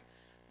out of N.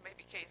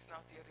 Maybe K is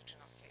not the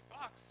original K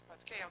blocks, but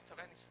K out of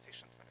N is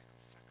sufficient for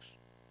reconstruction.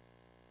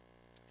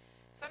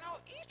 So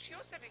now each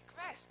user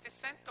request is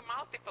sent to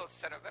multiple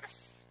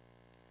servers,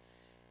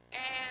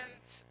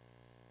 and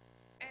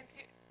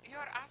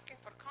you're asking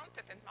for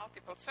content in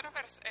multiple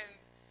servers,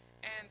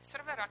 and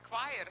server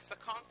acquires the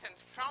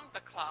content from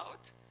the cloud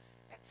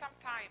at some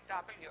time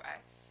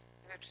WS,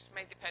 which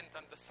may depend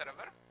on the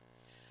server,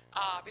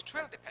 which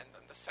will depend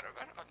on the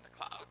server, on the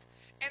cloud,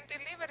 and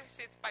delivers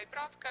it by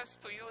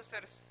broadcast to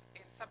users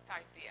in some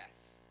time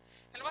DS.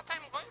 And what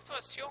I'm going to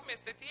assume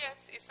is that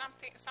DS is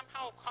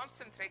somehow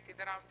concentrated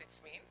around its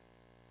mean.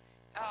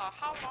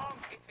 How long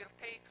it will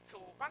take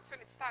to, once when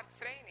it starts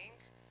raining,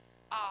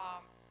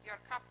 your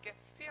cup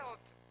gets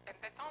filled, and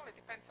that only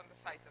depends on the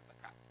size of the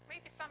cup.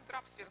 Maybe some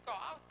drops will go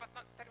out, but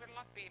there will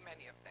not be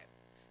many of them.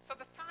 So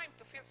the time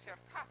to fill your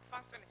cup,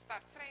 once when it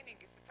starts raining,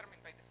 is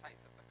determined by the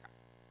size of the cup,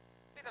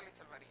 with a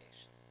little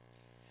variations.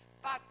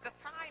 But the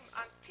time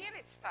until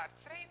it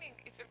starts raining,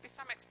 it will be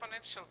some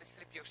exponential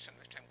distribution,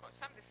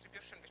 some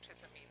distribution which has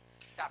a mean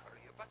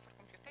W. But for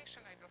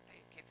computation, I will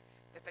take it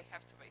that I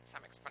have to wait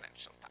some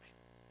exponential time.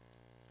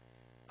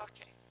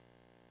 Okay.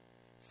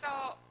 So,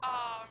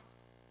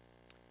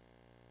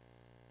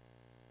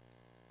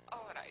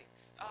 all right.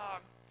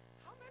 How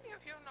many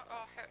of you know,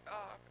 have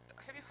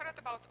you heard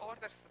about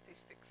order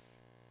statistics?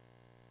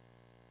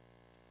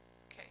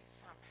 Okay,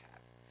 some have.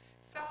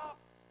 So,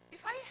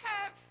 if I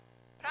have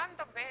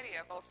random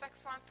variables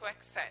x1 to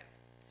xn,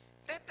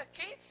 then the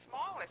k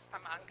smallest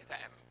among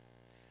them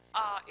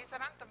is a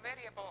random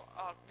variable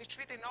which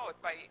we denote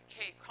by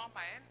k comma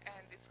n,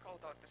 and it's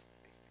called order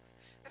statistics.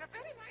 There are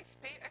very nice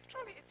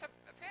actually, it's a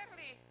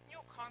fairly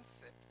new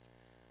concept,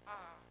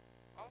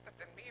 older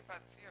than me, but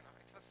you know,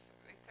 it was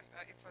written,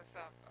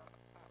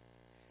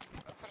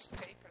 first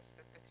papers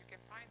that you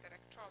can find are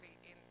actually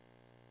in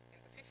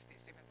the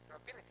 50s. Even the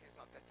probability is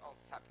not that old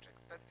subject,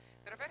 but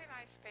there are very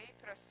nice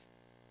papers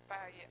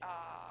by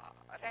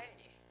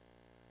Renyi.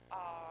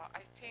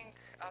 I think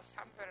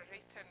some were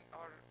written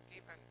or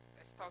given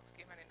as talks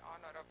given in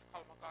honor of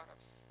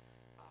Kolmogorov's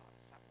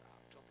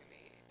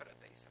Jubilee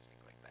birthday, something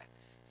like that.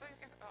 So you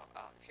can,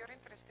 if you're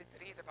interested,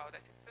 read about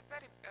it. It's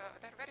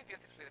they're very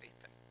beautifully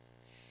written.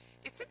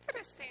 It's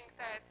interesting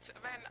that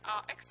when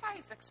xi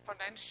is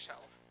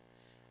exponential,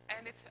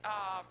 and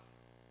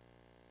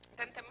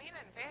then the mean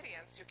and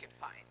variance you can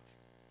find,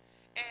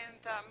 and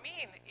the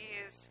mean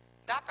is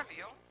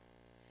W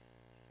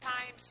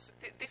times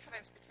the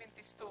difference between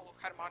these two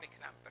harmonic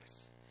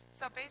numbers.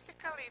 So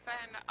basically,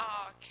 when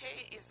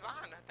k is 1,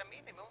 the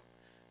minimum,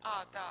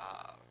 let's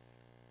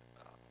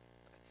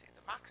see,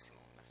 the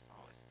maximum, the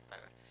smallest,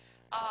 whatever,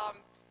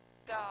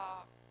 the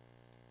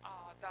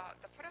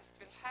first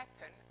will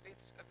happen in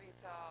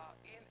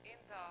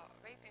the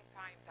waiting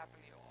time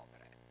W over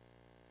n,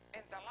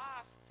 and the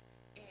last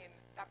in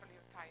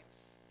W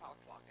times about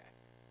log n.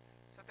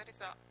 So there is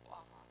a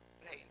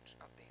range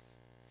of this.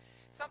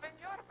 So when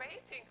you're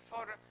waiting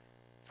from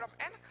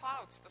n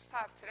clouds to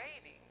start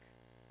raining,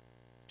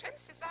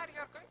 chances are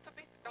you're going to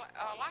be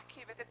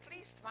lucky with at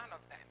least one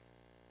of them.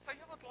 So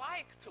you would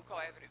like to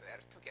go everywhere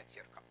to get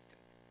your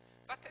content.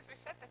 But as we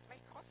said, that may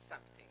cost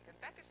something, and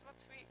that is what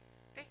we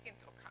take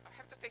into account,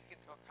 have to take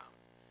into account.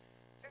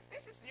 Since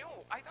this is new,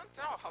 I don't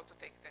know how to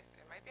take that.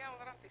 Maybe I'll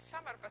run this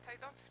summer, but I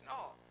don't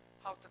know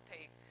how to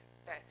take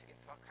that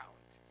into account.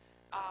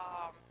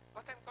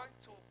 What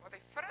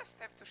I first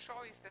have to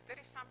show is that there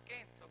is some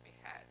gain to be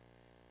had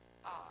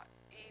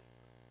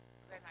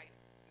when I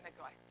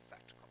neglect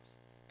such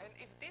costs. And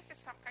if this is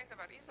some kind of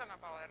a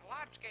reasonable or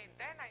large gain,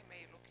 then I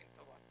may look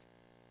into what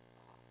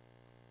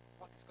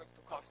is going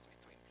to cost me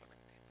to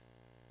implement it.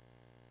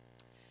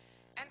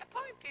 And the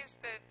point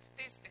is that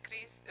this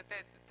decrease,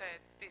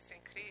 this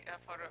increase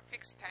for a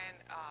fixed 10,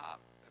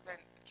 when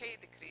k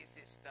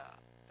decreases, the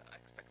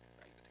expected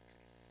value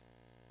decreases.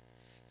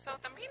 So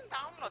the mean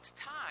download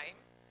time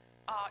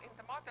in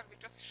the model we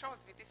just showed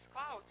with these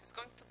clouds is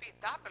going to be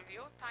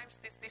W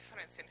times this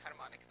difference in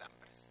harmonic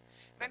numbers.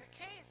 When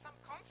k is some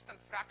constant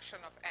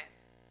fraction of n,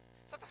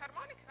 so the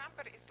harmonic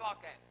number is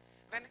log n.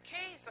 When k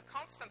is a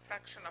constant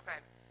fraction of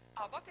n,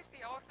 what is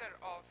the order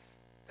of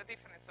the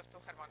difference of two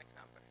harmonic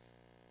numbers?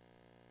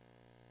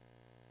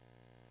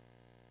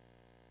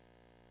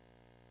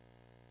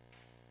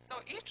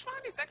 So each one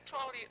is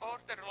actually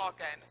order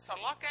log n. So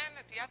log n,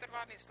 the other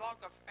one is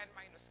log of n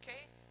minus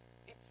k.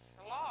 It's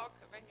log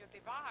when you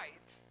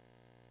divide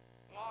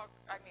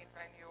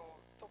when you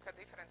took a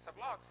difference of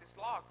logs, is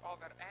log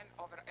over n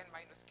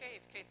minus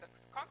k. If k is a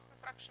constant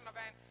fraction of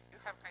n,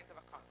 you have kind of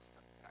a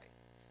constant, right?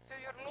 So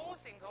you're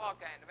losing log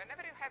n.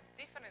 Whenever you have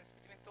difference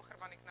between two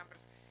harmonic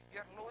numbers,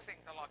 you're losing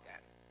the log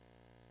n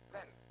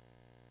when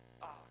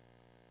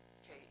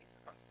k is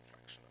a constant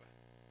fraction of n.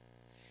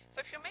 So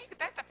if you make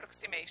that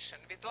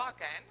approximation with log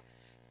n,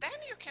 then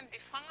you can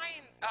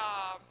define,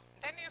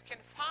 then you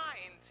can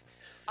find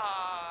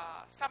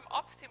some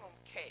optimum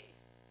k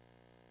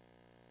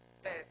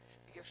that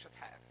you should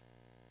have.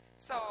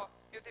 So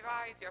you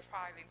divide your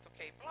file into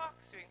k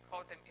blocks, you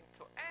encode them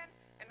into n,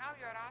 and now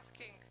you're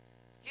asking,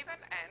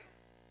 given n,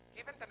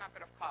 given the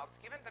number of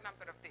clouds, given the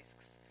number of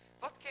disks,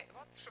 what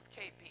should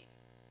k be?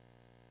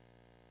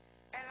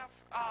 And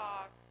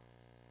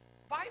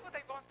why would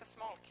I want a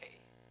small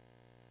k?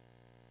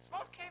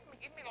 Small k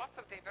will give me lots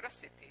of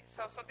diversity,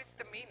 so this is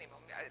the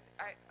minimum.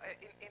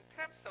 In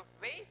terms of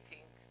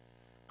weighting,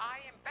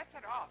 I am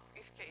better off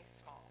if k is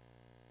small.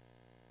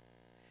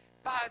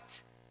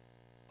 But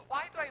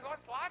why do I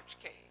want large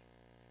k?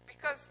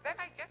 Because then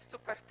I get to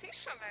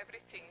partition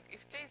everything,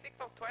 if k is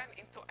equal to n,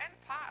 into n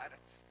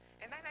parts,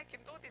 and then I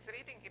can do this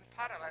reading in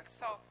parallel.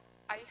 So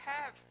I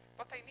have,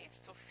 what I need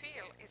to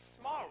fill is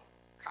small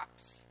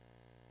cups,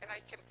 and I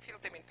can fill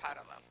them in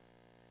parallel.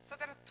 So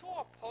there are two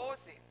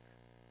opposing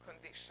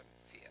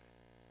conditions here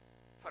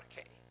for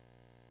k.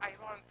 I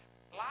want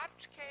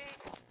large k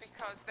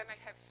because then I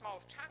have small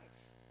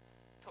chunks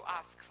to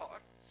ask for,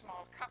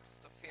 small cups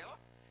to fill,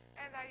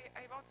 and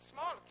I want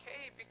small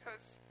k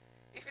because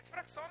if it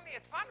works only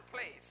at one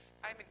place,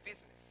 I'm in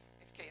business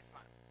if k is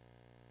 1.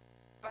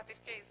 But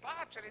if k is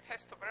larger, it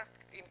has to work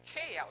in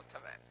k out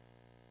of n.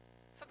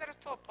 So there are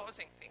two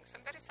opposing things,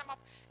 and there is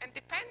and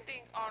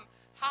depending on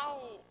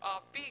how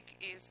big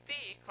is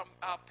d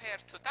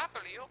compared to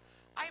w,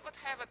 I would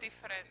have a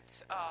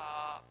different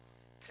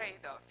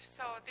trade-off.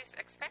 So this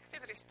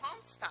expected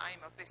response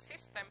time of this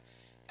system,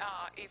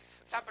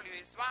 if w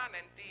is 1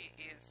 and d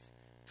is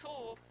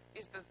 2,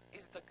 is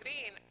the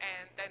green,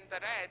 and then the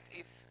red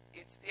if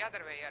it's the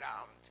other way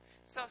around.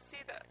 So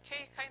see, the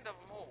k kind of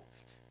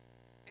moved.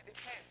 It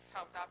depends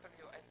how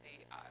w and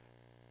d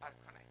are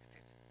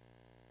connected.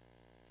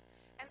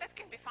 And that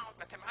can be found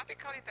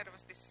mathematically. There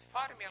was this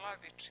formula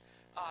which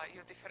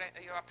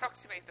you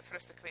approximate the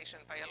first equation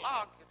by a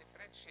log, you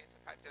differentiate to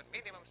find your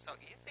minimum, so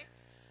easy.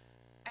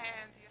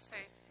 And you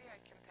say, see, I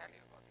can tell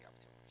you what the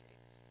optimal k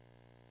is.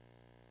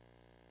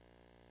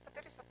 But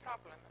there is a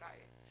problem,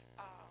 right?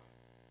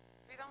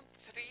 We don't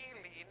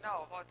really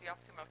know what the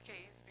optimal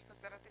k is because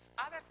there are these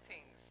other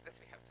things that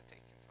we have to take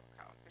into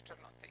account, which are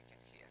not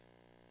taken here.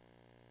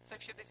 So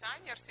if you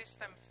design your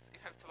systems, you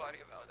have to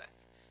worry about that.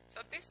 So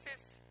this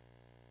is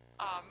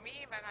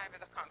me when I'm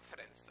at a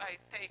conference.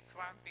 I take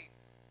one big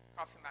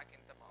coffee mug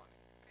in the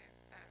morning,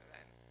 and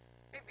then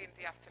maybe in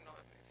the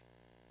afternoon if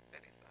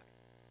there is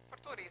for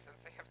two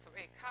reasons. I have to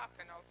wake up,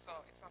 and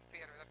also it's not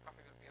clear whether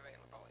coffee will be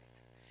available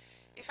later.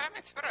 If I'm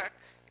at work,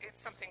 it's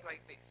something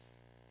like this.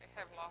 I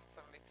have lots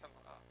of little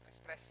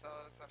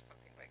espressos or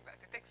something like that.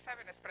 It takes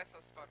 7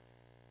 espressos for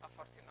a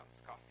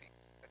 14-ounce coffee.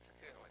 That's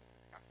equivalent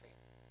to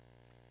caffeine.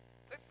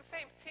 So it's the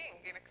same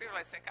thing in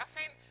equivalence in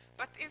caffeine,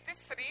 but is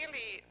this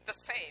really the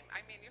same?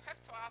 I mean, you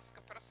have to ask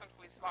a person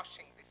who is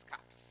washing these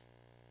cups.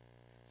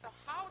 So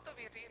how do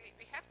we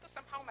have to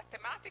somehow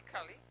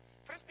mathematically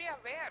first be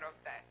aware of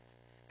that,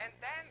 and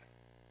then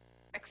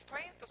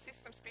explain to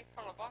systems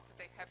people what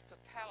they have to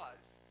tell us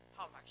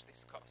how much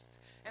this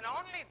costs. And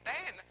only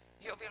then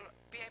you will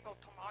be able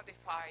to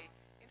modify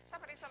in some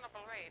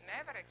reasonable way,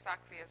 never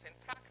exactly as in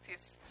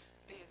practice,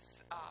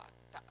 these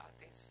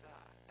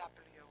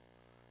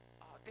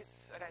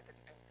these red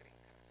and green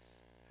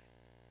curves.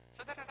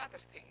 So there are other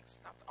things,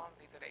 not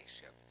only the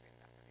ratio between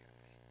W and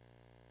D.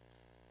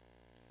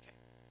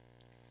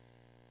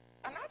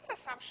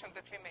 assumption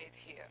that we made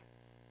here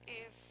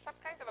is some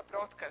kind of a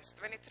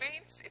broadcast. When it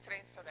rains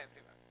on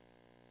everyone.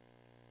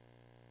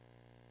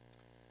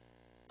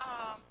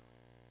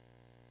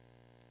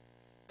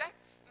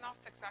 That's not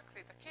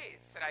exactly the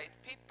case, right?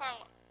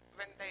 People,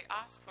 when they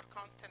ask for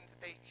content,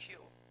 they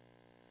queue.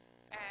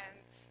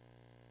 And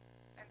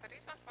the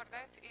reason for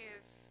that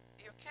is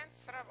you can't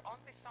serve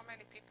only so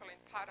many people in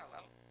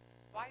parallel.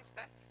 Why is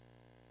that?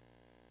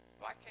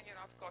 Why can you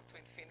not go to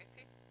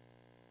infinity?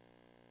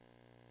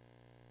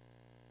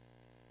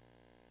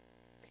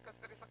 Because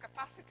there is a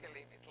capacity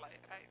limit,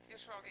 right?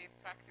 Usually in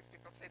practice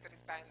people say there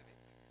is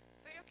bandwidth.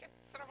 So you can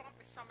serve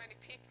only so many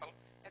people.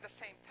 At the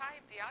same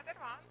time, the other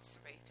ones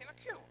wait in a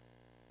queue.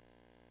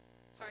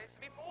 So as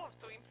we move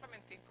to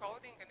implementing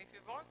coding, and if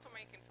we want to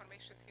make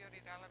information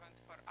theory relevant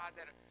for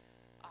other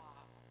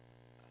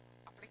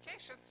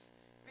applications,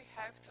 we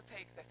have to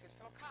take that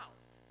into account.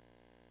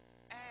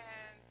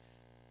 And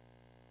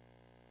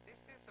this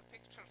is a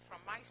picture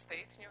from my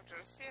state, New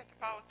Jersey, at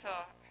about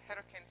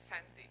Hurricane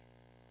Sandy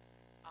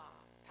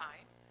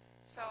time.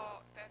 So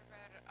there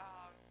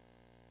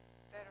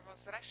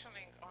was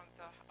rationing on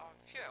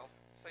fuel,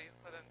 so you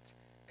couldn't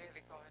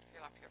really go and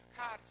fill up your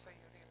car. So you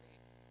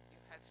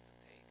had to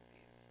take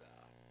these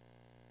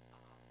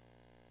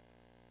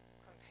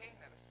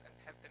containers and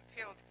have them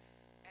filled.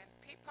 And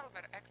people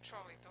were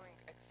actually doing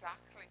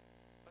exactly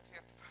what we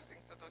are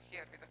proposing to do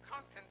here with the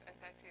content, and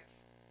that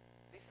is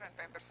different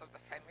members of the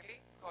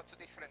family go to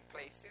different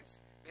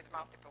places with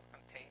multiple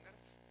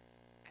containers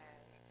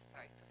and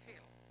try to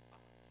fill.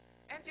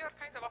 And you're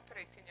kind of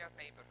operating your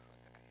neighborhood,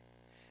 right?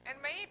 And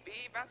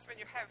maybe once when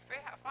you have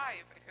 5,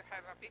 if you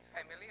have a big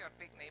family or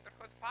big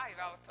neighborhood, 5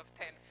 out of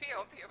 10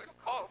 filled, you will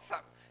call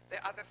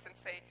the others and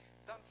say,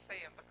 don't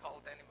stay in the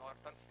cold anymore,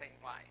 don't stay in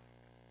line.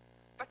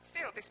 But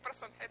still, this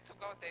person had to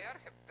go there,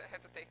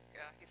 had to take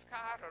his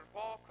car or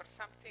walk or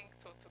something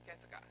to get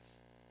gas.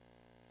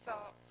 So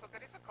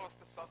there is a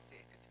cost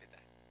associated with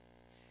that.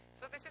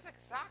 So this is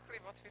exactly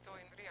what we do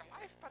in real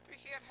life, but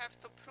we here have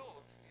to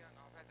prove,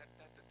 whether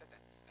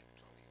that's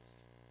actually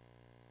useful.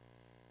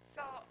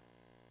 So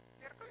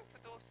we're going to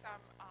do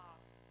some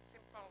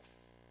simple,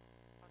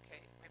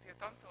 maybe you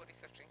don't do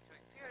research in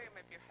queuing theory,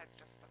 maybe you had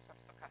just some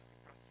stochastic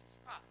processes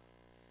class.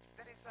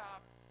 There is a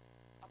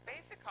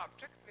basic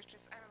object, which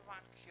is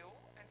M1Q,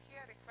 and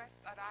here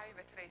requests arrive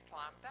at rate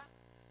lambda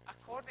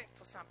according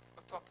to a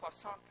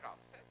Poisson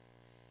process.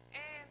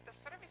 And the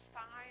service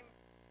time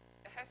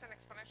has an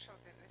exponential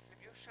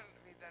distribution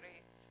with the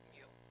rate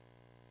mu.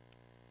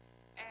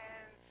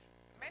 And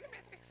many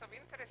metrics of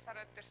interest are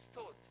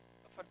understood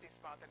for this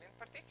model. In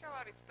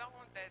particular, it's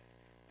known that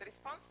the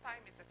response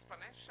time is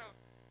exponential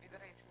with the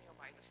rate mu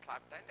minus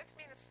lambda. And that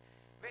means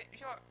when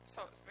you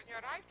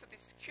arrive to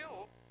this Q,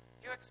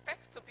 you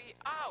expect to be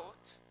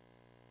out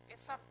in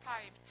some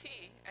time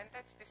t, and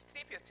that's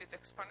distributed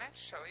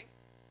exponentially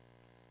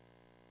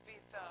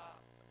with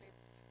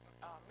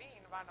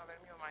mean 1 over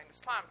mu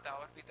minus lambda,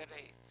 or with the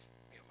rate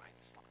mu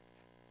minus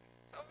lambda.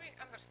 So we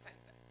understand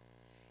that.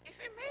 If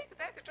we make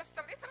that just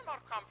a little more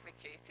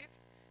complicated,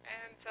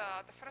 and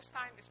the first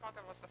time this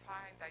model was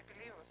defined, I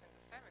believe, was in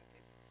the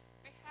 70s,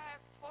 we have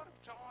fork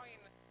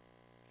join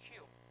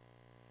Q.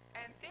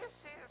 And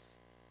this is,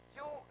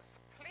 you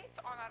split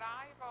on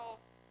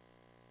arrival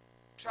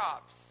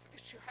jobs,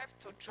 which you have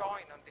to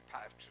join on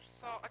departure.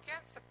 So again,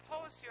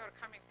 suppose you're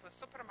coming to a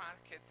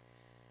supermarket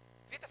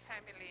with a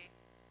family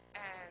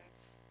and,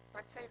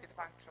 let's say, with a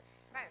bunch of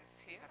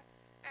friends here,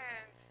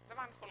 and the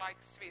one who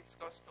likes sweets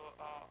goes to,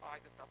 I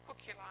don't know,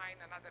 cookie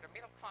line, another a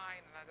milk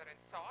line, another,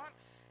 and so on.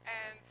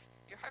 And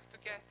you have to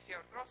get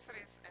your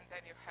groceries, and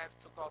then you have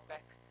to go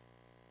back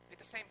with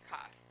the same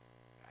car,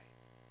 right?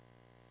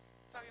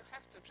 So you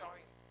have to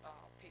join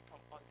people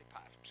on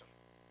departure.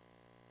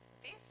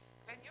 This,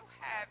 when you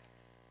have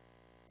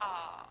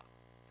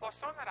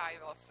Poisson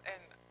arrivals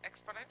and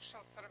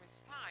exponential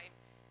service time,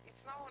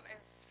 it's known as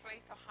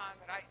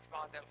Flato-Hahn-Wright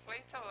model.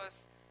 Flato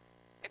was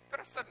a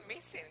person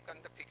missing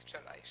on the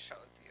picture I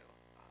showed you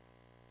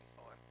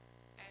before.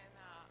 And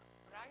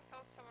Wright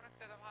also worked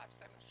at the labs.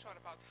 I'm not sure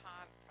about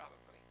Hahn,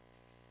 probably.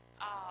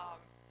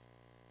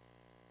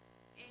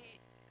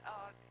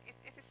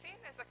 It is seen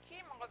as a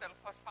key model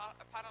for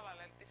parallel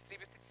and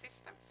distributed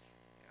systems.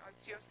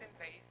 It's used in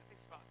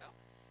this model.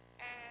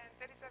 And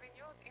there is a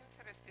renewed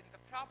interest in the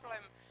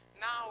problem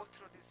now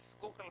through this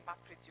Google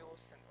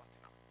MapReduce and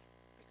whatnot.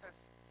 Because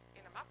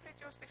in a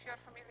MapReduce, if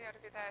you're familiar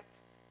with that,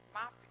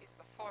 map is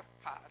the fork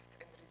part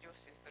and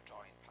reduce is the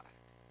join part.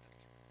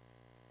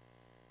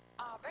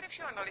 Very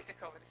few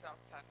analytical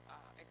results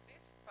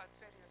exist, but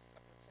various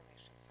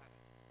approximations are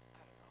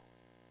known.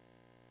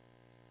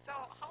 So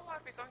how are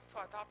we going to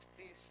adopt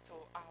this to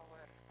our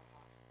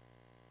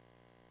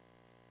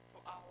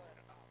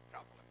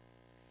problem?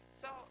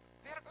 So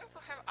we are going to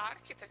have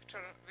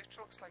architecture which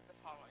looks like the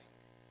following.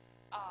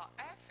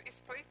 F is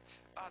split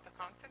the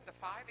content, the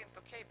file, into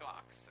K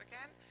blocks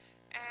again,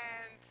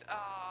 and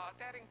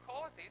they're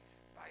encoded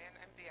by an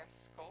MDS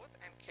code,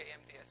 MK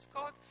MDS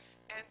code,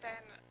 and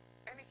then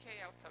any K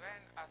out of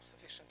N are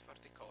sufficient for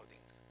decoding.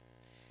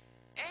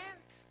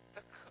 And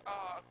the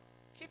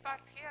key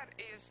part here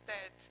is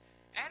that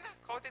n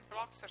coded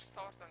blocks are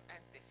stored on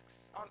n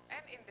disks, on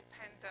n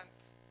independent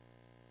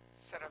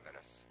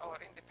servers or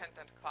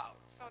independent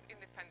clouds. So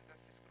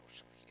independence is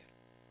crucial here.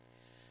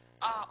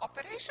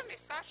 Operation is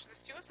such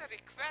that user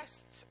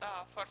requests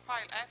for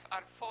file F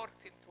are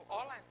forked into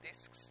all n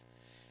disks,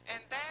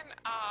 and then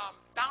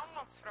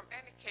downloads from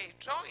NK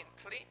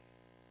jointly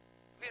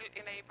will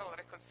enable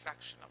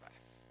reconstruction of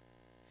F.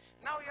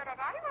 Now your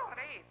arrival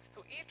rate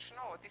to each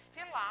node is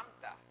still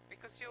lambda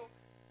because you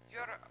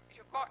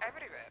go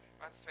everywhere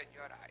once when you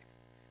arrive.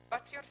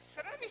 But your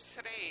service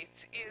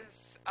rate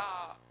is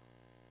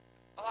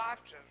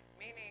larger,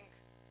 meaning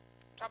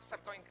jobs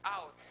are going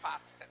out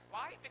faster.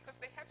 Why? Because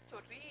they have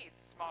to read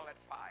smaller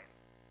files.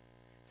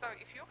 So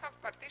if you have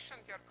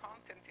partitioned your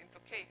content into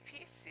K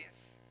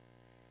pieces,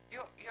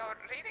 your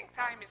reading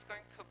time is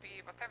going to be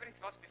whatever it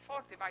was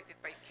before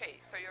divided by K.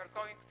 So you're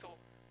going to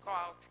go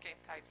out K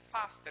times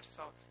faster,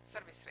 so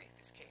service rate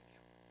is K mu.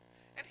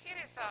 And here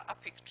is a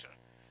picture.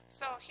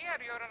 So here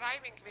you're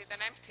arriving with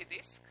an empty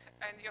disk,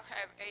 and you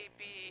have A,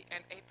 B,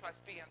 and A plus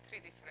B on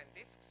 3 different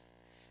disks.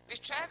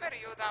 Whichever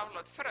you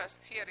download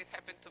first, here it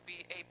happened to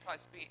be A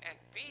plus B and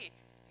B,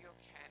 you're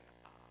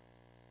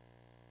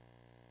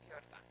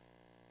done.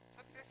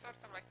 So this is sort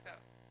of like the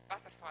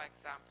butterfly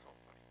example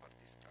for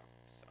this problem.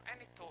 So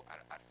any two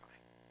are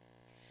fine.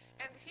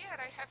 And here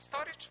I have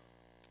storage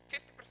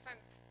 50%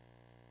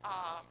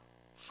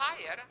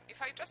 higher.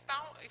 If I just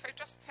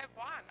have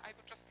one, I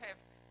would just have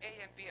A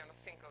and B on a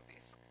single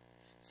disk.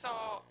 So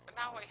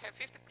now I have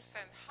 50%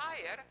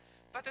 higher,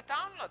 but the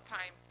download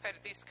time per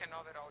disk and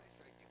overall is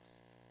reduced.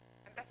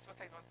 And that's what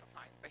I want to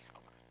find by how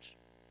much.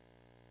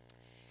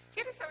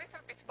 Here is a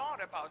little bit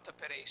more about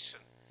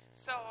operation.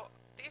 So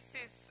this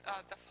is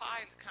the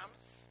file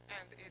comes,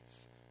 and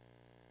it's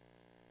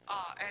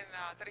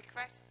the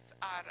requests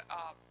are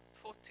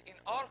put in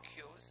all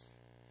queues.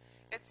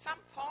 At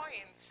some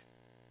point,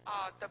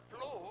 the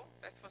blue,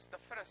 that was the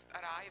first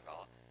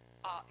arrival,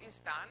 is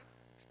done.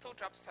 2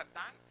 jobs are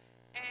done.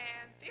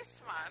 And this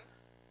one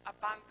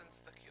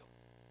abandons the queue.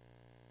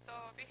 So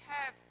we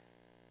have,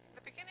 in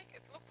the beginning,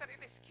 it looked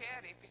really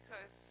scary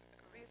because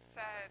we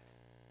said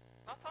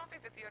not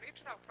only that the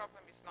original problem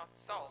is not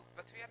solved,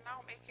 but we are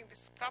now making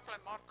this problem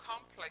more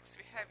complex.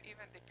 We have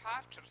even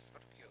departures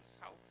for queues.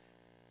 How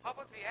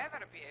would we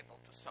ever be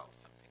able to solve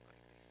something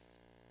like this?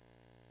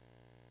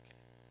 Okay.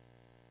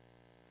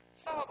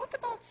 So what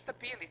about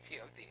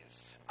stability of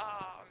these?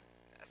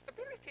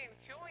 Stability in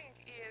queuing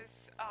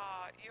is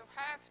you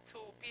have to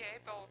be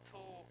able to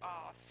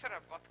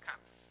serve what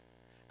comes.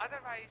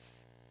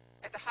 Otherwise,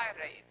 at a higher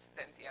rate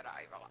than the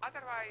arrival.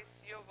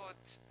 Otherwise, you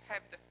would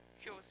have the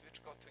queues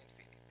which go to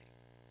infinity.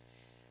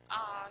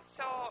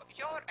 So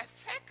your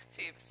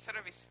effective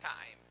service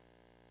time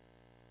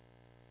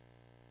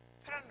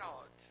per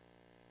node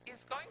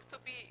is going to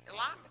be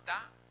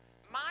lambda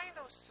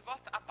minus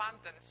what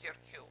abandons your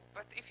queue.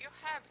 But if you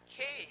have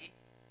K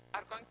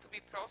are going to be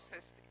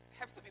processed,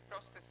 have to be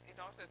processed in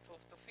order to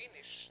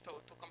finish,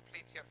 to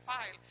complete your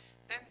file,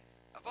 then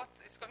what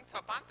is going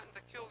to abandon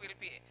the queue will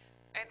be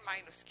n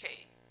minus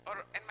k,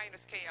 or n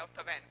minus k out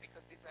of n,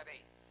 because these are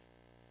rates.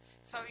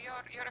 So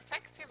your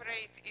effective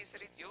rate is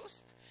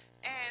reduced,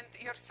 and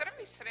your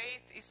service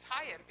rate is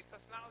higher,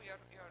 because now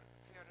you're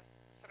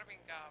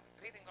serving,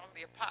 reading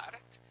only a part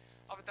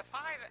of the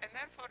file, and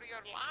therefore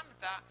your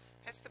lambda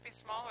has to be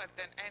smaller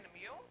than n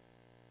mu.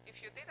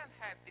 If you didn't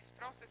have this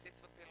process, it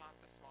would be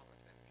lambda smaller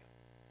than mu.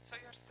 So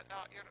your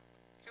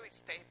queue is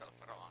stable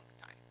for a long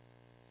time.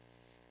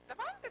 The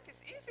one that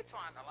is easy to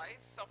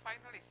analyze, so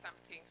finally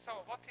something,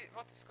 so what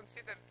is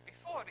considered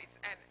before is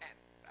NN,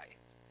 right?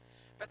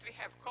 But we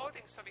have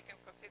coding, so we can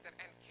consider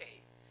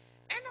NK.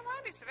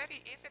 N1 is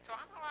very easy to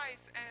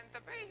analyze, and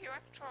the way you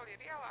actually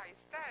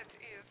realize that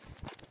is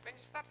when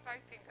you start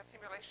writing a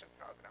simulation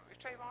program,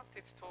 which I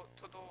wanted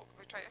to do,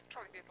 which I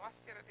actually did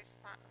last year at this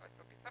time, a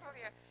little bit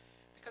earlier,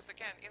 because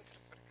again,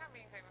 interests were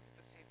coming, I wanted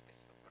to see if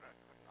this would work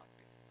or not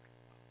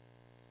before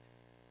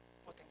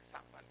putting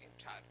someone in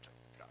charge of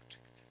the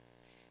project.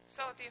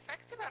 So the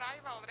effective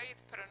arrival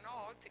rate per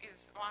node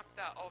is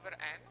lambda over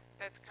n.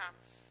 That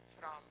comes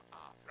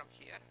from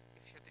here,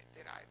 if you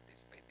derive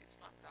this by this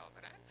lambda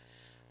over n,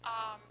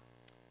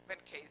 when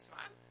k is 1.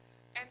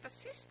 And the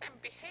system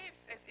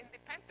behaves as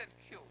independent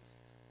queues.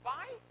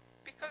 Why?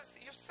 Because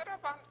you serve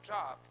one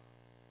job,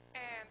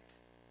 and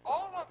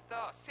all of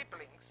the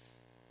siblings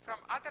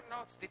from other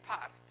nodes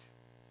depart.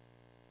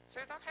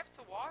 So you don't have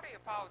to worry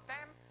about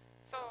them.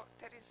 So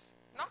there is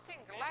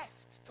nothing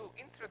left to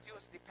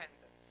introduce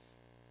dependence.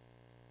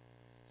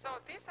 So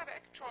these are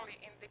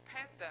actually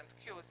independent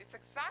queues. It's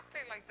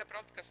exactly like the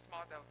broadcast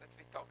model that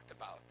we talked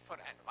about for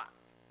N1.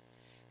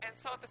 And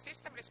so the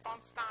system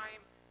response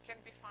time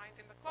can be found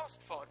in the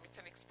closed form. It's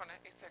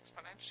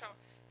exponential,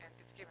 and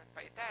it's given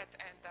by that.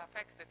 And the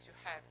fact that you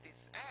have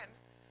this N,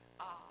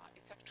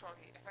 it's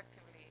actually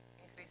effectively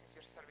increases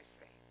your service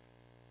rate.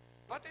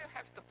 What do you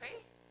have to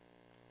pay?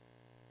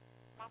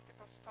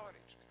 Multiple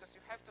storage, because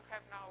you have to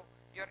have now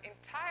your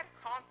entire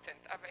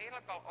content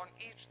available on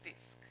each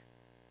disk.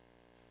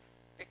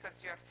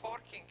 because you're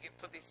forking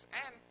into this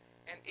n,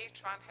 and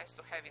each one has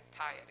to have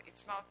entire.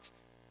 It's not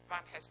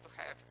one has to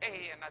have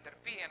a, another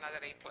b,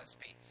 another a plus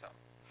b. So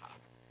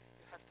halves.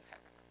 You have to have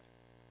another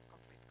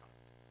complete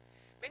content.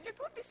 When you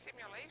do these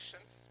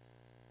simulations,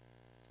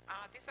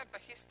 these are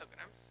the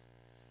histograms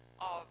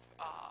of,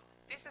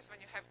 this is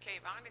when you have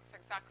K1, it's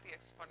exactly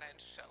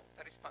exponential,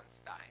 the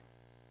response time.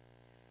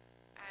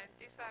 And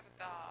these are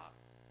the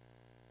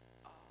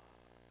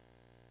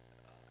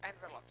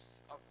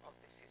envelopes of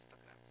these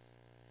histograms.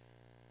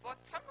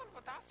 What someone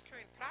would ask you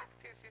in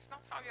practice is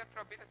not how your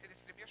probability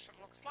distribution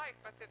looks like,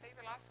 but they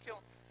will ask you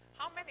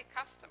how many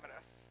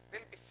customers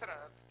will be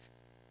served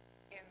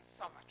in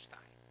so much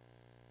time.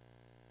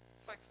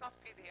 So it's not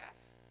PDF,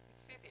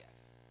 it's CDF.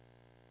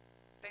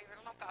 They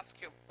will not ask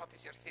you what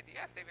is your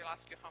CDF, they will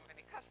ask you how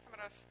many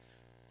customers,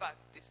 but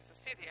this is a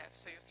CDF,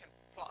 so you can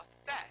plot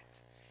that.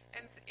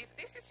 And if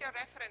this is your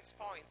reference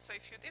point, so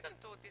if you didn't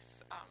do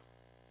this,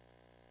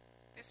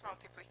 this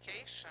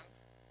multiplication,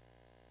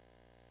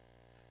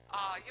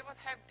 you would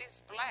have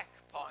this black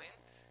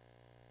point,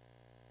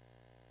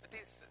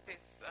 this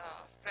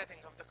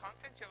spreading of the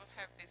content, you would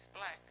have this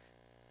black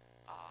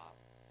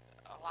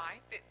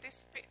line.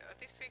 This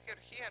figure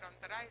here on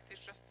the right is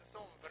just the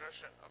zoom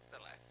version of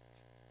the left,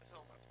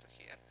 zoom up to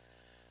here.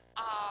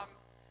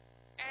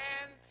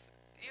 And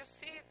you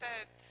see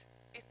that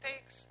it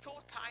takes 2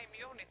 time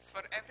units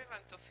for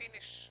everyone to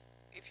finish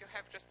if you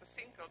have just a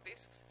single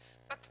disks,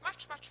 but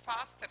much, much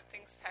faster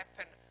things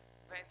happen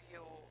when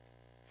you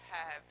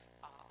have,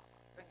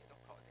 when you do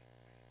coding.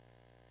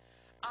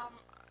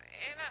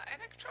 And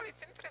actually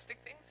it's interesting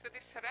things that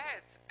this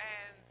red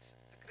and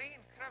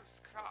green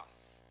curves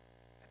cross.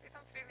 And we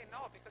don't really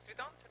know because we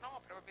don't know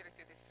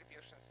probability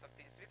distributions of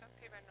these. We don't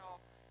even know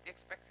the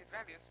expected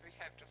values. We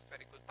have just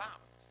very good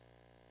bounds,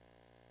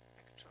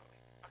 actually.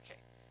 Okay,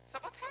 so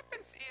what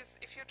happens is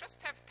if you just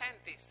have 10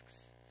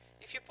 disks,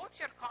 if you put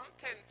your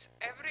content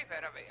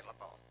everywhere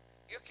available,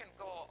 you can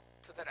go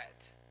to the red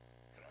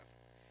curve.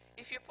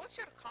 If you put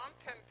your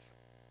content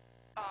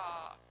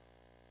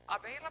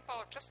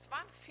available just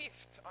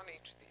 1/5 on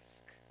each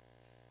disk,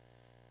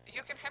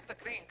 you can have the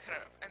green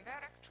curve, and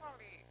they're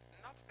actually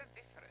not that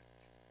different.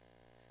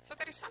 So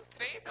there is some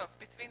trade-off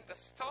between the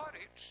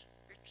storage,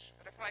 which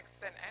reflects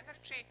then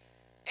energy,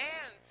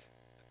 and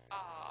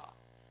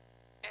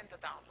the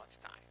download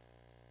time.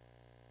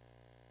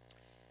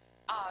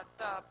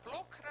 The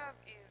blue curve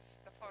is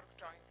the fork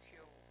join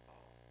queue,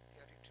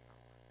 the original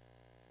one.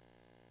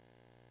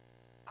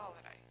 All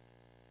right.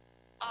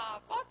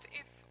 What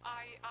if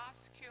I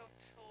ask you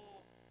to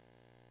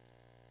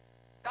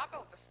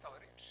double the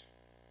storage,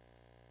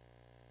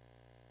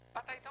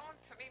 but I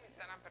don't limit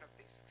the number of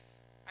disks?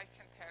 I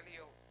can tell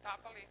you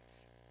double it.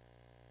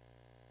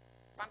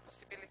 One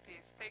possibility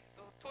is take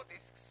two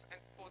disks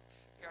and put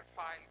your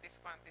file disk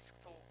 1, disk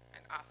 2,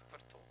 and ask for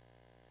 2.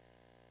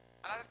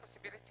 Another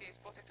possibility is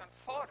put it on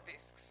 4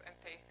 disks and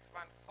take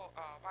one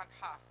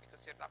half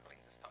because you're doubling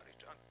the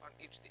storage on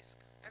each disk,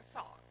 and so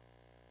on.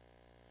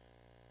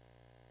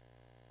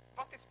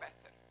 What is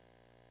better?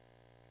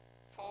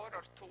 4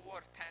 or 2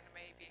 or 10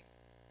 maybe?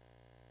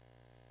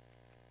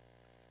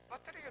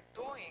 What are you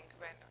doing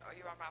when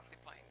you are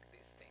multiplying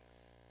these things?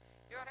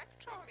 You are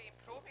actually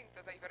improving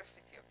the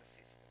diversity of the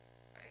system,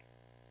 right?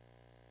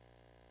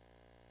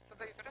 So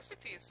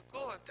diversity is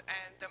good,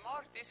 and the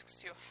more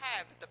disks you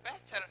have, the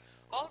better,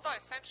 although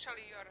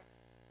essentially you're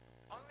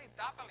only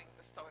doubling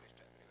the storage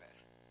everywhere.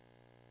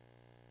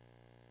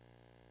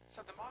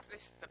 So the more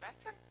disks, the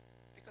better,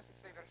 because it's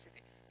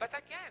diversity. But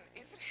again,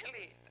 it's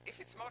really, if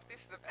it's more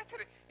disks, the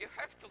better, you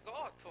have to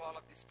go to all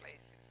of these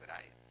places,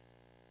 right?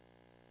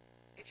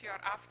 If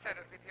you're after,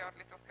 with your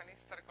little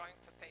canister, going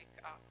to take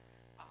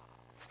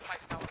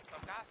 5 gallons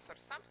of gas or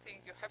something,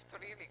 you have to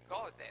really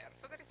go there.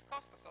 So there is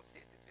cost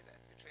associated with that,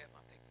 which we are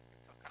not taking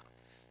into account.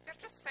 We're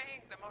just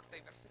saying the more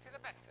diversity, the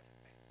better.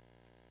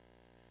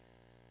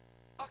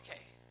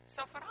 Okay,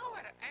 so for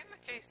our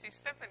n-k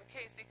system, when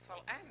k is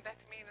equal n,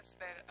 that means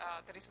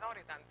there is no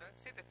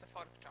redundancy, that's a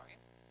fork join.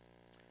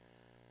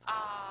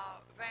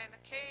 When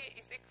k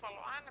is equal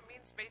 1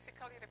 means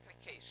basically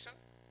replication.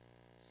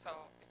 So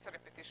it's a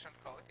repetition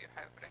code, you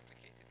have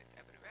replicated it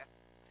everywhere.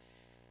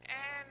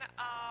 And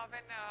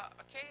when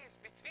k is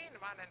between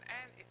 1 and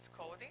n, it's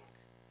coding.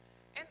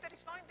 And there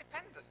is no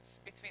independence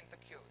between the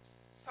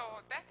queues.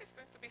 So that is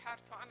going to be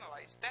hard to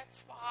analyze.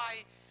 That's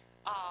why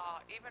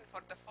even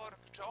for the fork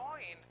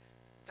join,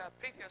 the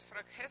previous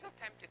work has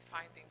attempted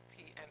finding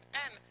t and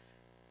n,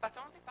 but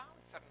only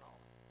bounds are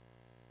known.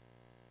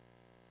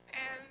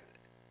 And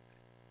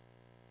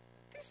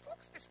this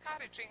looks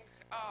discouraging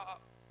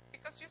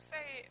because you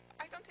say,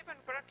 I don't even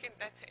work in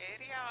that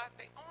area,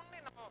 they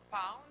only know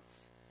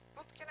bounds,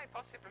 what can I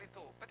possibly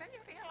do? But then you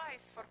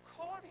realize for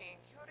coding,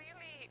 you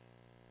really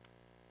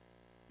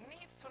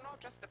need to know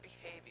just the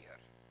behavior.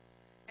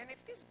 And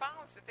if these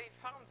bounds that they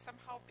found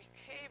somehow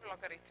behave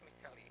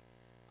logarithmically,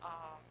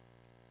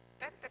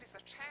 then there is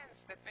a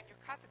chance that when you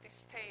cut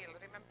this tail,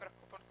 remember a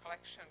coupon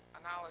collection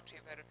analogy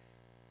where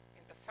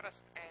in the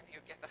first n you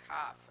get a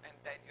half and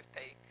then you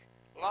take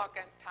log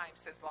n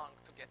times as long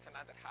to get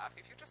another half.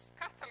 If you just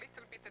cut a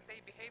little bit and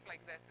they behave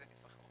like that, there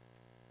is a hope.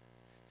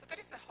 So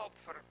there is a hope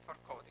for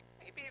coding.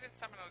 Maybe even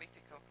some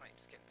analytical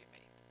claims can be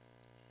made.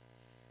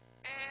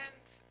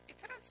 And it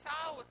turns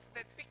out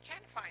that we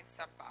can find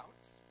some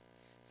bounds.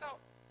 So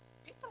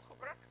people who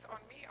worked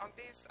on me on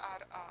this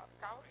are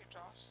Gauri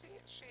Joshi.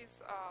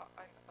 She's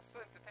a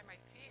student at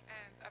MIT,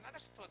 and another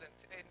student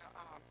in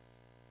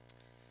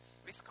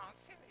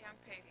Wisconsin,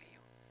 Yan-Pei Liu.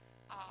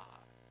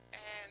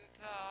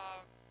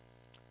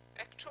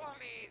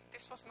 Actually,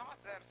 this was not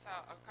there. So,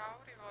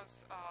 Gauri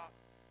was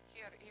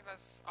here. He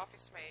was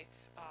office mate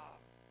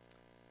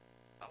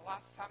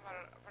last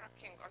summer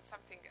working on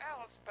something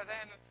else, but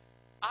then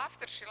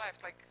after she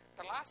left, like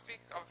the last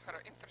week of her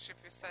internship,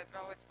 we said,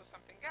 well, let's do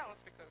something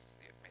else because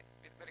you made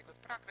very good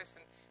progress,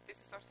 and this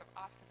is sort of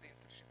after the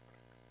internship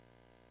work.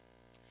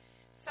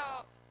 So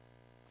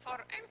for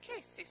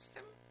NK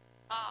system,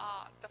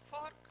 the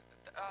fork,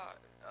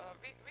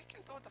 we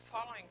can do the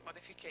following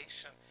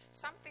modification.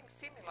 Something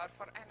similar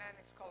for NN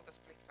is called a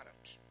split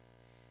merge.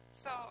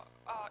 So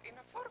in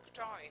a fork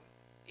join,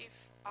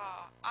 if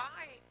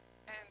I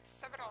and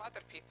several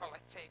other people,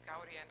 let's say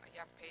Gauri and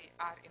Yan-Pei,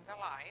 are in the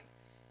line,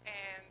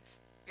 and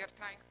we are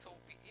trying to,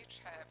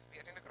 we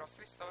are in a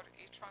grocery store,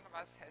 each one of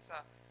us has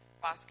a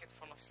basket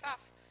full of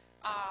stuff,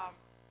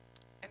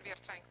 and we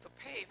are trying to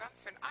pay.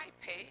 Once when I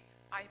pay,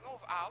 I move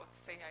out,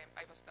 say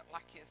I was the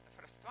luckiest, the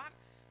first one.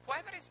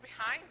 Whoever is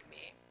behind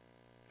me,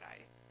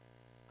 right,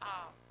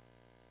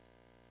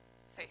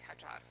 say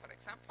Hajar, for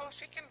example,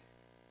 she can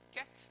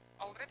get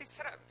already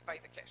served by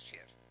the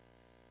cashier,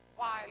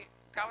 while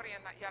Gauri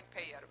and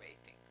Yan-Pei are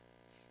waiting.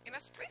 In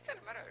a split and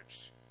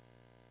merge,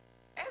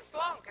 as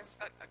long as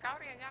the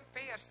Gauri and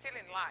Yan-Pei are still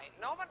in line,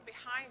 no one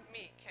behind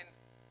me can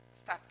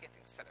start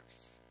getting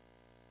service.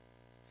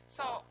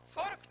 So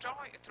through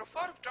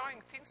fork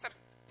join, things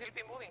will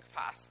be moving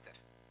faster.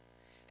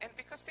 And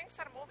because things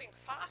are moving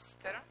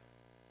faster,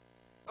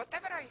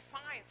 whatever I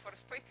find for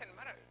split and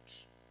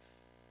merge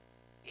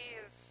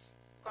is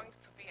going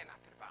to be an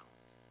upper bound.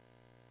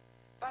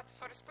 But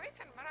for split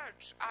and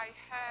merge, I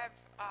have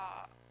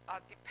a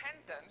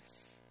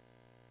dependence.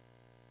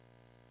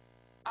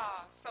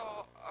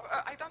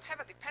 I don't have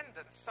a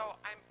dependence, so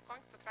I'm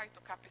going to try to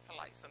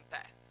capitalize on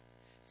that.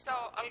 So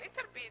a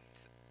little bit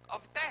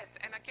of that,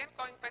 and again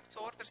going back to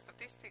order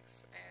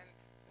statistics and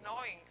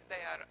knowing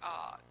their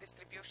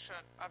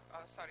distribution,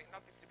 sorry,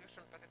 not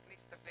distribution, but at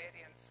least the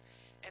variance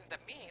and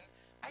the mean,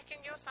 I can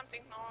use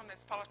something known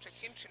as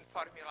Polacek-Khinchin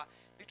formula,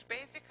 which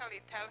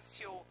basically tells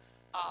you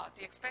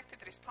the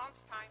expected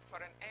response time for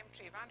an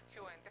MG1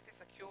 queue, and that is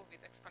a queue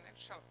with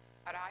exponential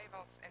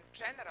arrivals and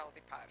general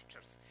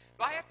departures.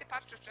 Why are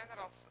departures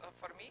generals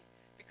for me?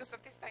 Because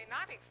of these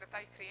dynamics that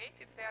I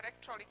created, they are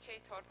actually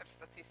Kate order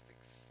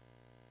statistics.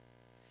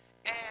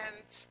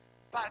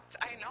 But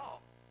I know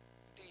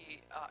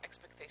the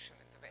expectation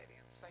and the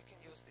variance, so I can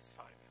use this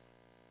formula.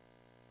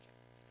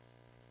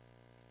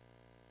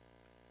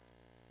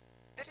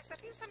 There is a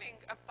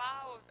reasoning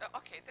about,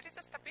 there is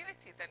a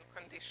stability then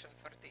condition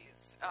for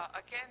these.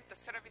 Again, the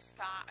service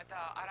time,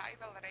 the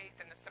arrival rate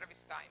and the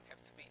service time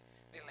have to be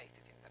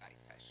related in the right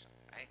fashion,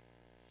 right?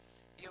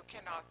 You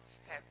cannot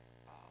have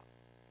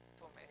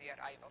too many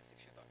arrivals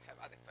if you don't have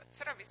adequate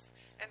service.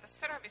 And the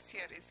service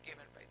here is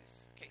given by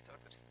this Kate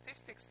order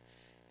statistics.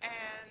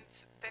 And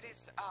there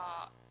is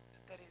a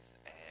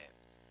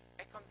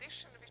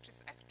condition which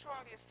is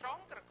actually a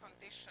stronger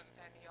condition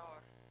than your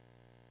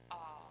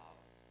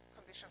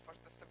condition for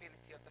the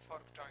stability of the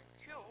fork join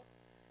queue,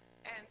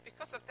 and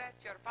because of that,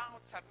 your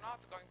bounds are not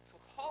going to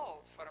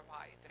hold for a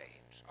wide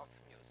range of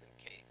mu's and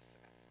k's.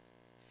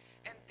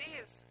 And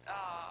this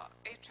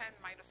hn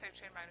minus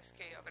hn minus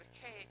k over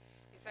k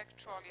is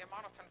actually a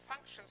monotone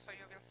function, so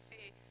you will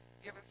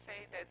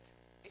say that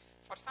if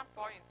for some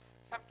point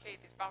some k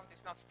this bound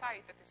is not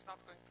tight, that is not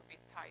going to be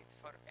tight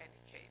for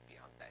any k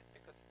beyond that,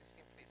 because this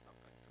simply is not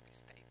going to be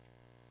stable.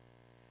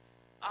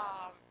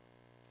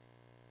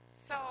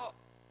 So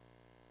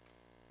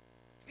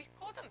we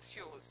couldn't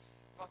use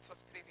what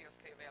was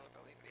previously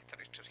available in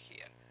literature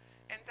here.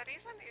 And the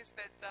reason is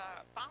that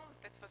the bound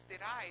that was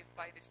derived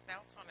by this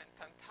Nelson and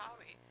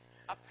Tantawi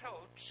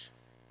approach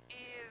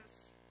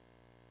is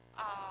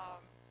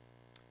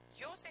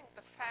using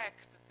the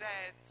fact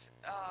that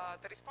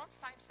the response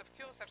times of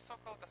queues are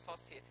so-called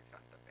associated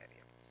random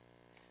variables.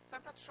 So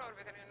I'm not sure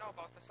whether you know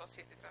about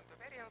associated random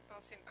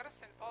variables. In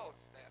Earth and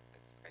balls,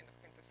 that's kind of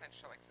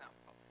quintessential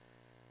example.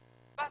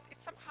 But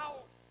it's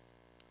somehow,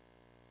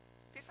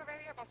 these are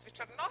variables which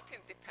are not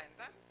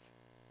independent,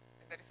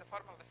 and there is a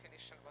formal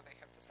definition what they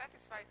have to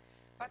satisfy,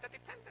 but the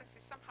dependence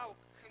is somehow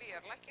clear,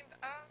 like in the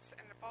urns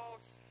and the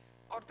balls,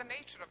 or the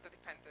nature of the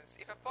dependence.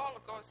 If a ball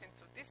goes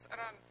into this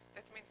urn,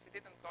 that means it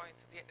didn't go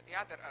into the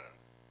other urn.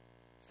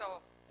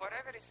 So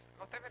whatever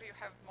you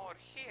have more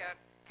here,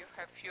 you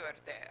have fewer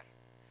there.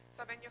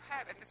 So when you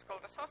have, and it's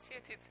called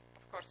associated,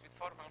 of course, with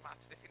formal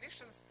math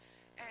definitions,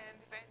 and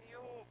when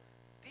you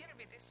deal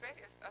with these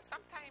various,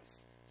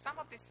 sometimes some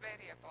of these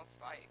variables,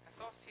 like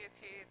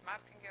associated,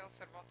 martingales,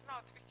 or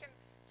whatnot, we can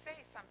say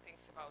some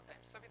things about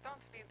them. So we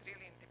don't need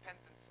really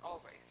independence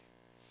always.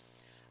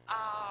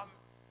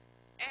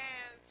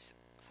 And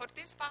for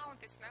this bound,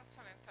 this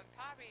Nelson and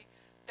Tantavi,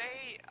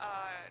 they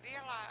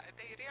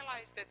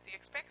realized that the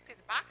expected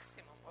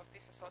maximum of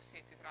these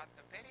associated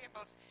random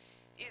variables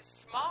is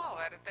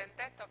smaller than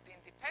that of the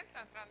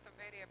independent random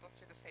variables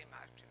with the same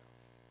marginals.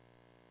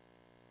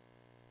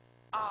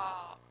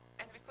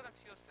 And we couldn't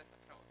use that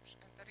approach.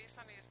 And the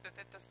reason is that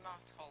that does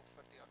not hold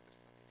for the order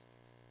statistics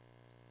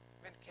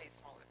when k is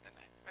smaller than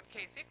n. When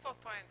k is equal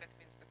to n, that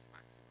means that's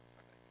maximum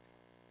for that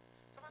interval.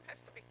 So one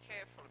has to be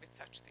careful with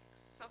such things.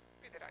 So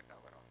we derived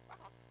our own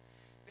bound,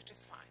 which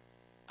is fine.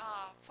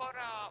 For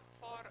a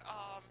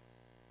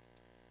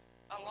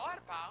lower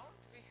bound,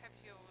 we have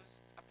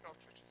used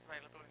approach which is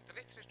available in the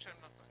literature. I'm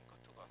not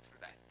going to go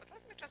through that. But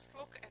let me just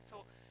look at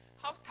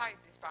how tight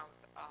these bounds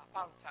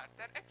are.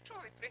 They're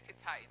actually pretty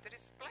tight. There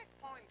is a black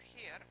point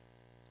here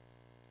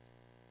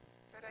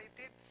where I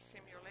did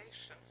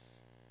simulations.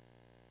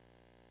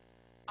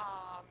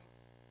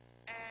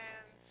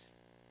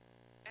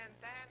 And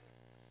then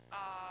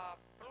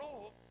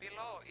blue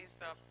below is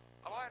the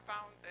lower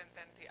bound and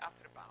then the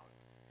upper bound.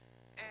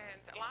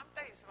 And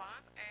lambda is 1,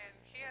 and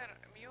here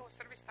mu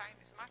service time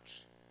is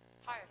much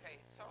higher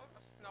rate, so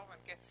almost no one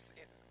gets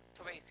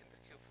to wait in the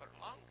queue for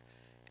long.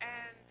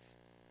 And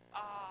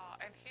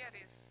here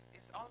is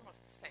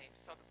almost the same,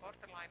 so the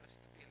borderline of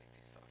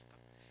stability, sort of.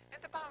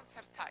 And the bounds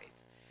are tight.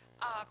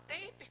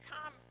 They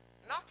become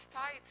not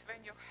tight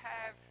when you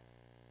have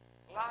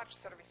large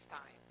service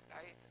time,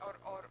 right,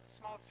 or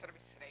small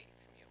service rate,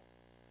 mu.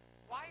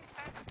 Why is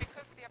that?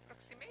 Because the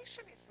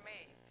approximation is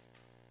made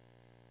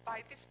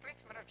by this split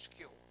merge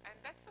queue. And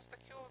that was the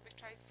queue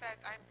which I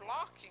said I'm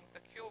blocking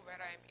the queue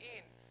where I'm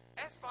in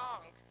as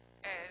long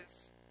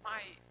as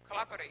my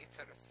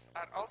collaborators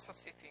are also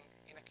sitting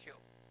in a queue.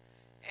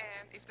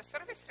 And if the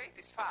service rate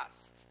is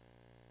fast,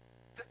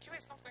 the queue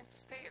is not going to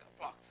stay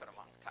blocked for a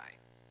long time.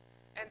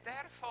 And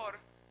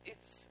therefore,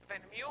 it's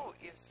when mu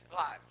is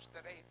large,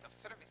 the rate of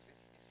service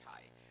is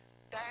high,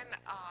 then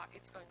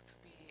it's going to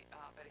be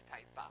a very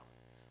tight bound.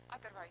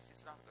 Otherwise,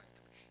 it's not going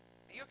to be.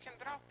 You can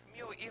drop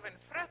mu even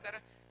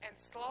further, and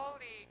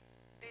slowly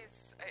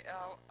this,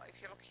 if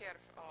you look here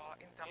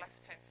in the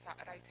right-hand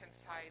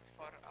side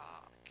for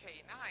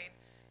K9,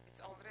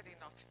 it's already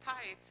not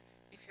tight.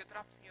 If you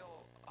drop mu,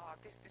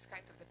 this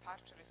kind of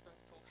departure is going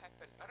to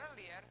happen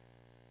earlier,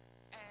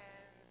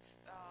 and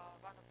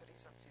one of the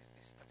reasons is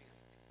this stability.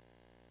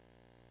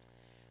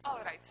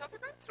 All right, so we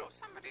went through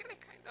some really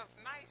kind of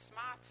nice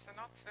maths,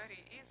 not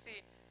very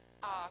easy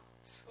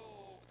to,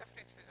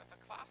 definitely not a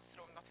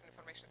classroom, not an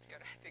information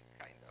theoretic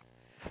kind of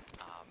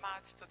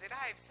math to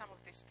derive some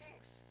of these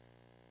things.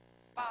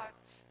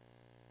 But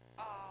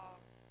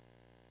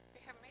we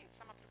have made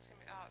some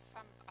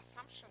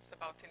assumptions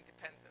about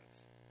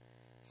independence.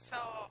 So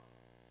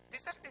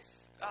these are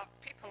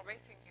people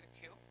waiting in a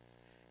queue,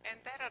 and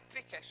there are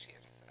 3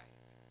 cashiers, right?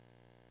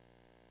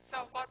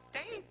 So what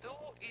they do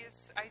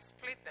is I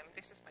split them.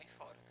 This is my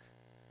fork.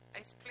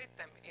 I split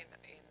them in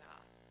 3.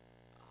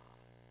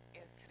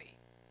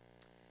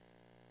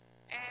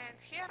 And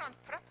here on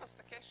purpose,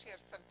 the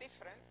cashiers are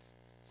different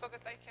so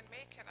that I can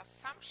make an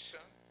assumption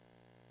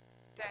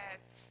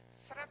that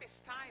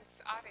service times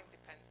are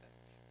independent.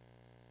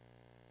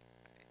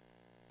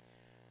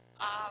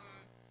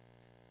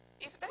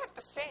 If they're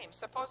the same,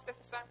 suppose that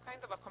is some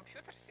kind of a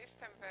computer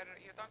system where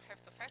you don't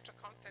have to fetch a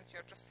content,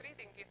 you're just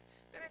reading it,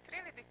 then it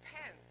really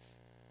depends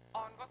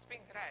on what's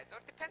being read,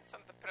 or depends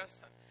on the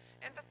person.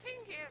 And the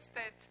thing is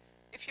that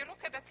if you look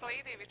at that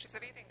lady which is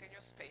reading a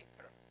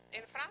newspaper,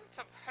 in front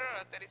of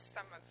her there is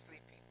someone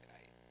sleeping,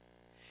 right?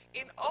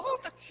 In all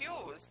the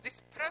queues,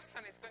 this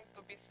person is going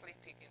to be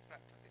sleeping in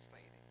front of this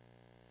lady.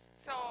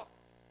 So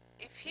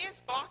if he is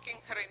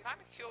blocking her in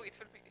one queue, he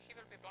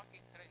will be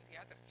blocking her in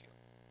the other queue.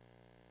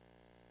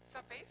 So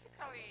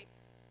basically,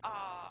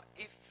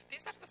 if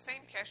these are the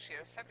same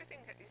cashiers, everything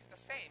is the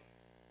same,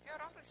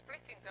 you're only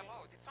splitting the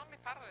load. It's only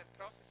parallel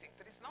processing.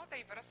 There is no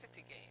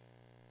diversity gain.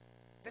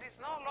 There is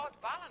no load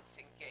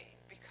balancing gain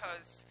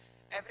because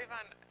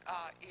everyone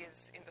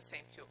is in the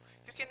same queue.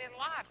 You can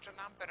enlarge a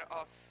number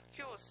of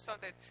queues so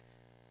that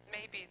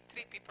maybe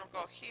 3 people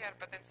go here,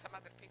 but then some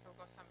other people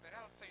go somewhere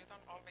else, so you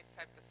don't always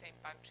have the same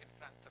bunch in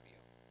front of you.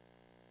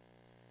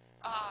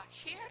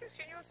 Here you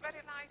can use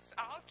very nice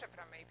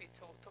algebra maybe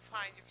to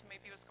find, you can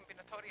maybe use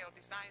combinatorial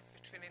designs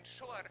which will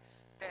ensure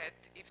that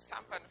if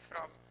someone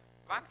from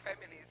one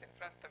family is in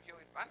front of you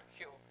in one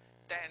queue,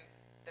 then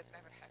that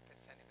never happens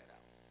anywhere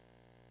else.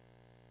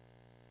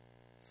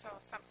 So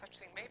some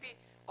such thing, maybe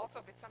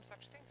also with some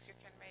such things you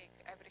can make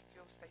every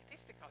queue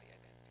statistically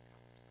identical or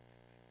something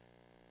like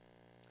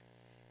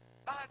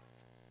that. But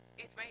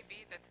it may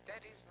be that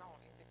there is no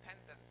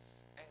independence,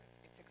 and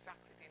it's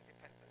exactly the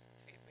independence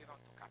that we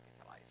want to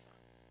capitalize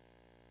on.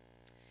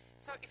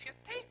 So if you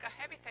take a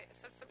heavy tail,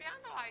 so we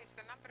analyze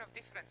the number of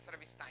different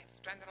service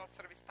times, general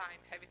service time,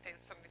 heavy tail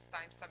service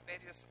time, some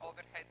various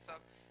overheads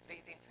of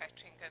reading,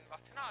 fetching, and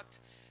whatnot.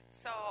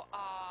 So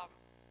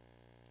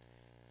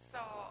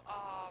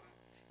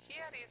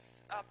Here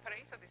is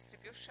Pareto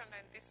distribution,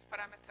 and this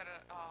parameter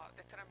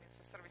determines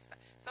the service time.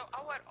 So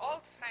our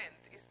old friend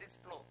is this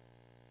blue.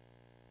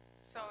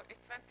 So it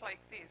went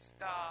like this.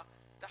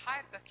 The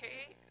higher the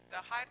K, the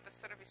higher the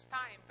service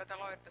time, but the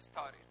lower the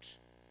storage.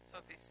 So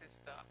this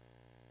is the...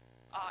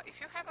 if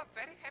you have a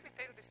very heavy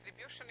tail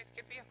distribution, it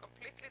can be a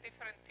completely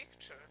different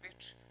picture,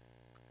 which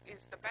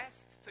is the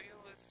best to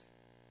use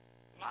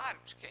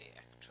large K,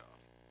 actually.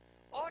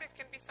 Or it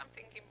can be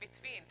something in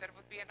between. There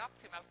would be an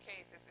optimal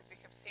case, as we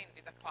have seen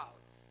with the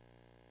clouds.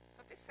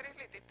 So this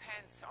really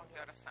depends on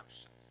your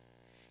assumptions.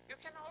 You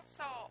can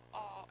also,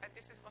 and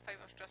this is what I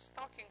was just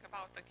talking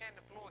about, again,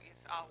 blue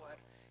is our.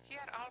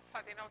 Here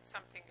alpha denotes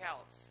something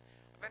else.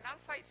 When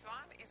alpha is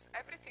 1,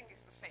 everything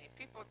is the same.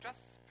 People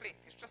just split.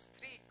 It's just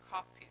 3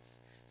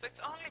 copies. So it's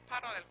only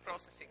parallel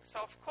processing.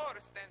 So of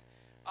course, then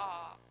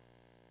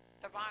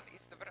the 1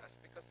 is the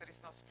worst because there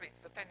is no split.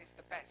 The 10 is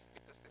the best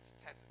because that's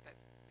 10.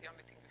 The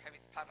only thing you have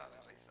is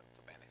parallelism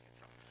to benefit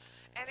from.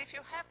 And if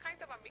you have kind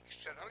of a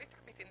mixture, a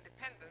little bit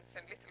independence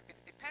and little bit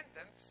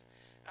dependence,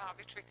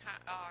 which we can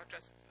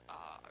just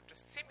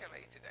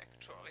simulated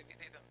actually, we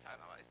didn't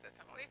analyze that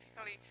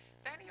analytically,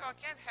 then you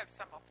again have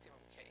some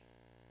optimum K.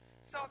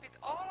 So with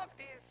all of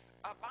these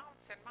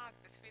bounds and mods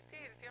that we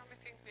did, the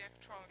only thing we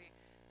actually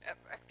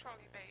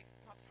may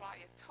not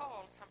fly at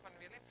all. Someone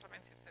will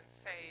implement it and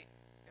say,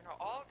 you know,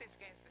 all these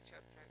gains that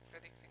you're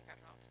predicting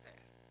are not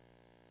there.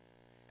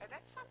 And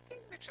that's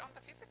something which on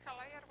the physical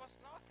layer was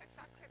not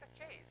exactly the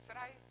case,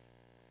 right?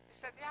 We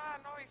said,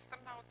 yeah, noise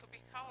turned out to be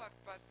colored,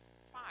 but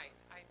fine.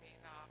 I mean,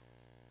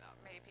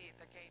 maybe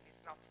the gain is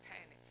not 10,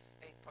 it's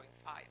 8.5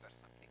 or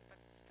something, but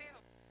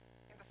still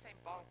in the same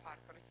ballpark,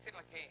 or it's still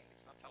a gain,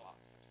 it's not a loss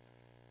or something.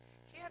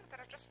 Here, there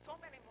are just too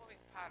many moving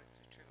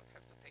parts which we would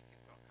have to take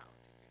into account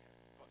if we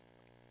have point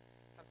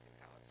something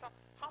relevant. So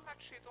how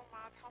much you do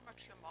math, how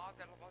much you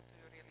model, what do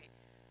you really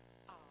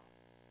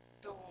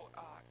do?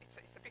 It's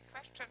a big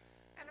question.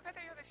 And whether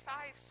you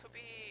decide to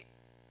be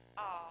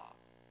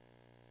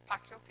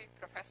faculty,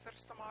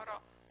 professors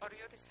tomorrow, or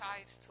you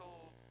decide to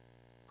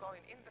go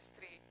in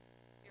industry,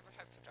 you will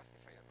have to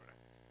justify your work.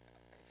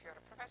 If you're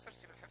a professor,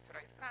 you will have to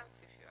write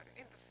grants. If you are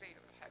in industry,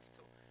 you will have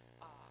to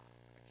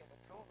get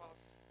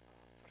approvals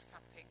for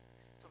something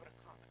to work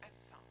on, and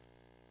so on.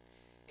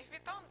 If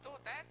we don't do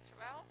that,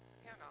 well,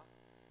 you know,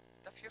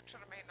 the future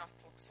may not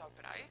look so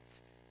bright.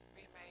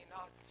 We may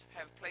not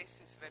have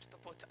places where to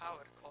put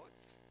our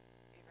codes,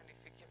 even if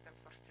we give them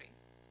for free,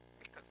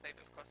 because they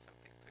will cost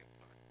something to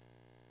implement.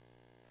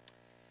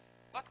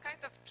 What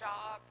kind of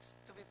jobs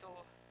do we do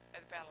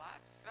at Bell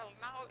Labs? Well,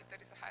 now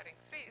there is a hiring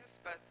freeze,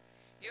 but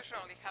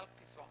usually help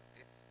is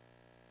wanted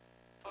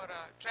for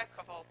a jack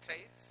of all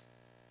trades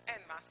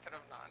and master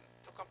of none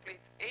to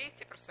complete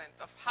 80%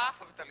 of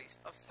half of the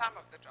list of some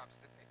of the jobs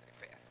that need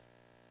repair.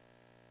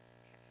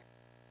 Okay.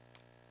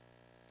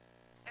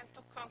 And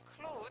to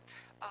conclude,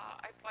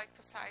 I'd like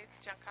to cite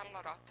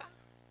Giancarlo Rota,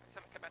 who is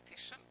a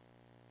mathematician.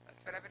 But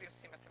wherever you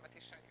see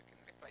mathematician, you can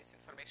replace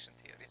information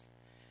theorist.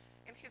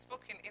 In his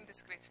book, In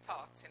Indiscrete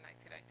Thoughts, in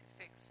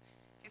 1996,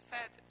 he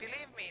said,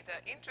 believe me, the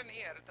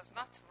engineer does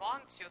not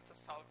want you to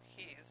solve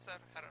his or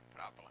her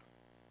problem.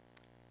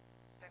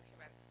 Then he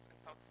went and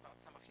talks about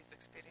some of his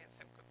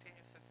experience and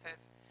continues and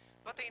says,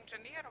 what the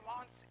engineer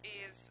wants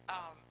is,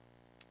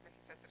 when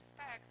he says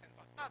respect and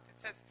whatnot, it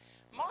says,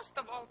 most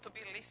of all to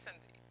be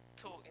listened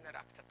to in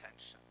rapt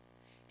attention.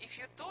 If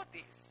you do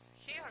this,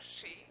 he or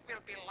she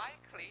will be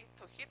likely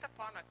to hit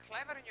upon a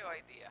clever new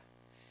idea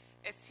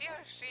as he or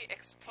she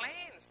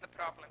explains the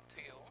problem to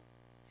you,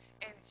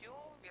 and you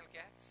will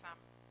get some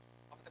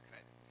of the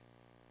credit.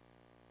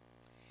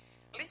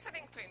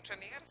 Listening to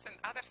engineers and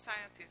other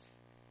scientists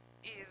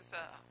is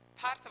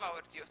part of our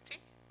duty.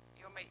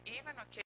 You may even occasionally